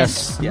Second or third?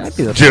 guess. Yeah. Might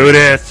be the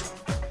Judith.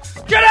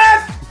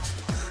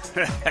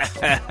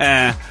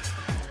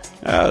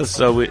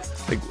 So we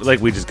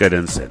like we just got in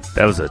and said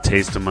that was a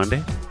taste of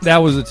Monday. That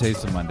was a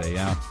taste of Monday,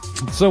 yeah.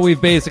 So we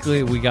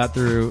got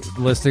through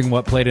listing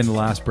what played in the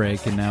last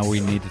break, and now we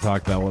need to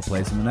talk about what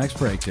plays in the next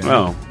break. Jimmy.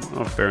 Oh,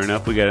 fair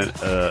enough. We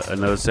got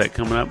another set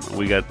coming up.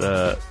 We got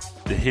the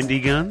Hindi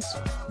Guns.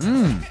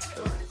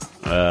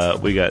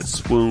 We got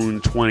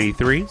Swoon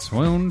 23,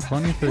 Swoon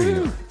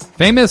 23.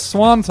 Famous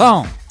swan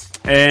song.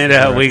 and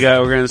we're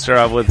going to start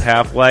off with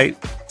Half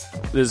Light.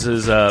 This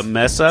is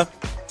Mesa.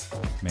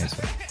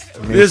 Mesa.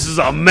 This is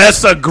a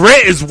mess of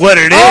grit, is what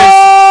it is.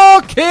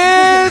 Oh,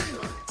 kid!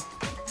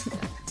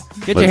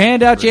 Get your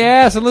hand out your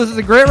ass and listen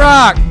to Grit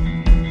Rock.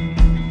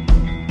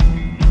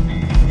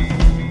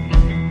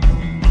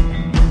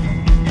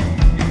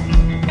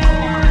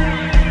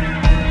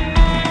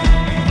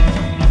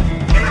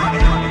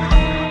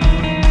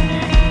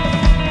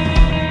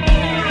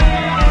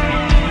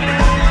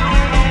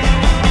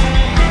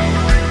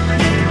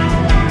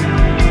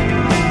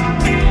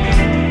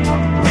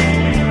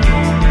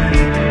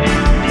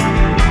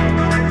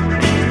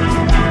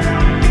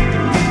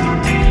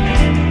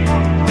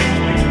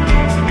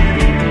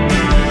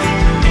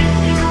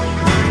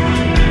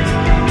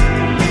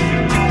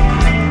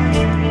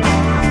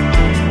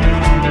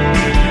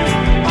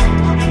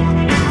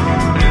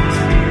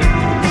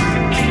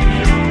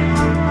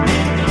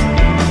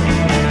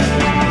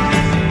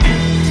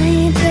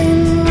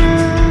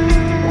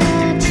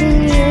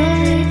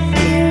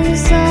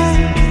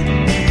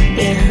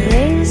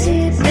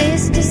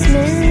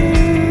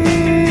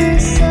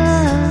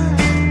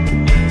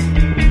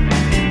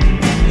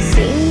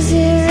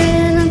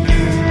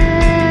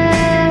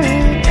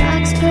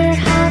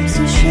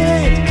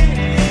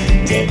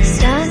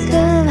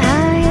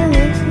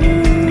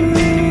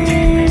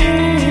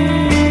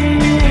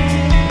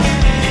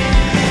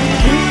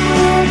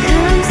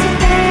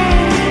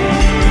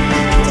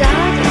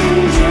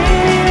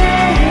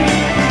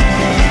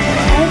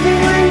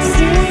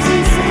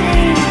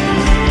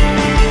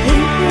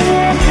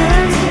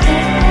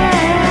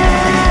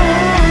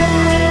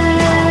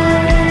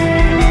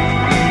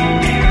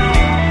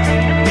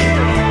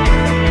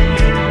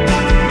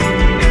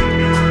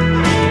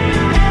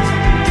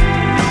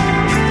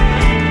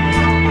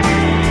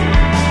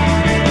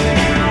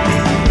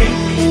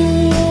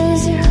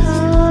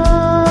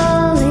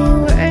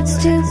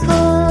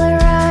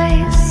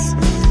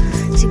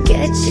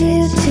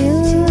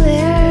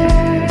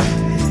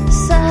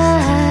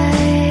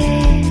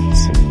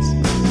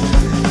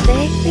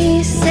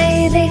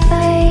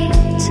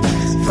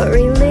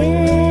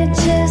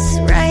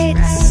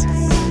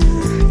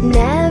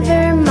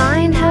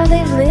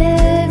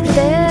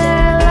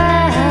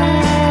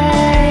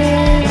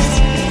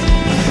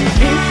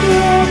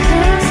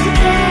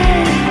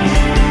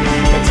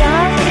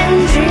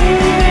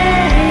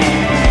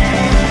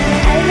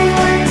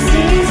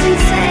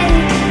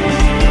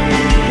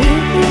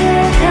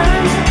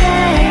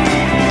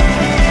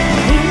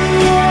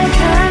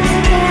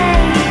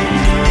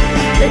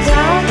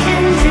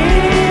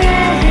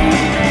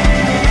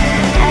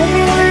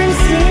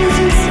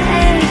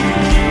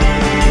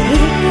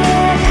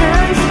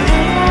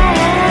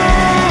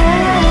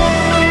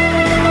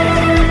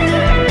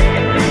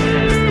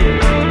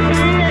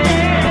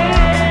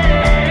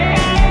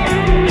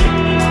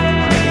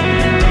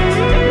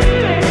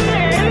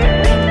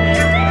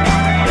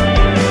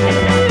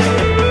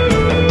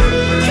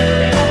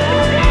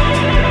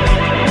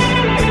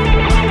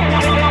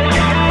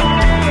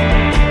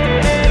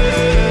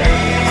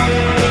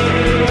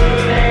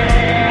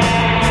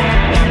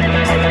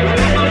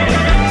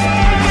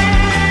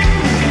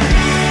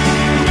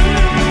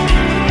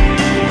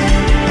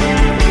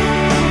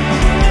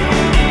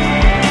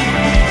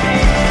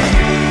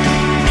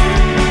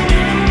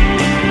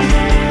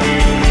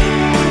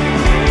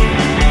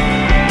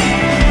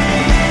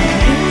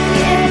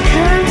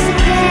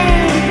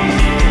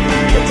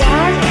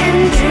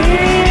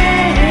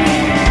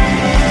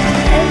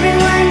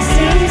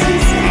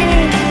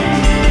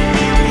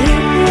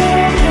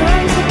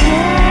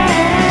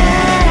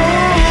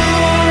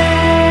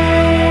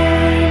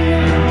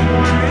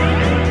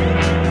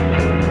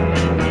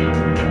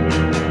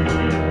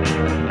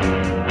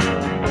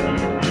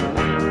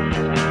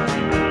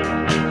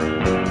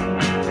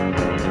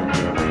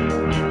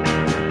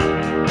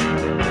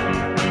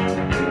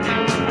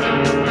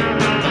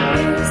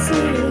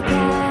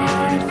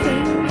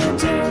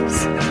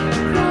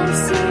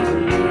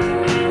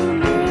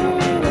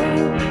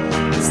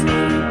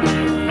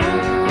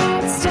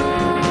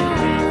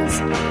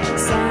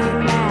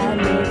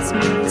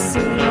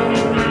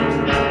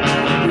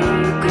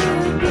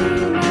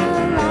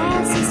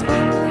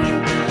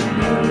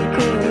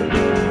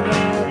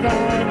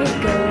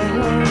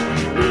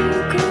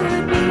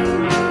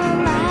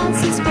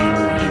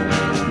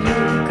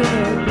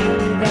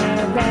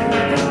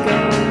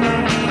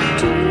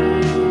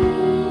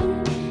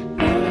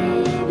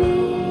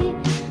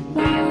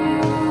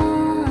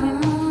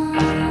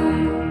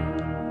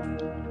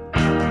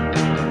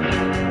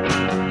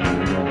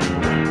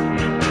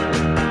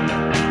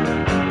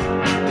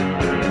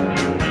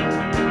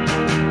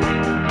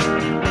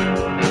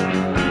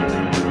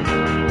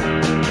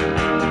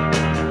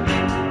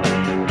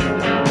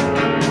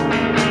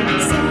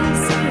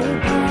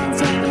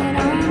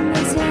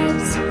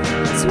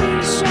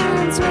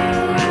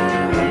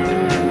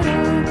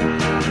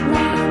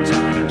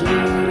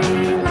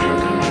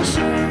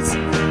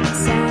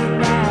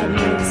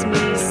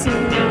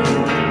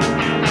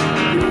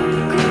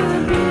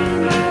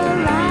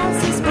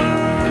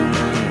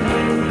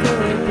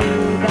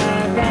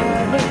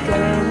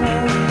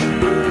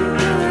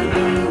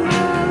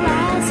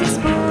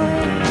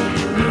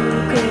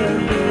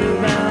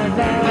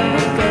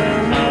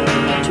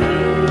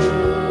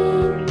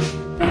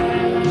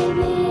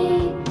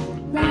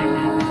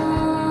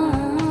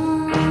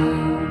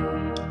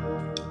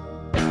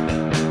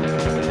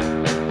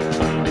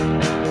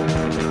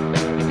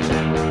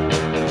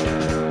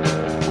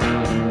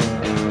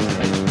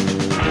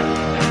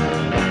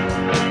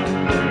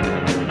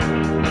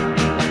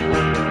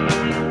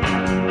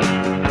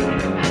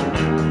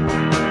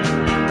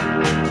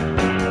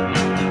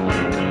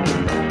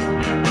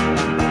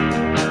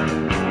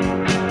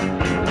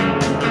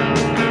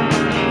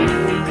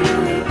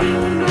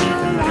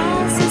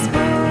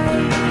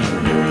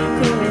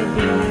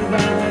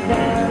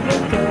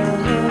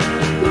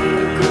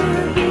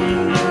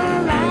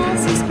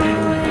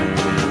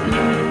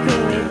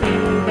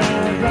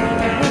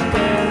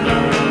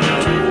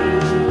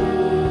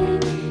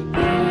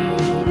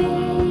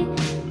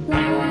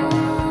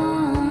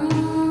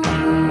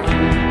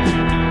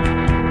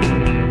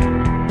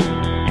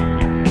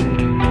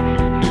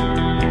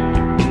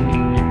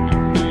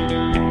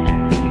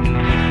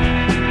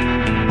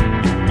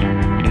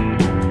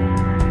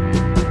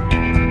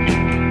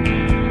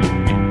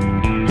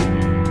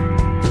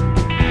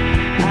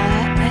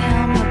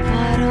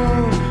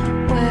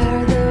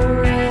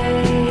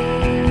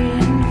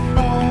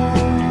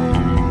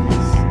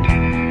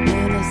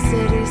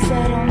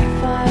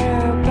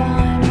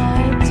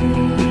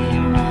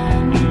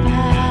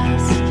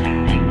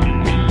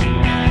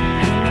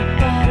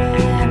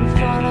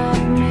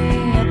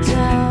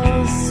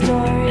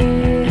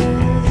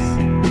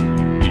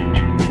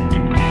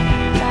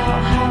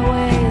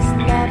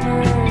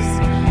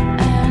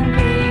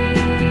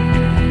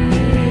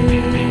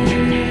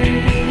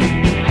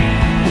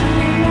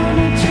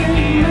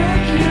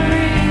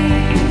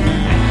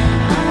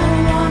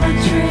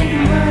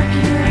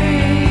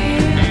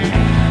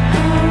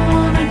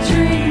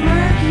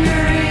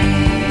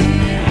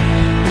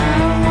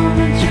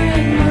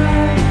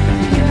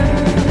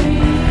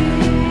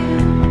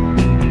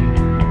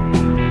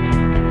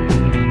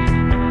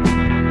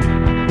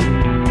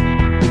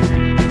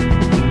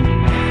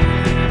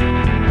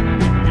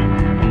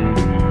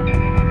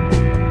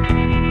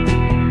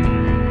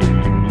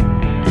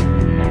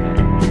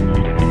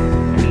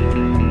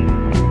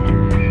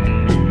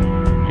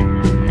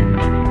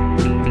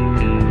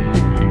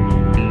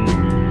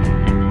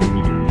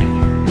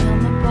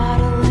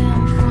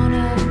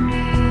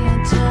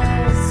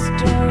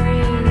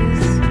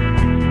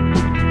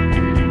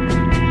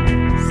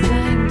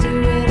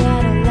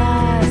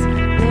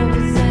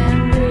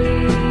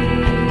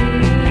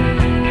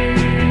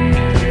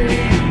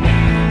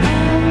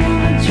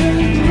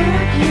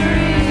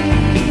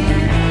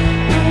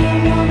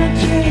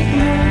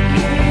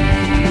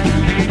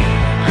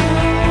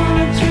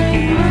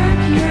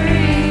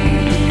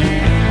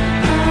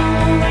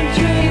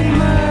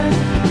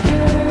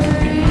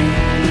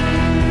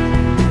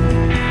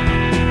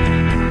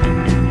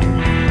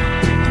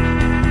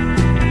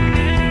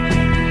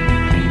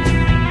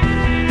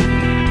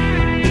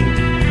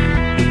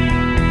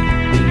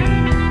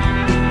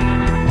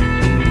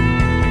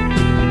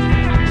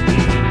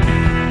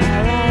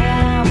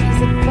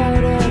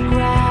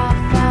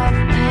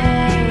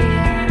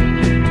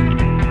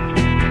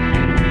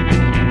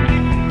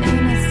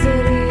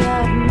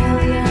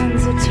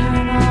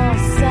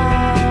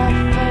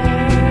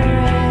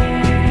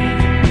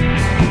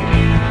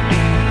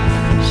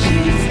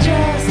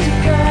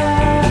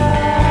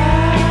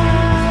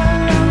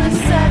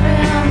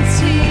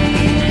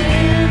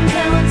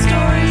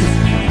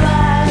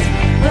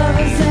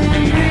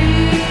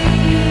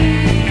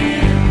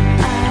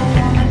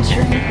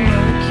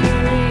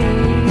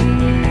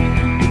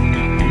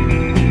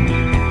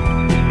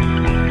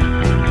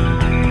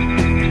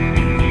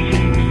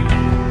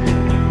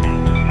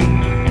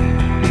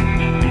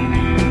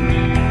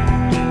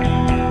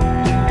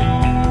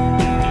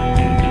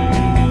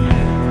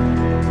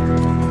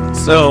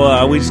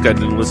 So we just got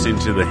done listening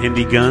to the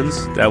Hindi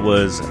Guns. That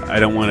was I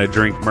Don't Want to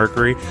Drink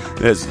Mercury.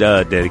 That's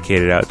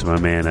dedicated out to my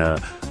man,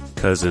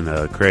 cousin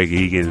Craig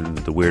Egan and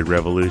the Weird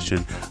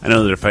Revolution. I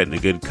know they're fighting a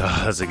good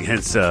cause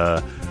against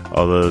all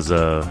those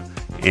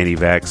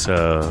anti-vax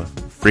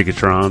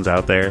freakatrons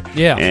out there.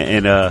 Yeah.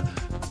 And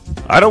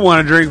I don't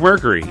want to drink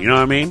mercury. You know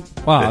what I mean?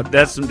 Wow.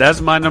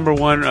 That's my number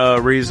one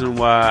reason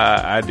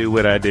why I do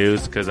what I do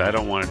is because I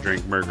don't want to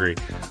drink mercury.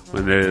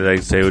 When they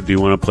say, "Do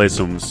you want to play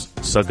some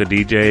sucker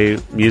DJ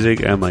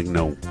music?" I'm like,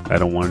 "No, I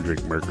don't want to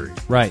drink mercury."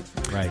 Right.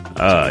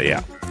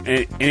 Yeah.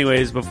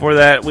 Anyways, before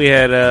that, we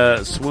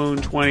had Swoon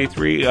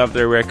 23 off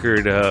their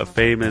record,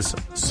 famous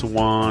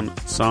Swan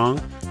song.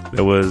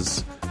 That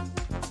was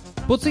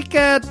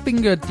Pussycat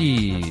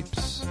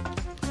Fingertips.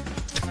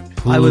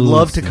 I would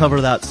love to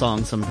cover that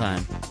song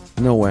sometime.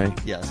 No way.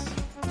 Yes.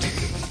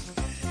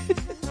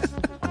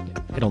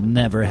 It'll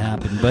never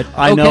happen, but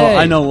I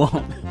know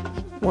won't.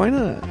 Why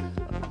not?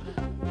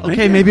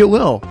 Okay, maybe it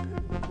will.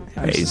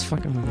 I was just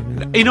fucking with you,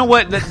 man. You know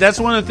what? That's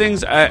one of the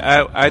things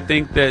I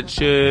think that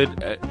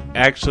should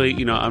actually,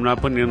 I'm not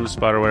putting it on the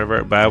spot or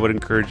whatever, but I would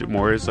encourage it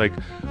more. It's like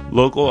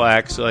local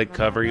acts, like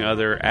covering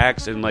other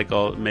acts, and like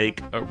I'll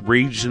make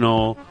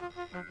regional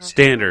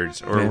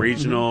standards or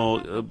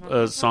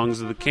regional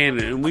songs of the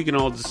canon, and we can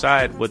all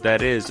decide what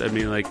that is. I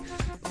mean, like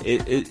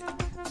it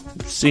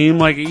seemed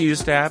like it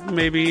used to happen.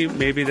 Maybe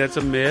that's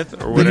a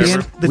myth or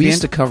whatever. We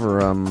used to cover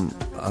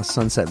a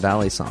Sunset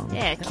Valley song.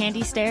 Yeah,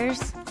 Candy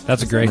Stairs.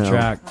 that's a great No.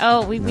 track.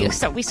 Oh, we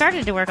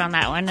started to work on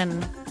that one,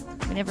 and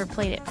we never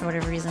played it for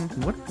whatever reason.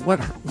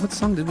 What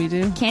song did we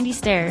do? Candy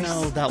Stairs.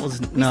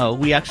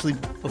 We actually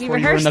before you were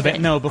in rehearsed the it.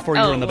 band. No, before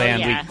you were in the well,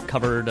 band, yeah. we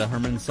covered a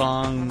Herman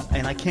song,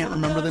 and I can't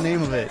remember the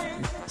name of it.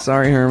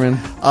 Sorry, Herman.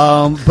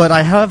 But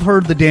I have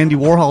heard the Dandy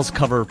Warhols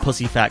cover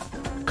Pussycat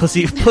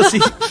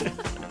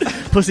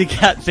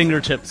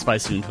Fingertips by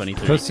Swoon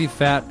 23. Pussy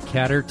Fat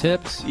Catter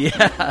Tips.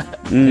 Yeah.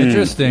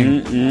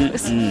 Interesting.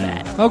 Pussy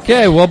Fat.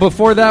 Okay, well,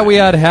 before that, we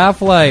had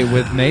Half Light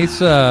with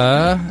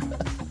Mesa.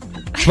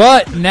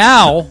 But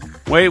now,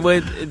 Wait,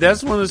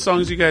 that's one of the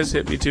songs you guys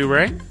hit me to,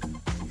 right?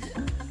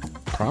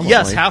 Probably.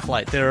 Yes,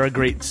 Half-Light. They're a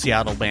great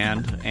Seattle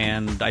band,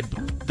 and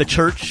the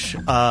Church,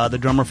 the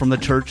drummer from the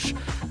Church,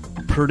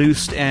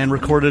 produced and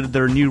recorded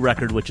their new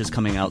record, which is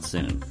coming out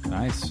soon.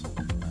 nice.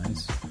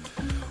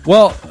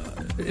 Well,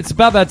 it's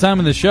about that time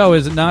in the show,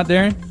 is it not,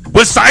 Darren?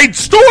 West Side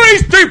Story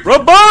Street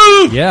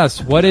Rumble! Yes.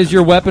 What is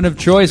your weapon of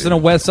choice in a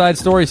West Side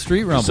Story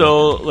Street Rumble?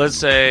 So let's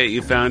say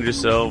you found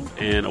yourself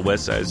in a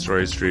West Side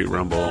Story Street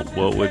Rumble.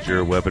 What would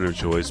your weapon of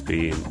choice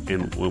be,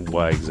 and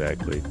why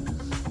exactly?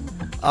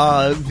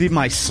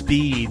 My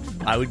speed.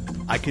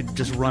 I could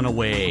just run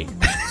away.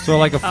 So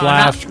like a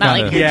flash not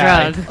kind like of. your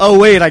drug. Oh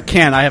wait, I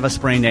can't. I have a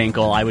sprained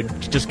ankle. I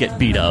would just get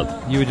beat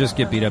up. You would just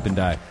get beat up and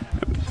die.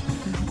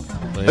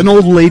 An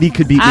old lady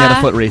could beat me at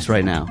a foot race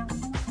right now.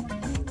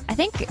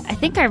 I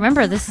think I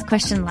remember this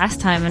question last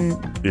time, and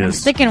I'm Yes.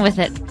 sticking with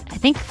it. I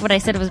think what I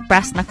said was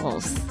brass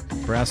knuckles.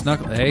 Brass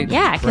knuckles. Hey,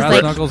 Yeah, 'cause, brass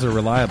like, knuckles are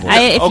reliable.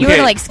 If you were Okay.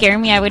 to like scare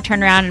me, I would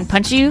turn around and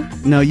punch you.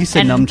 No, you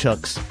said And-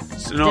 nunchucks.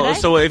 Did I?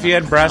 So if you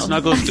had brass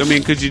knuckles, I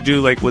mean, could you do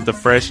like with the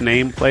fresh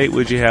nameplate?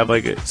 Would you have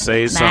like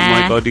say something Nah.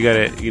 like, "Oh, do you got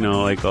it?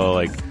 Like all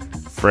like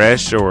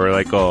fresh or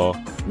like all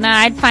No,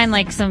 I'd find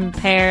like some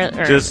pair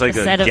or just like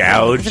a set of,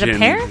 gouge Is it a and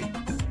pair?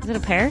 Is it a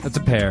pair? That's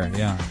a pair,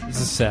 yeah. It's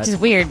a set. Which is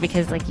weird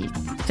because like you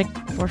stick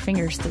 4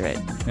 fingers through it,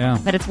 Yeah.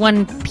 but it's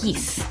one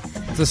piece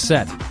It's a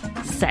set.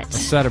 set. A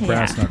set of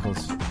brass Yeah.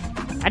 knuckles.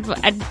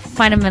 I'd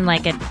find them in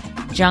like a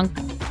junk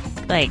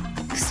like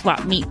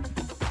swap meet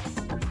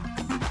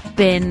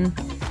bin.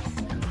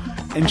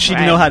 And That's she'd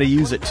right. know how to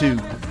use it too.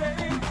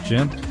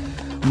 Jim?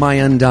 My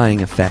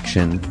undying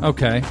affection.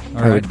 Okay.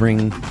 All I right.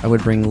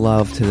 would bring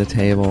love to the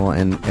table,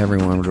 and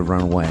everyone would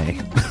run away.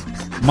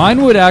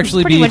 Mine would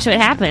actually Pretty be much what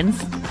happens.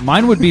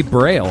 mine would be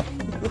Braille.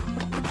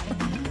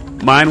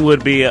 mine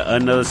would be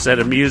another set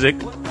of music.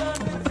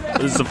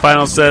 This is the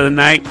final set of the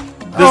night.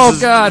 Oh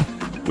God.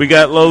 We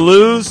got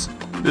Lolu's.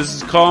 This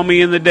is Call Me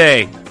in the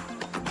Day.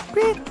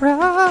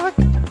 Rock.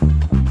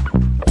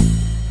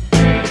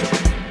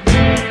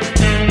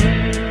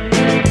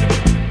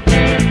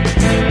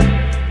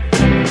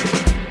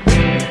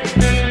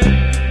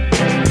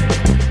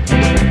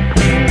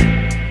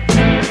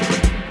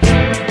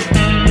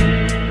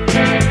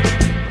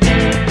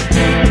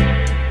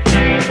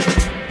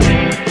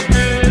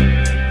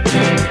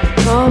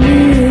 Call me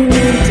in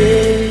the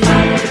day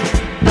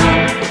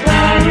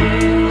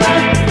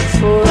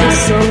before the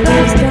sun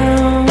goes down.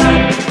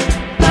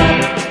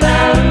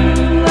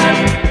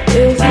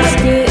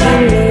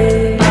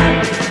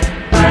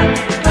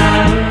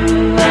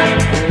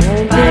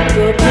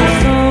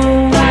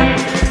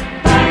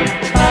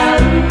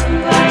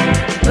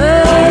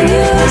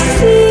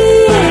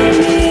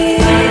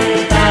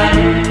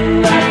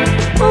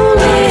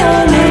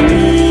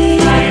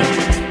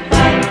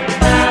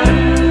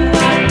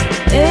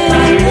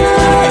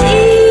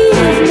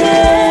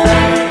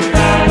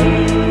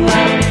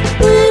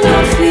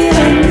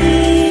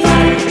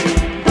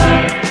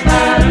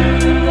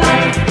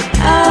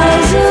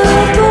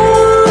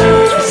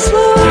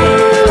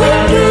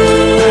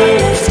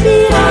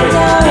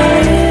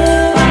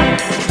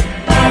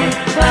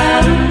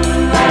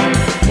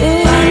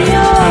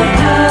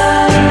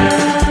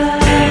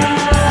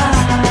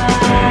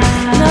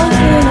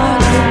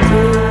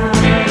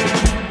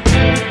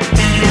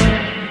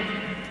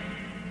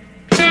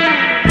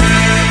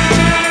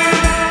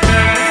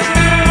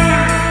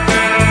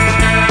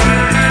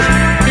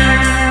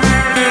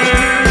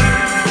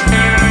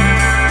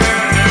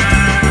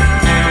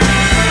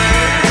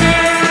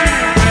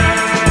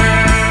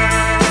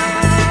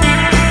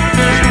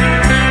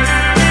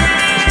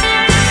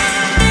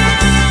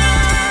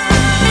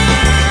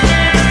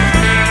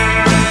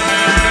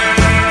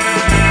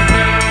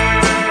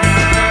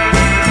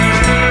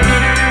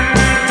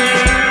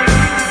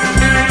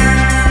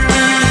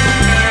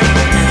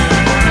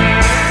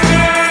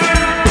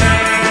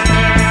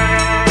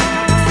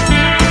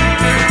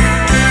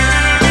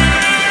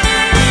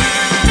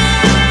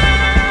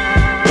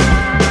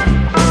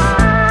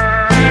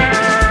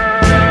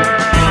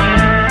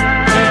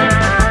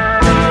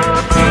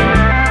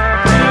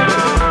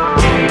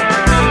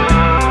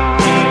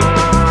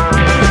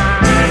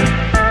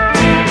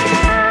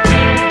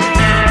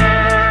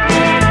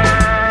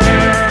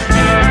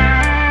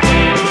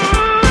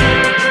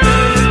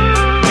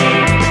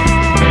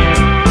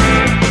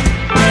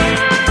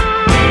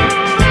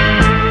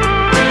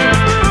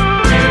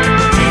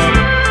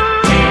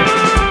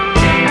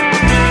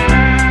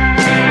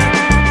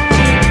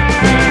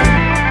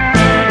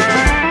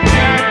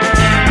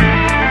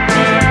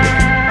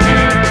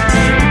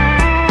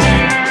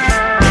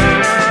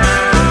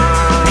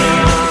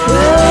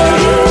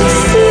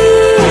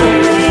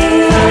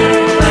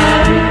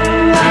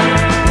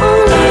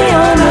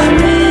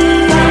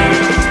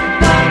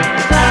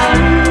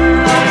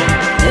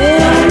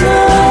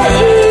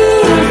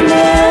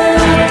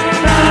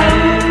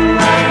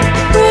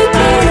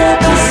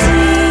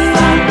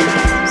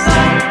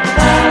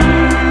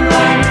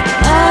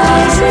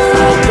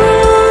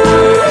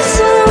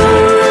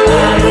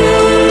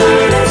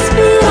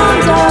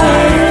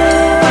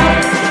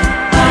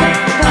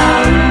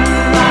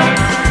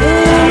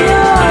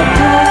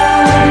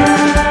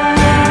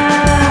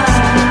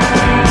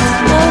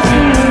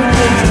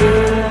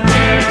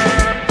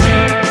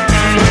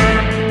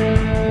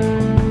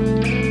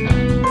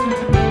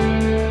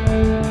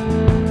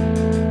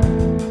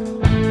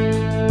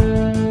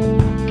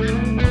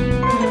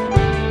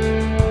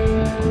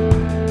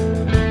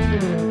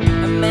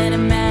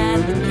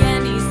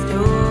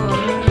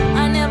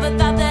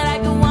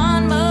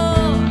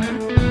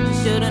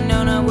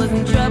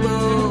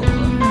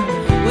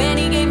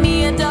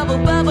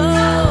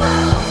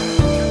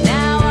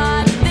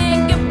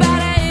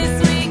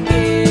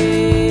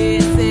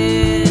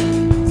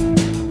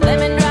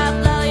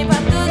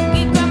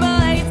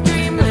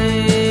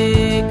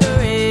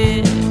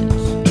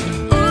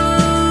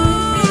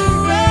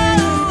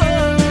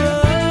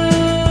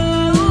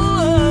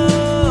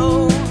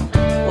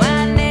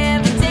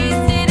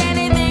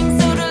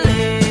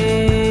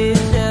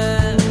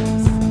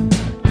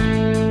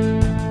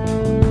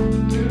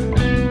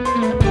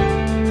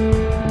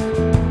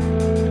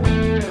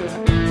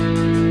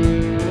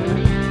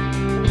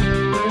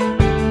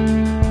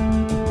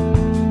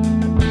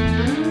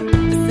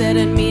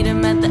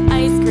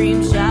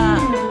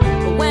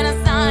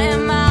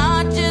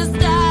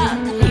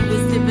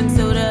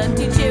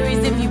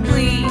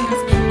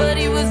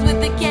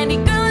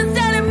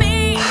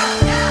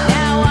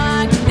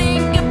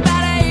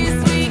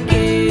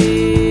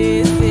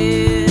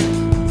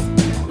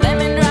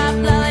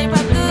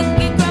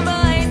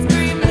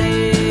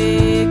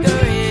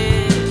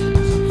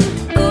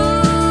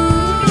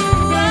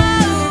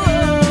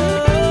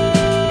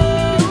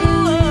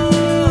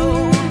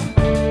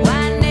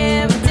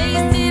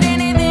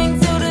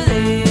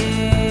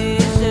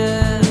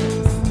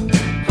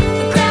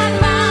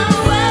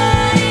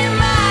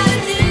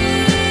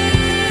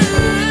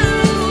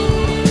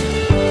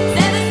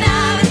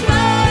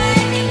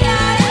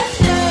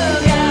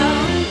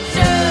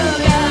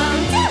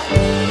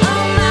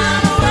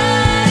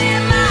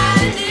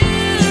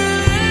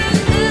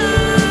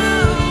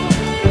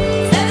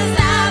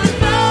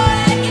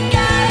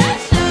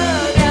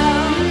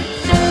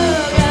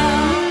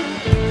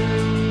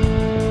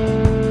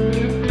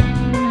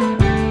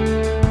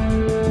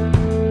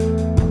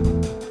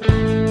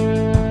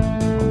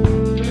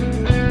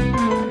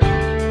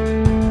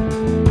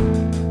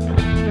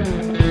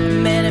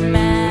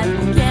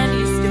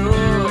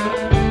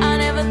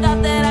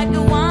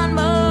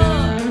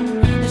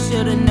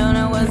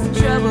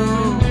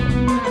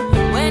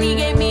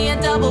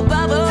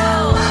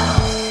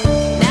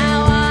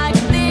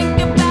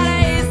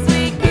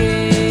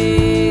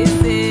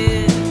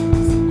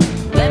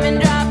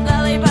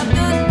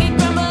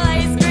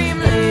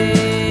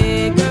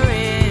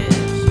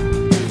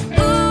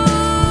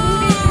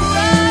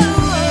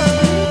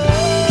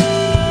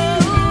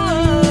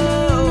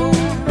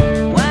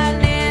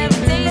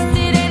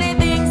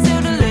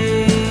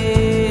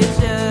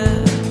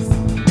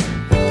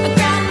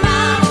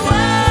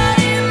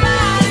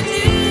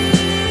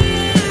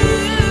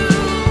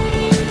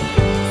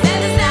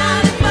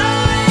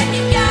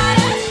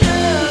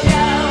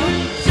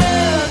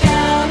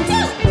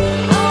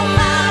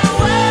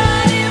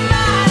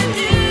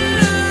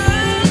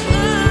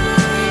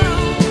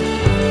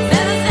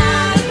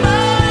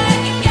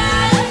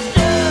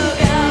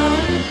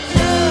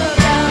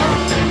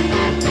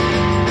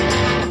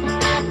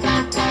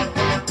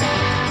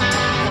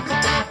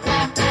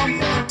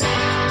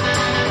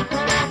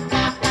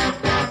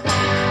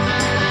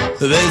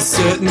 There's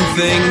certain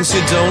things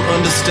you don't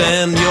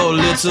understand. You're a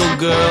little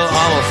girl,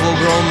 I'm a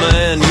full-grown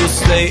man. You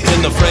stay in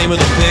the frame of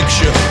the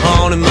picture,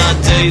 haunting my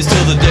days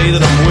till the day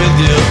that I'm with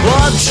you.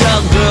 Watch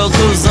out, girl,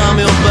 'cause I'm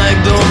your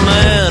backdoor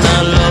man.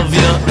 I love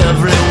you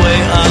every way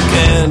I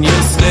can. You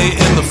stay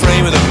in the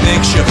frame of the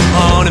picture,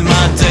 haunting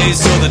my days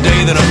till the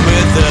day that I'm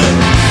with her.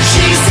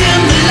 She's in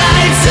the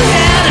lights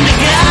ahead and the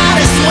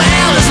goddess,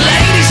 well, this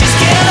lady, she's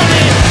killing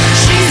me.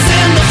 She's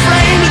in the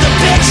frame of the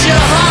picture,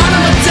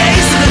 haunting my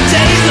days till the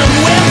days that I'm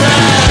with her.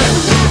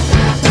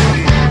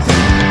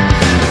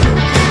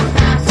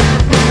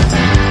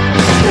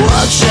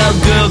 Watch out,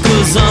 girl,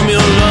 'cause I'm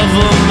your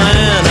lover,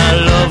 man. I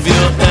love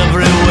you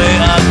every way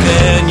I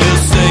can. You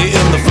stay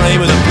in the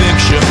frame of the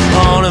picture,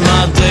 haunting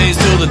my days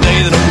till the day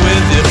that I'm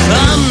with you.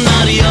 I'm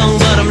not young,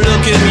 but I'm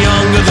looking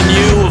younger than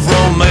you. If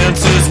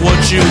romance is what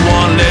you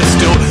want, let's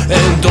do it.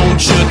 And don't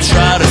you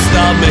try to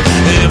stop me.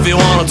 If you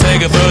wanna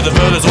take it further,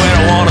 further's where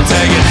I wanna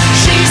take it.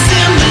 She's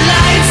in the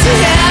lights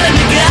ahead and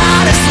the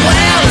goddess,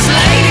 well, this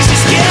lady,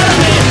 she's killing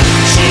me.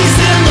 She's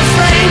in the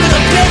frame of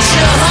the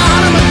picture,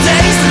 haunting my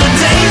days till the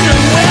days that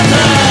I'm with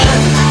her.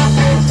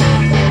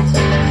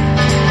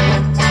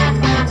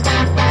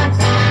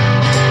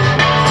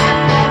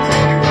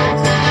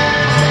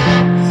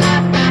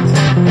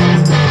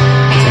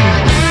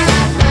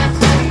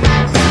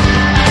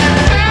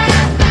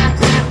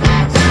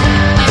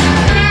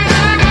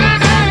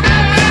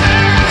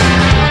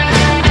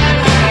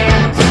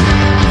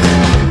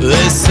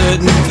 There's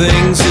certain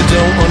things you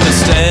don't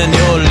understand.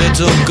 You're a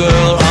little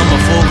girl, I'm a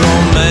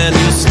full-grown man.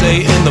 You stay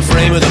in the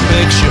frame of the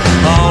picture,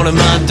 haunting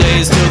my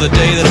days till the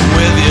day that I'm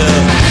with you.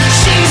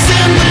 She's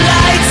in the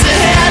lights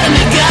ahead and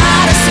the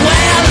goddess,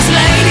 well, this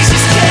lady,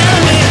 she's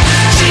killing me.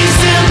 She's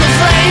in the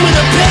frame of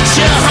the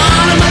picture,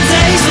 haunting my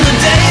days till the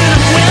day that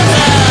I'm with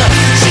her.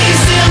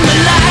 She's in the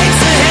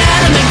lights ahead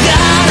and the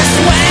goddess,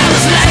 well,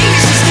 this lady,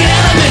 she's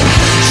killing me.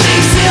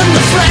 She's in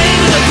the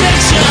frame of the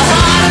picture,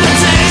 haunting my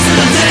days till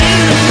the day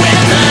that I'm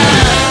with her.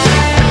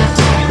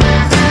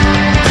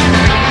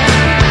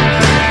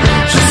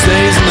 She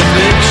stays in the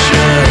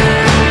picture.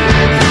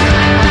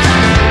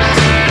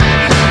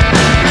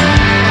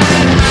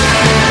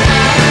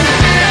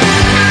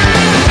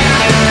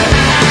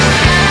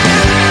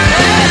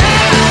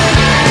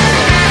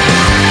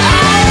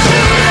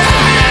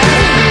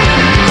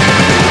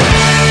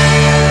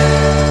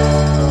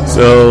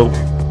 So,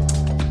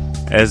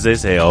 as they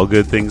say, all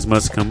good things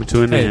must come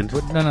to an Hey, end.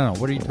 no.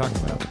 What are you talking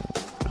about?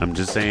 I'm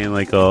just saying,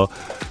 like,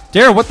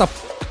 Darren, what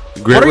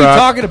Grit are you Rock-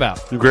 talking about?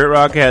 Grit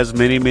Rock has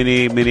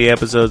many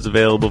episodes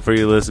available for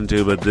you to listen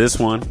to, but this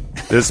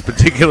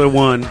particular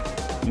one,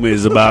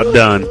 is about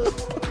done.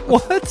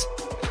 What?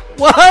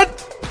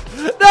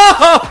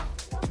 No!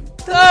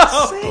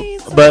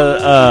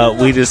 But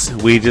we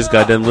just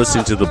got done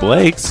listening to the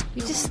Blakes.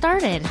 We just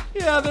started.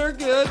 Yeah, they're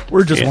good.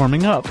 We're just Yeah.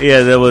 warming up.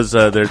 Yeah, that was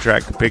their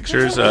track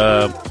pictures.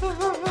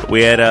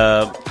 We had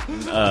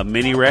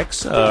Mini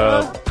Rex,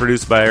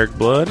 produced by Eric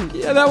Blood.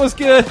 Yeah, that was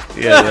good.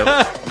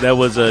 Yeah, that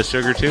was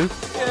Sugar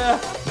Tooth. Yeah.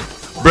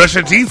 Brush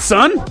your teeth,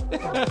 son.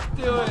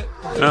 Do it.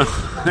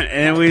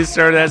 And we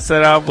started that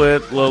set off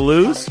with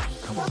Louie's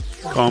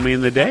Call Me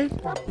in the Day.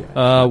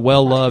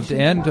 Well loved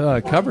and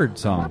covered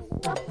song.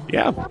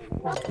 Yeah.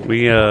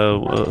 We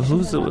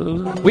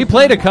We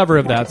played a cover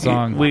of that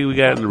song. we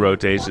got in the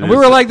rotation. And we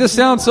were like, this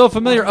sounds so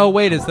familiar. Oh,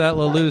 wait, it's that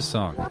Louie's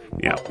song.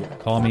 Yeah.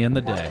 Call Me in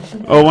the Day.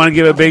 Oh, I want to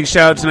give a big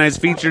shout out to tonight's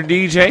featured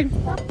DJ.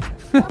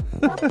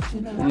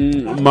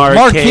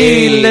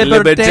 Marquis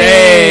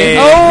Liberté.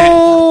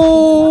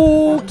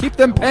 Oh, keep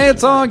them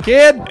pants on,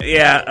 kid.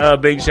 Yeah, a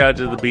big shout out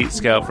to the Beat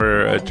Scout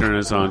for turning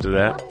us on to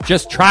that.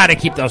 Just try to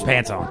keep those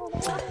pants on.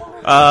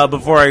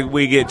 Before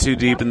we get too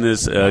deep in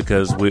this,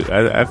 because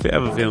I have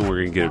a feeling we're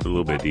going to get a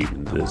little bit deep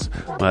into this,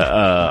 but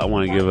I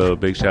want to give a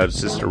big shout out to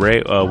Sister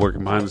Ray,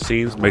 working behind the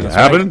scenes, make it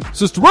happen. Right.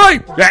 Sister Ray!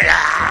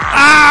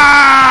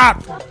 Ah!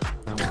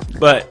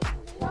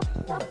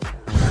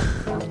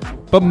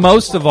 But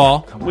most of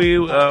all, we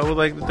would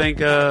like to thank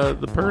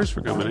the Purrs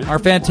for coming in. Our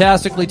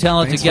fantastically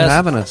talented Thanks guest, for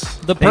having us.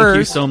 The Thank Purrs.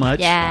 you so much.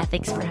 Yeah,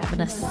 thanks for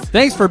having us.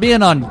 Thanks for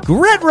being on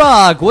Grit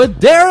Rock with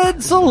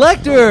Darren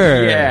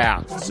Selector.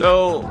 Yeah.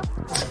 So,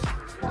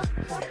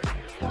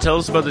 tell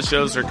us about the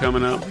shows that are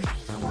coming up.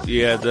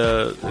 Yeah,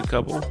 the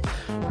couple.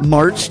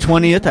 March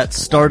 20th at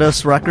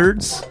Stardust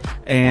Records,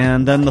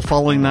 and then the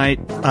following night,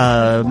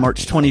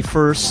 March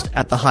 21st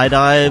at the High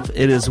Dive.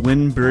 It is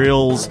Wind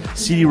Burial's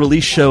CD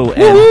release show,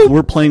 and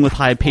we're playing with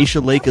Hypatia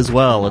Lake as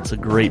well. It's a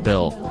great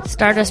bill.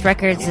 Stardust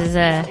Records is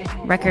a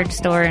record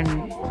store in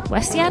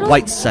West Seattle?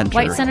 White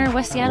Center,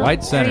 West Seattle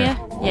White Center. area?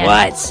 Yeah.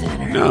 White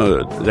Center.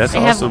 No, that's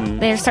awesome.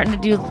 They're starting to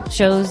do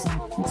shows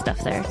and stuff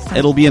there. So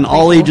It'll be an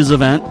all-ages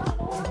event.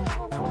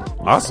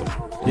 Awesome.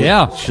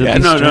 Yeah. Should Yeah,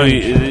 be no.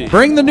 strange.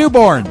 Bring the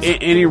newborns.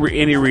 Any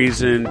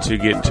reason to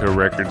get into a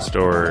record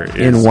store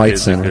In White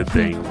is Center. a good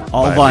thing.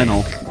 All by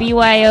vinyl.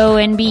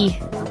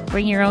 BYONB.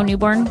 Bring your own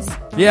newborns.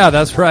 Yeah,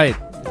 that's right.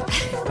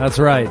 That's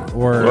right.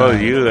 Or Well,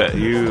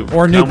 you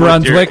or New come with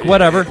Brunswick,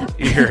 whatever.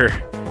 Your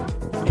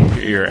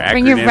your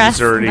Bring your acronyms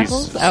breast or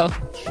knuckles. Oh.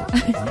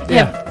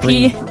 Yeah,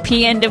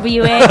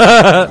 PNWA.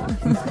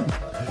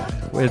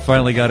 It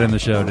finally got in the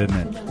show, didn't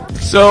it?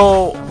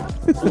 So,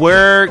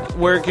 where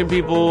can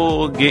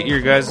people get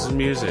your guys'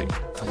 music?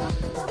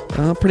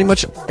 Pretty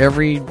much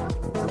every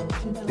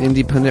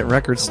independent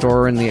record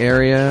store in the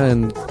area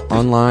and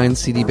online,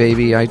 CD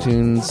Baby,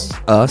 iTunes,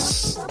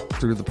 us,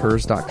 through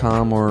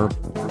thepurs.com or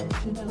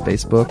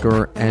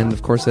Facebook, and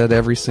of course at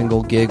every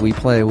single gig we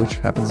play, which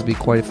happens to be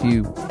quite a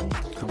few.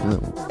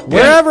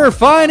 Wherever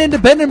fine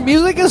independent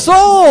music is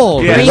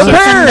sold. Yeah, Or you so-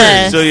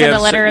 can So you send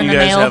have a letter in you the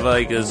guys mail. have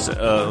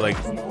like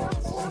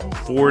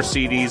 4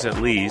 CDs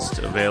at least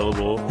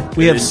available.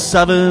 We have And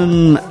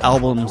 7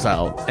 albums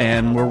out,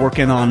 and we're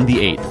working on the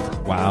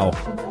 8th. Wow.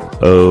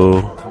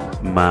 oh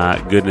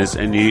my goodness!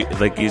 And you,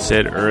 like you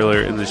said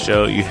earlier in the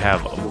show, you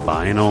have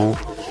vinyl.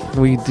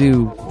 We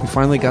do. We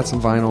finally got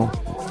some vinyl.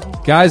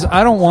 Guys,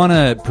 I don't want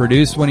to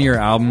produce one of your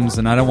albums,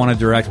 and I don't want to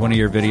direct one of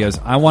your videos.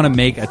 I want to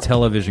make a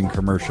television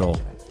commercial.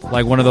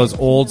 Like one of those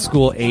old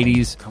school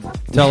 80s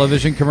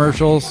television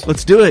commercials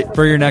Let's do it.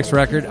 for your next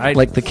record.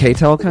 Like the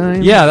K-Tel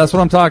kind? Yeah, that's what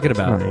I'm talking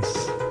about.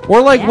 Nice.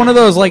 Or like one of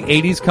those like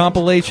 80s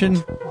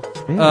compilation.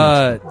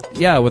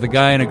 With a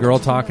guy and a girl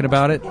talking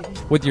about it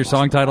with your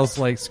song titles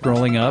like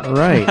scrolling up.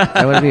 Right.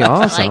 That would be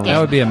awesome. like it. That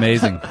would be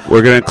amazing.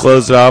 We're gonna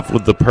close it off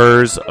with the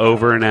Purs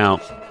over and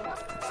out.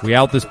 We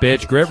out this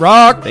bitch. Grit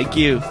rock. Thank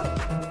you.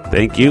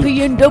 Thank you.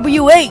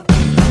 PNWA.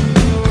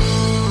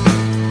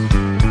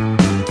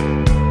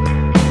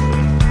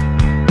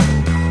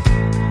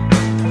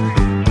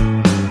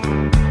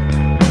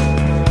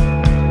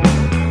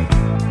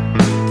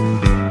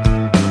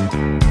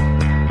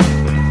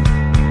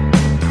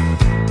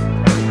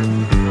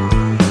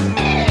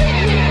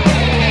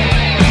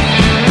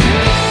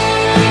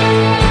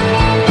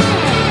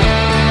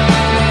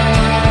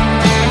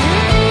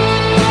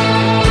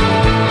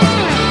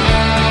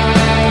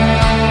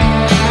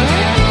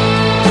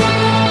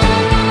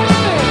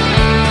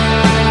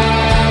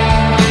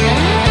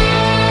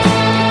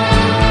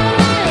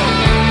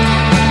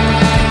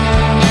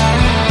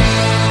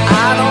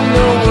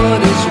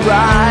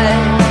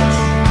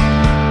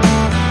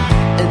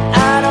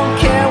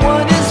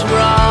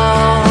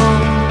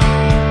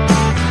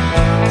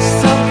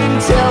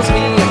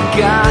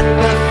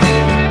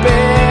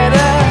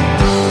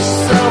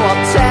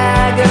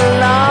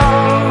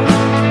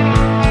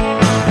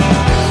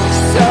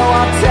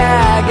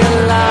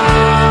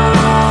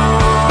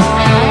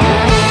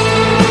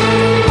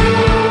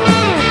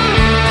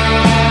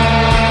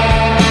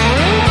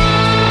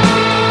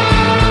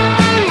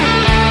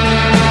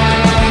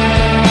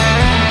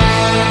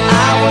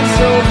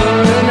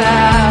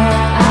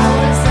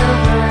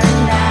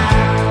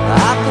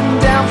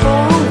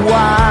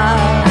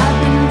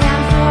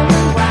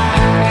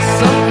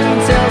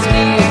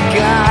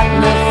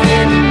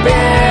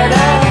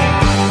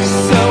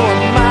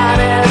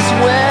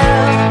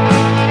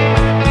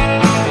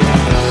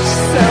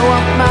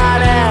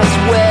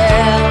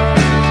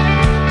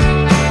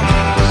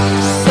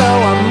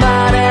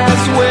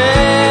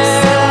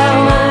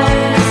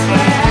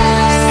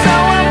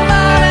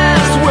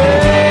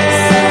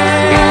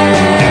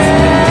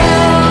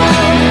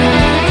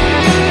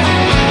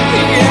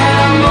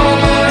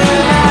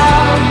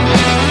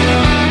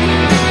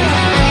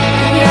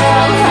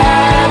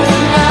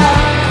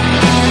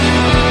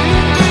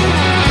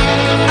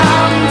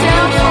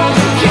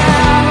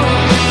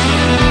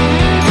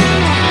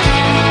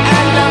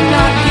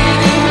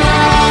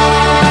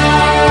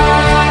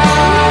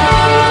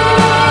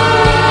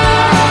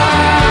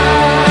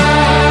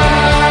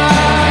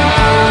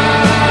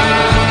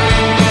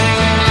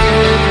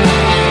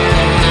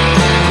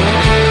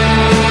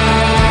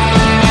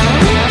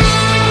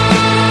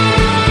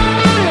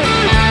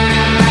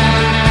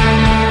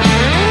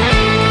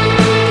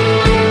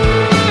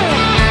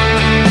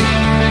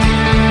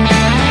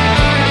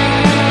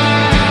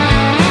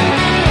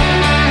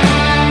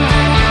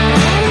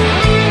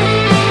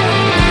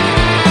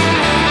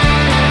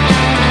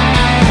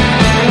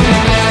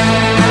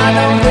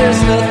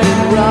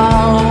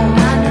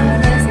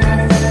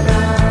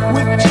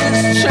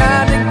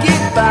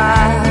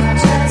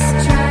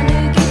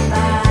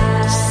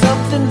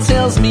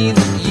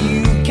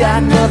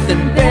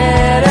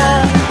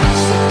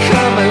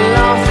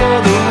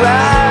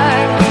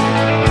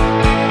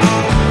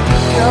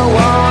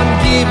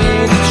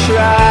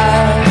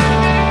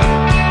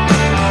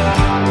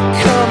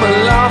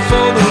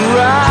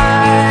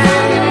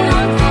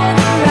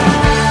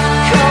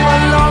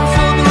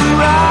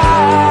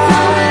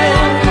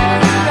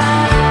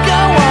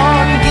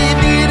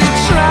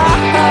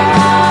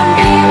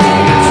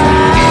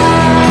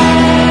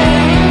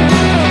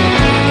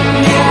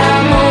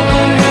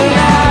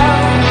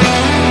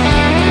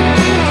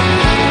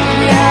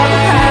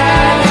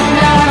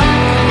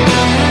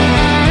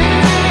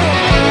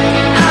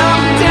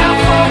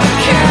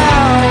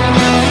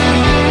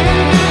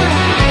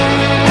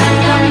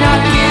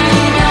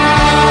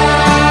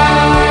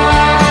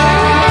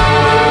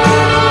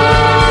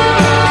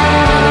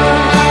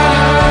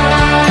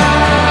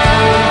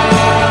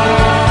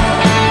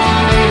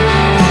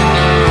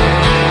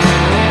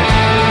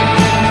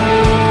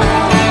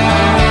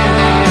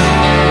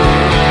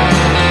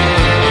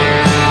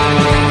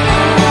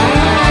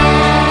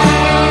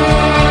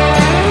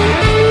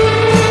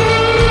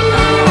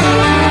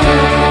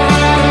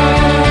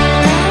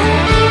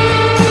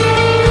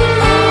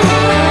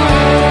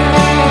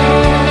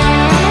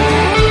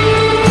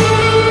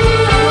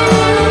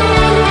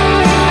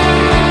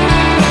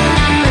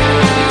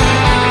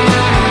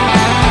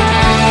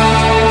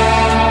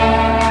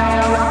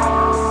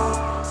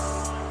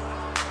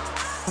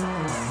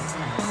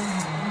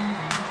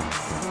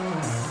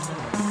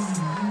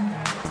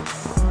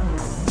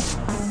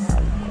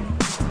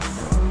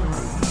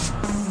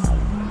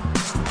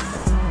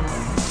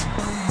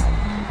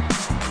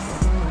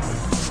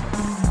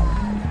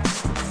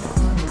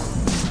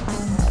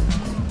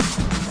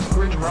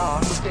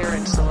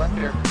 Darren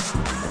Selector.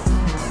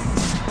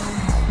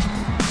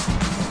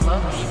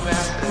 Love Me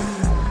Massive.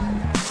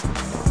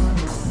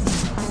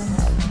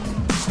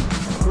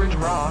 Bridge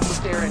Rock with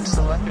Darren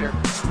Selector.